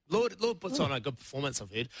headliner. Lord puts on a good performance,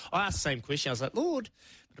 I've heard. I asked the same question. I was like, Lord,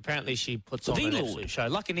 but apparently she puts on an absolute show,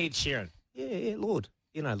 like an Ed Sheeran. Yeah, Lord.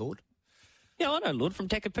 You know Lord. Yeah, I know Lord from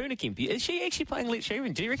Takapuna, Kempi. Is she actually playing Ed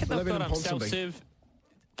Sheeran? Do you reckon they've got self-serve...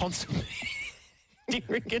 Ponsonby. Do you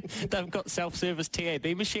reckon they've got self-service TAB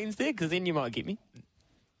machines there? Because then you might get me.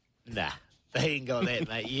 Nah, they ain't got that,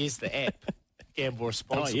 mate. Use the app. Gamble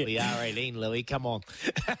responsibly, R18, Louis. Come on.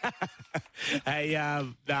 Hey,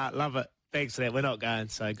 love it. Thanks for that. We're not going,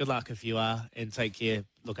 so good luck if you are, and take care.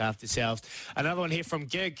 Look after yourselves. Another one here from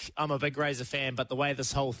Gig. I'm a big Razor fan, but the way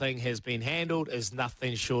this whole thing has been handled is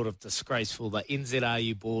nothing short of disgraceful. The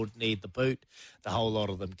NZRU board need the boot. The whole lot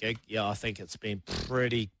of them, Gig. Yeah, I think it's been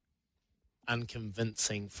pretty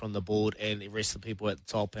unconvincing from the board and the rest of the people at the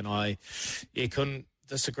top, and I couldn't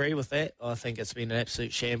disagree with that. I think it's been an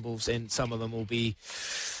absolute shambles, and some of them will be,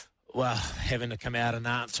 well, having to come out and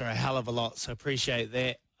answer a hell of a lot, so appreciate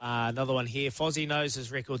that. Another one here. Fozzie knows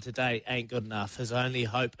his record today ain't good enough. His only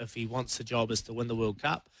hope, if he wants the job, is to win the World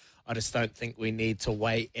Cup. I just don't think we need to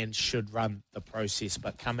wait and should run the process.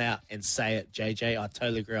 But come out and say it, JJ. I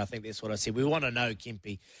totally agree. I think that's what I said. We want to know,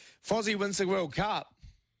 Kempe. Fozzie wins the World Cup.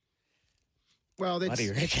 Well, what do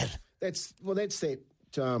you reckon? That's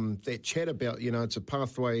that chat about, you know, it's a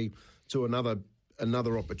pathway to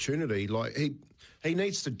another opportunity. Like he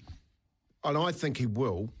needs to And I think he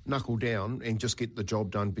will knuckle down and just get the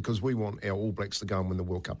job done because we want our All Blacks to go and win the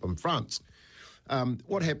World Cup in France.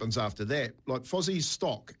 What happens after that? Like Fozzie's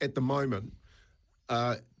stock at the moment,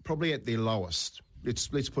 probably at their lowest.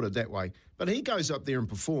 Let's put it that way. But he goes up there and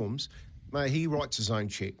performs. Mate, he writes his own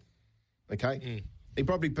check. Okay, He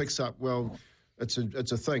probably picks up. Well, it's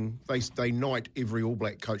a thing. They knight every All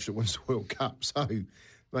Black coach that wins the World Cup. So,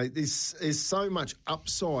 mate, there's so much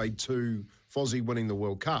upside to Fozzie winning the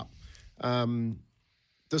World Cup.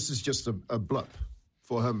 This is just a blip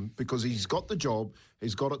for him because he's got the job.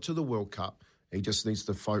 He's got it to the World Cup. He just needs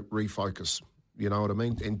to refocus. You know what I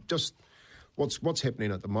mean? And just what's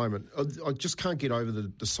happening at the moment. I just can't get over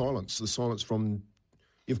the silence. The silence from.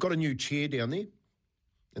 You've got a new chair down there,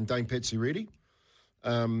 and Dame Patsy Reddy.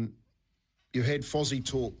 You've had Fozzie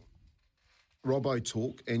talk, Robbo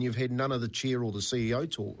talk, and you've had none of the chair or the CEO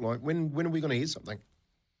talk. Like, when are we going to hear something?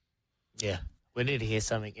 Yeah, we need to hear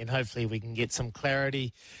something, and hopefully we can get some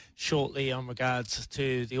clarity shortly on regards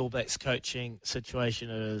to the All Blacks coaching situation.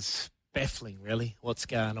 It is baffling, really, what's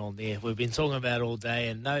going on there. We've been talking about it all day,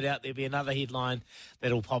 and no doubt there'll be another headline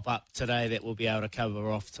that'll pop up today that we'll be able to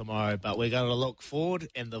cover off tomorrow. But we're going to look forward,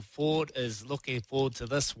 and the Ford is looking forward to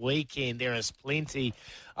this weekend. There is plenty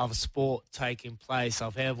of sport taking place.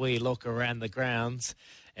 I've had a wee look around the grounds,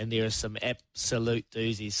 and there are some absolute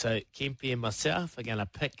doozies. So Kempi and myself are going to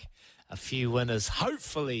pick a few winners,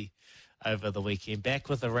 hopefully, over the weekend. Back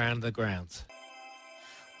with Around the Grounds.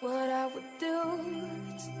 What I would do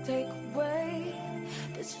to take away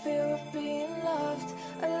this fear of being loved,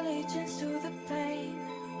 allegiance to the pain.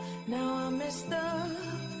 Now I'm messed up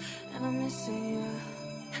and I'm missing you.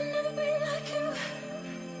 I'll never be like you.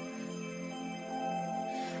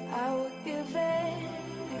 I would give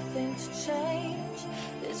anything to change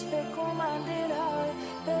this fickle-minded heart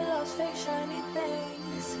that loves fake shiny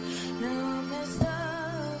things. Now I'm messed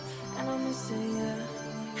up and I'm missing you.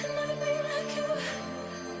 I'll never be like you.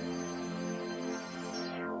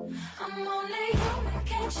 I'm only human,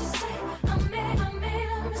 can't you see? I made a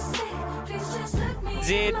mistake. Please just look me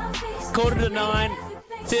Zed, 8:45,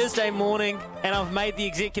 Thursday morning, and I've made the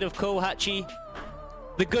executive call, Hutchie.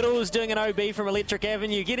 The good all's doing an OB from Electric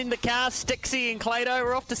Avenue. Get in the car, Stixie and Clado.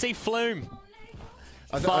 We're off to see Flume.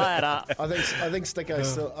 Fired up. I think Sticko's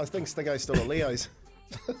still at Leo's.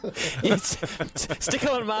 Yes,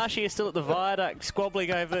 Sticko and Marshy are still at the viaduct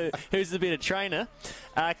squabbling over who's the better trainer.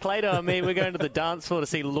 Clado and me, we're going to the dance floor to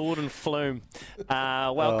see Lord and Flume.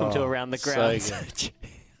 Welcome to Around the Grounds. So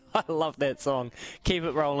I love that song. Keep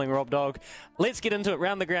it rolling, Rob Dog. Let's get into it.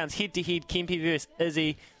 Round the Grounds, head-to-head, Kempi versus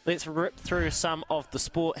Izzy. Let's rip through some of the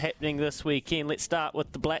sport happening this weekend. Let's start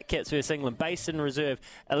with the Black Cats versus England. Basin Reserve,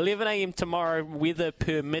 11 a.m. tomorrow, weather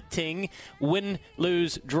permitting. Win,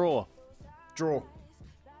 lose, draw. Draw.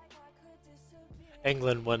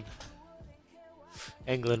 England win.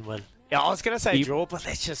 Yeah, I was going to say draw, but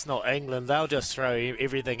that's just not England. They'll just throw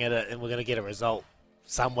everything at it, and we're going to get a result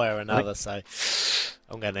somewhere or another. So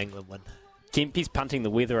I'm going England win. Kempi's punting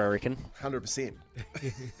the weather, I reckon. 100%.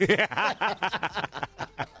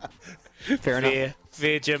 Fair enough.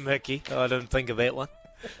 Fair, Jim Hickey. I didn't think of that one.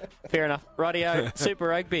 Fair enough. Rightio, Super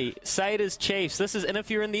Rugby. Satyrs Chiefs. This is, and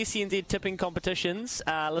if you're in the SCNZ tipping competitions,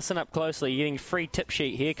 listen up closely. You're getting a free tip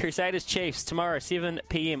sheet here. Crusaders Chiefs tomorrow, 7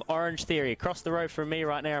 p.m. Orange Theory. Across the road from me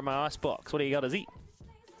right now in my icebox. What do you got, Izzy?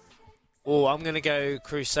 Oh, I'm going to go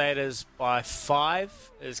Crusaders by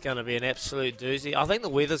 5. It's going to be an absolute doozy. I think the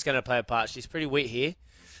weather's going to play a part. She's pretty wet here,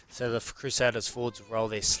 so the Crusaders forwards will roll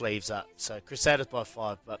their sleeves up. So Crusaders by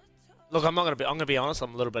 5, but look, I'm going to be honest.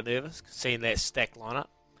 I'm a little bit nervous seeing that stacked lineup.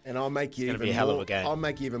 And I'll make you even be a hell of a game. I'll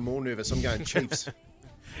make you even more nervous. I'm going Chiefs.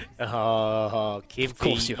 Oh, Kempi, of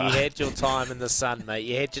course you had your time in the sun, mate.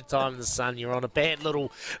 You had your time in the sun. You're on a bad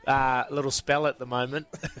little spell at the moment.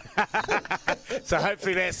 So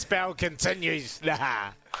hopefully that spell continues. Nah,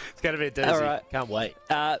 it's going to be a doozy. All right. Can't wait.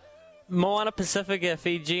 Moana Pacifica,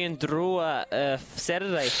 Fiji and Drua,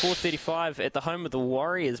 Saturday, 4:35 at the home of the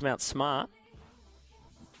Warriors, Mount Smart.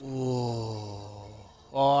 What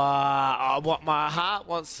my heart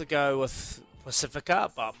wants to go with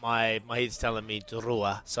Pacifica, but my head's telling me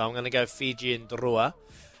Drua. So I'm going to go Fiji and Drua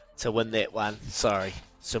to win that one. Sorry,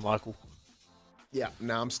 Sir Michael. Yeah,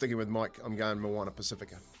 no, I'm sticking with Mike. I'm going Moana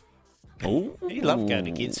Pacifica. Oh, you love going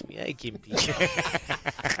against me, eh,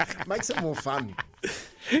 Kempi? Makes it more fun.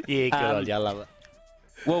 Yeah, good on you. I love it.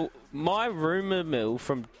 Well, my rumour mill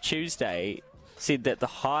from Tuesday said that the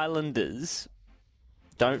Highlanders,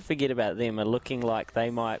 don't forget about them, are looking like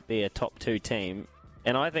they might be a top 2 team.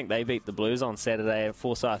 And I think they beat the Blues on Saturday at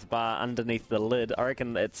Forsyth Bar underneath the lid. I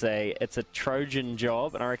reckon it's a Trojan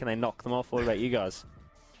job, and I reckon they knock them off. What about you guys?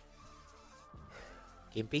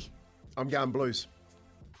 Kempi? I'm going Blues.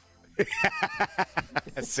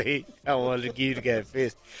 See, I wanted you to go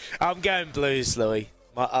first. I'm going Blues, Louis.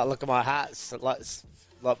 Look at my heart's like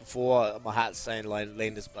before. My heart's saying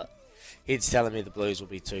Landers, but he's telling me the Blues will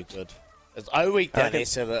be too good. It's O week down there,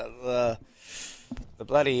 so the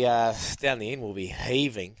bloody down the end will be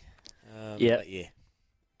heaving. Yeah. Yeah.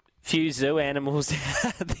 Few zoo animals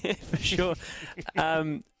out there for sure.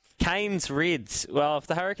 Canes Reds. Well, if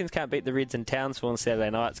the Hurricanes can't beat the Reds in Townsville on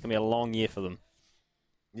Saturday night, it's going to be a long year for them.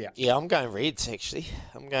 Yeah, I'm going Reds, actually.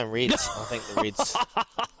 I'm going Reds. I think the Reds.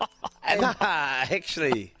 Nah,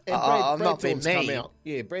 actually. I'm not being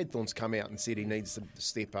mean. Brad Thorne's come out and said he needs to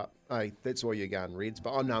step up. Hey, that's why you're going Reds.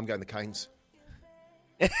 But no, I'm going the Canes.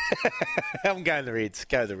 I'm going the Reds.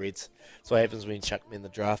 Go the Reds. That's what happens when you chuck me in the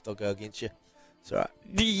draft. I'll go against you. It's all right.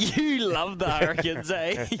 You love the Hurricanes,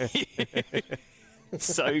 eh?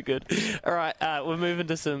 So good. All right, we're moving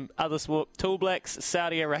to some other sport. Tall Blacks,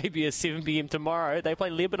 Saudi Arabia, 7 p.m. tomorrow. They play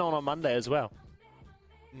Lebanon on Monday as well.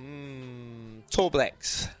 Tall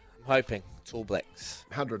Blacks. I'm hoping. Tall Blacks.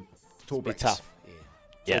 100. Tall Blacks. Tough.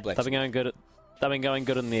 Yeah, Blacks. they've been going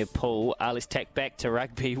good in their pool. Let's tack back to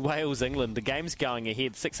rugby. Wales, England. The game's going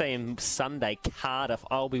ahead. 6 a.m. Sunday, Cardiff.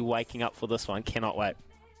 I'll be waking up for this one. Cannot wait.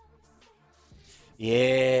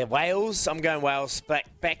 Yeah, Wales. I'm going Wales.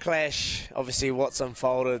 Backlash. Obviously, what's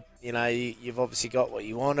unfolded. You know, you've obviously got what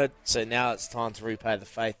you wanted. So now it's time to repay the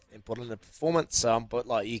faith and put in the performance. So I'm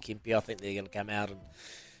like you, Kempy. I think they're going to come out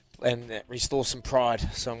and restore some pride.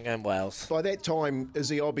 So I'm going Wales. By that time,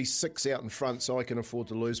 Izzy, I'll be 6 out in front, so I can afford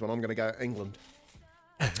to lose one. I'm going to go England.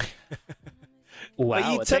 Wow,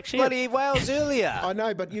 but you took bloody Wales earlier. I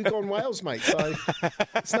know, but you've gone Wales, mate. So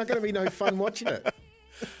it's not going to be no fun watching it.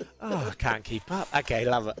 Oh, I can't keep up. Okay,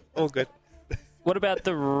 love it. All good. What about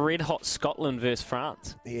the red hot Scotland versus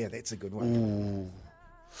France? Yeah, that's a good one.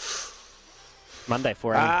 Monday,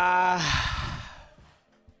 4 a.m.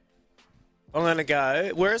 I'm going to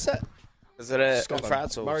go. Where is it? Is it in Scotland.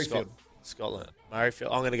 France or Murrayfield? Scotland. Murrayfield.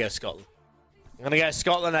 I'm going to go Scotland. I'm going to go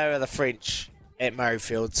Scotland over the French at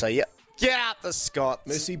Murrayfield. So, yep. Get out the Scots.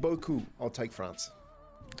 Merci beaucoup. I'll take France.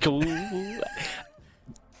 Cool.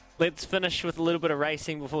 Let's finish with a little bit of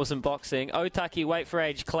racing before some boxing. Otaki Weight for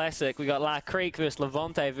Age Classic. We got La Creek versus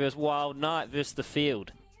Levante versus Wild Knight versus The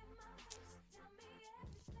Field.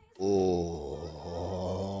 Oh.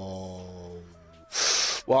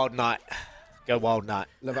 Wild Knight. Go Wild Knight.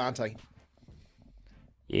 Levante.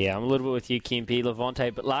 Yeah, I'm a little bit with you, Kempy.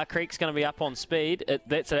 Levante, but La Creek's going to be up on speed.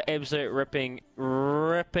 That's an absolute ripping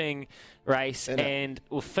race. And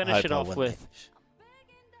we'll finish it off with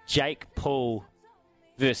Jake Paul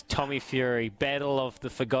versus Tommy Fury. Battle of the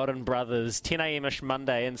Forgotten Brothers. 10 a.m.ish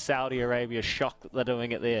Monday in Saudi Arabia. Shocked that they're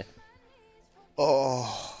doing it there.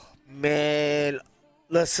 Oh, man.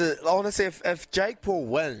 Listen, honestly, if Jake Paul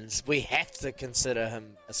wins, we have to consider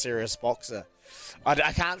him a serious boxer. I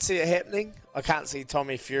can't see it happening. I can't see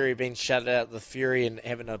Tommy Fury being shut out of the Fury and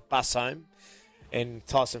having a bus home and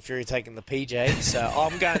Tyson Fury taking the PJ. So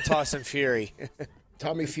I'm going Tyson Fury.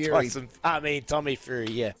 Tommy Fury. Tommy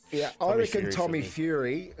Fury, yeah. Yeah, I reckon Tommy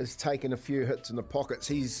Fury has taken a few hits in the pockets.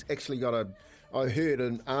 He's actually got I heard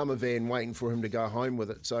an armour van waiting for him to go home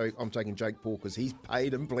with it. So I'm taking Jake Paul because he's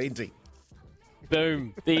paid him plenty.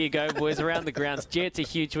 Boom. There you go, boys. Around the grounds. It's a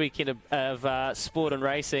huge weekend of sport and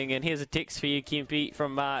racing. And here's a text for you, Kempy,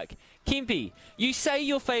 from Mark. Kempy, you say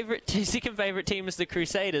your second favourite team is the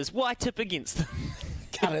Crusaders. Why tip against them?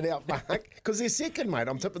 Cut it out, Mark. Because they're second, mate.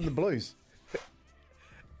 I'm tipping the Blues.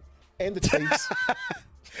 And the Chiefs.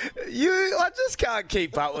 I just can't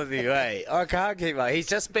keep up with you, eh? I can't keep up. He's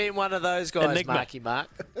just been one of those guys, Enigma. Marky Mark.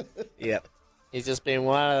 Yep. He's just been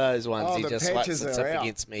one of those ones. Oh, he the just likes to patches tip are out.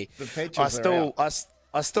 against me. The patches are out.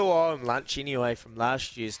 I still owe him lunch anyway from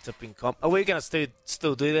last year's tipping comp. Are we going to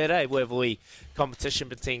still do that, eh? Where we competition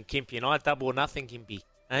between Kempy and I, double or nothing, Kempy,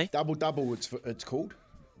 eh? Double, it's called.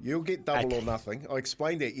 You'll get double or nothing. I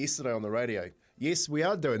explained that yesterday on the radio. Yes, we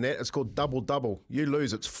are doing that. It's called double. You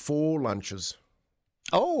lose, it's 4 lunches.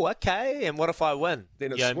 Oh, okay. And what if I win?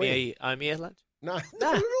 Then it's you owe me a lunch? No,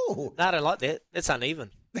 not at all. No, I don't like that. That's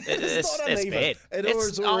uneven. It's not uneven. Bad. It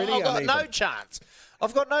is already I've got uneven. no chance.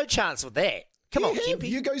 I've got no chance with that. Come on, Kempy.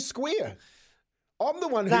 You go square. I'm the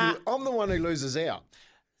one who loses out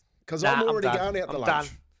because Nah, I'm already I'm done. going out the I'm lunch.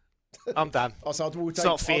 I'm done. I'll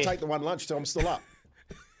take the one lunch till I'm still up.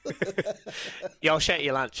 Yeah, I'll shout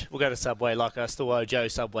you lunch. We'll go to Subway like I still owe Joe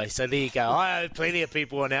Subway. So there you go. I owe plenty of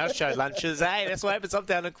people on our show lunches. Hey, that's what happens. I'm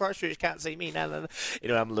down in Christchurch. Can't see me. No.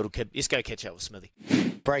 Anyway, I'm a little kid. Let's go catch up with Smithy.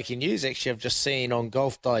 breaking news, actually, I've just seen on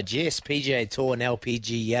Golf Digest, PGA Tour and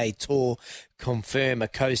LPGA Tour confirm a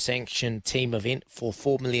co-sanctioned team event for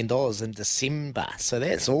 $4 million in December. So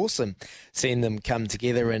that's awesome, seeing them come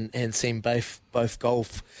together and seeing both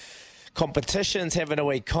golf competitions having a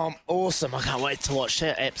week comp. Awesome. I can't wait to watch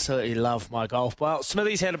that. Absolutely love my golf. Well,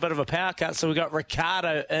 Smithy's had a bit of a power cut, so we've got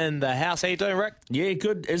Ricardo in the house. How you doing, Rick? Yeah,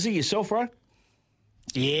 good. Is he yourself, bro?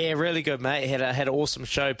 Yeah, really good, mate. Had an awesome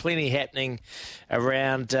show. Plenty happening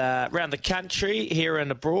around the country, here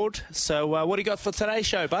and abroad. So what do you got for today's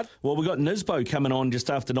show, bud? Well, we've got Nisbo coming on just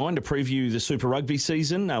after 9 to preview the Super Rugby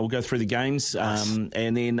season. We'll go through the games. Nice.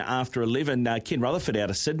 And then after 11, Ken Rutherford out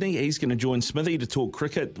of Sydney. He's going to join Smithy to talk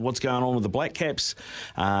cricket, what's going on with the Black Caps.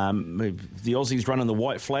 The Aussies running the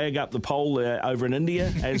white flag up the pole over in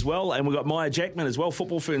India as well. And we've got Maya Jackman as well,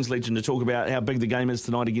 Football Ferns legend, to talk about how big the game is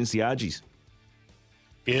tonight against the Argies.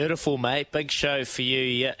 Beautiful, mate. Big show for you,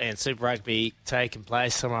 yeah, and Super Rugby taking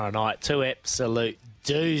place tomorrow night. 2 absolute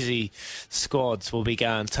doozy squads will be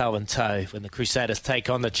going toe and toe when the Crusaders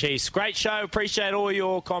take on the Chiefs. Great show. Appreciate all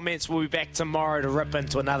your comments. We'll be back tomorrow to rip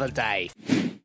into another day.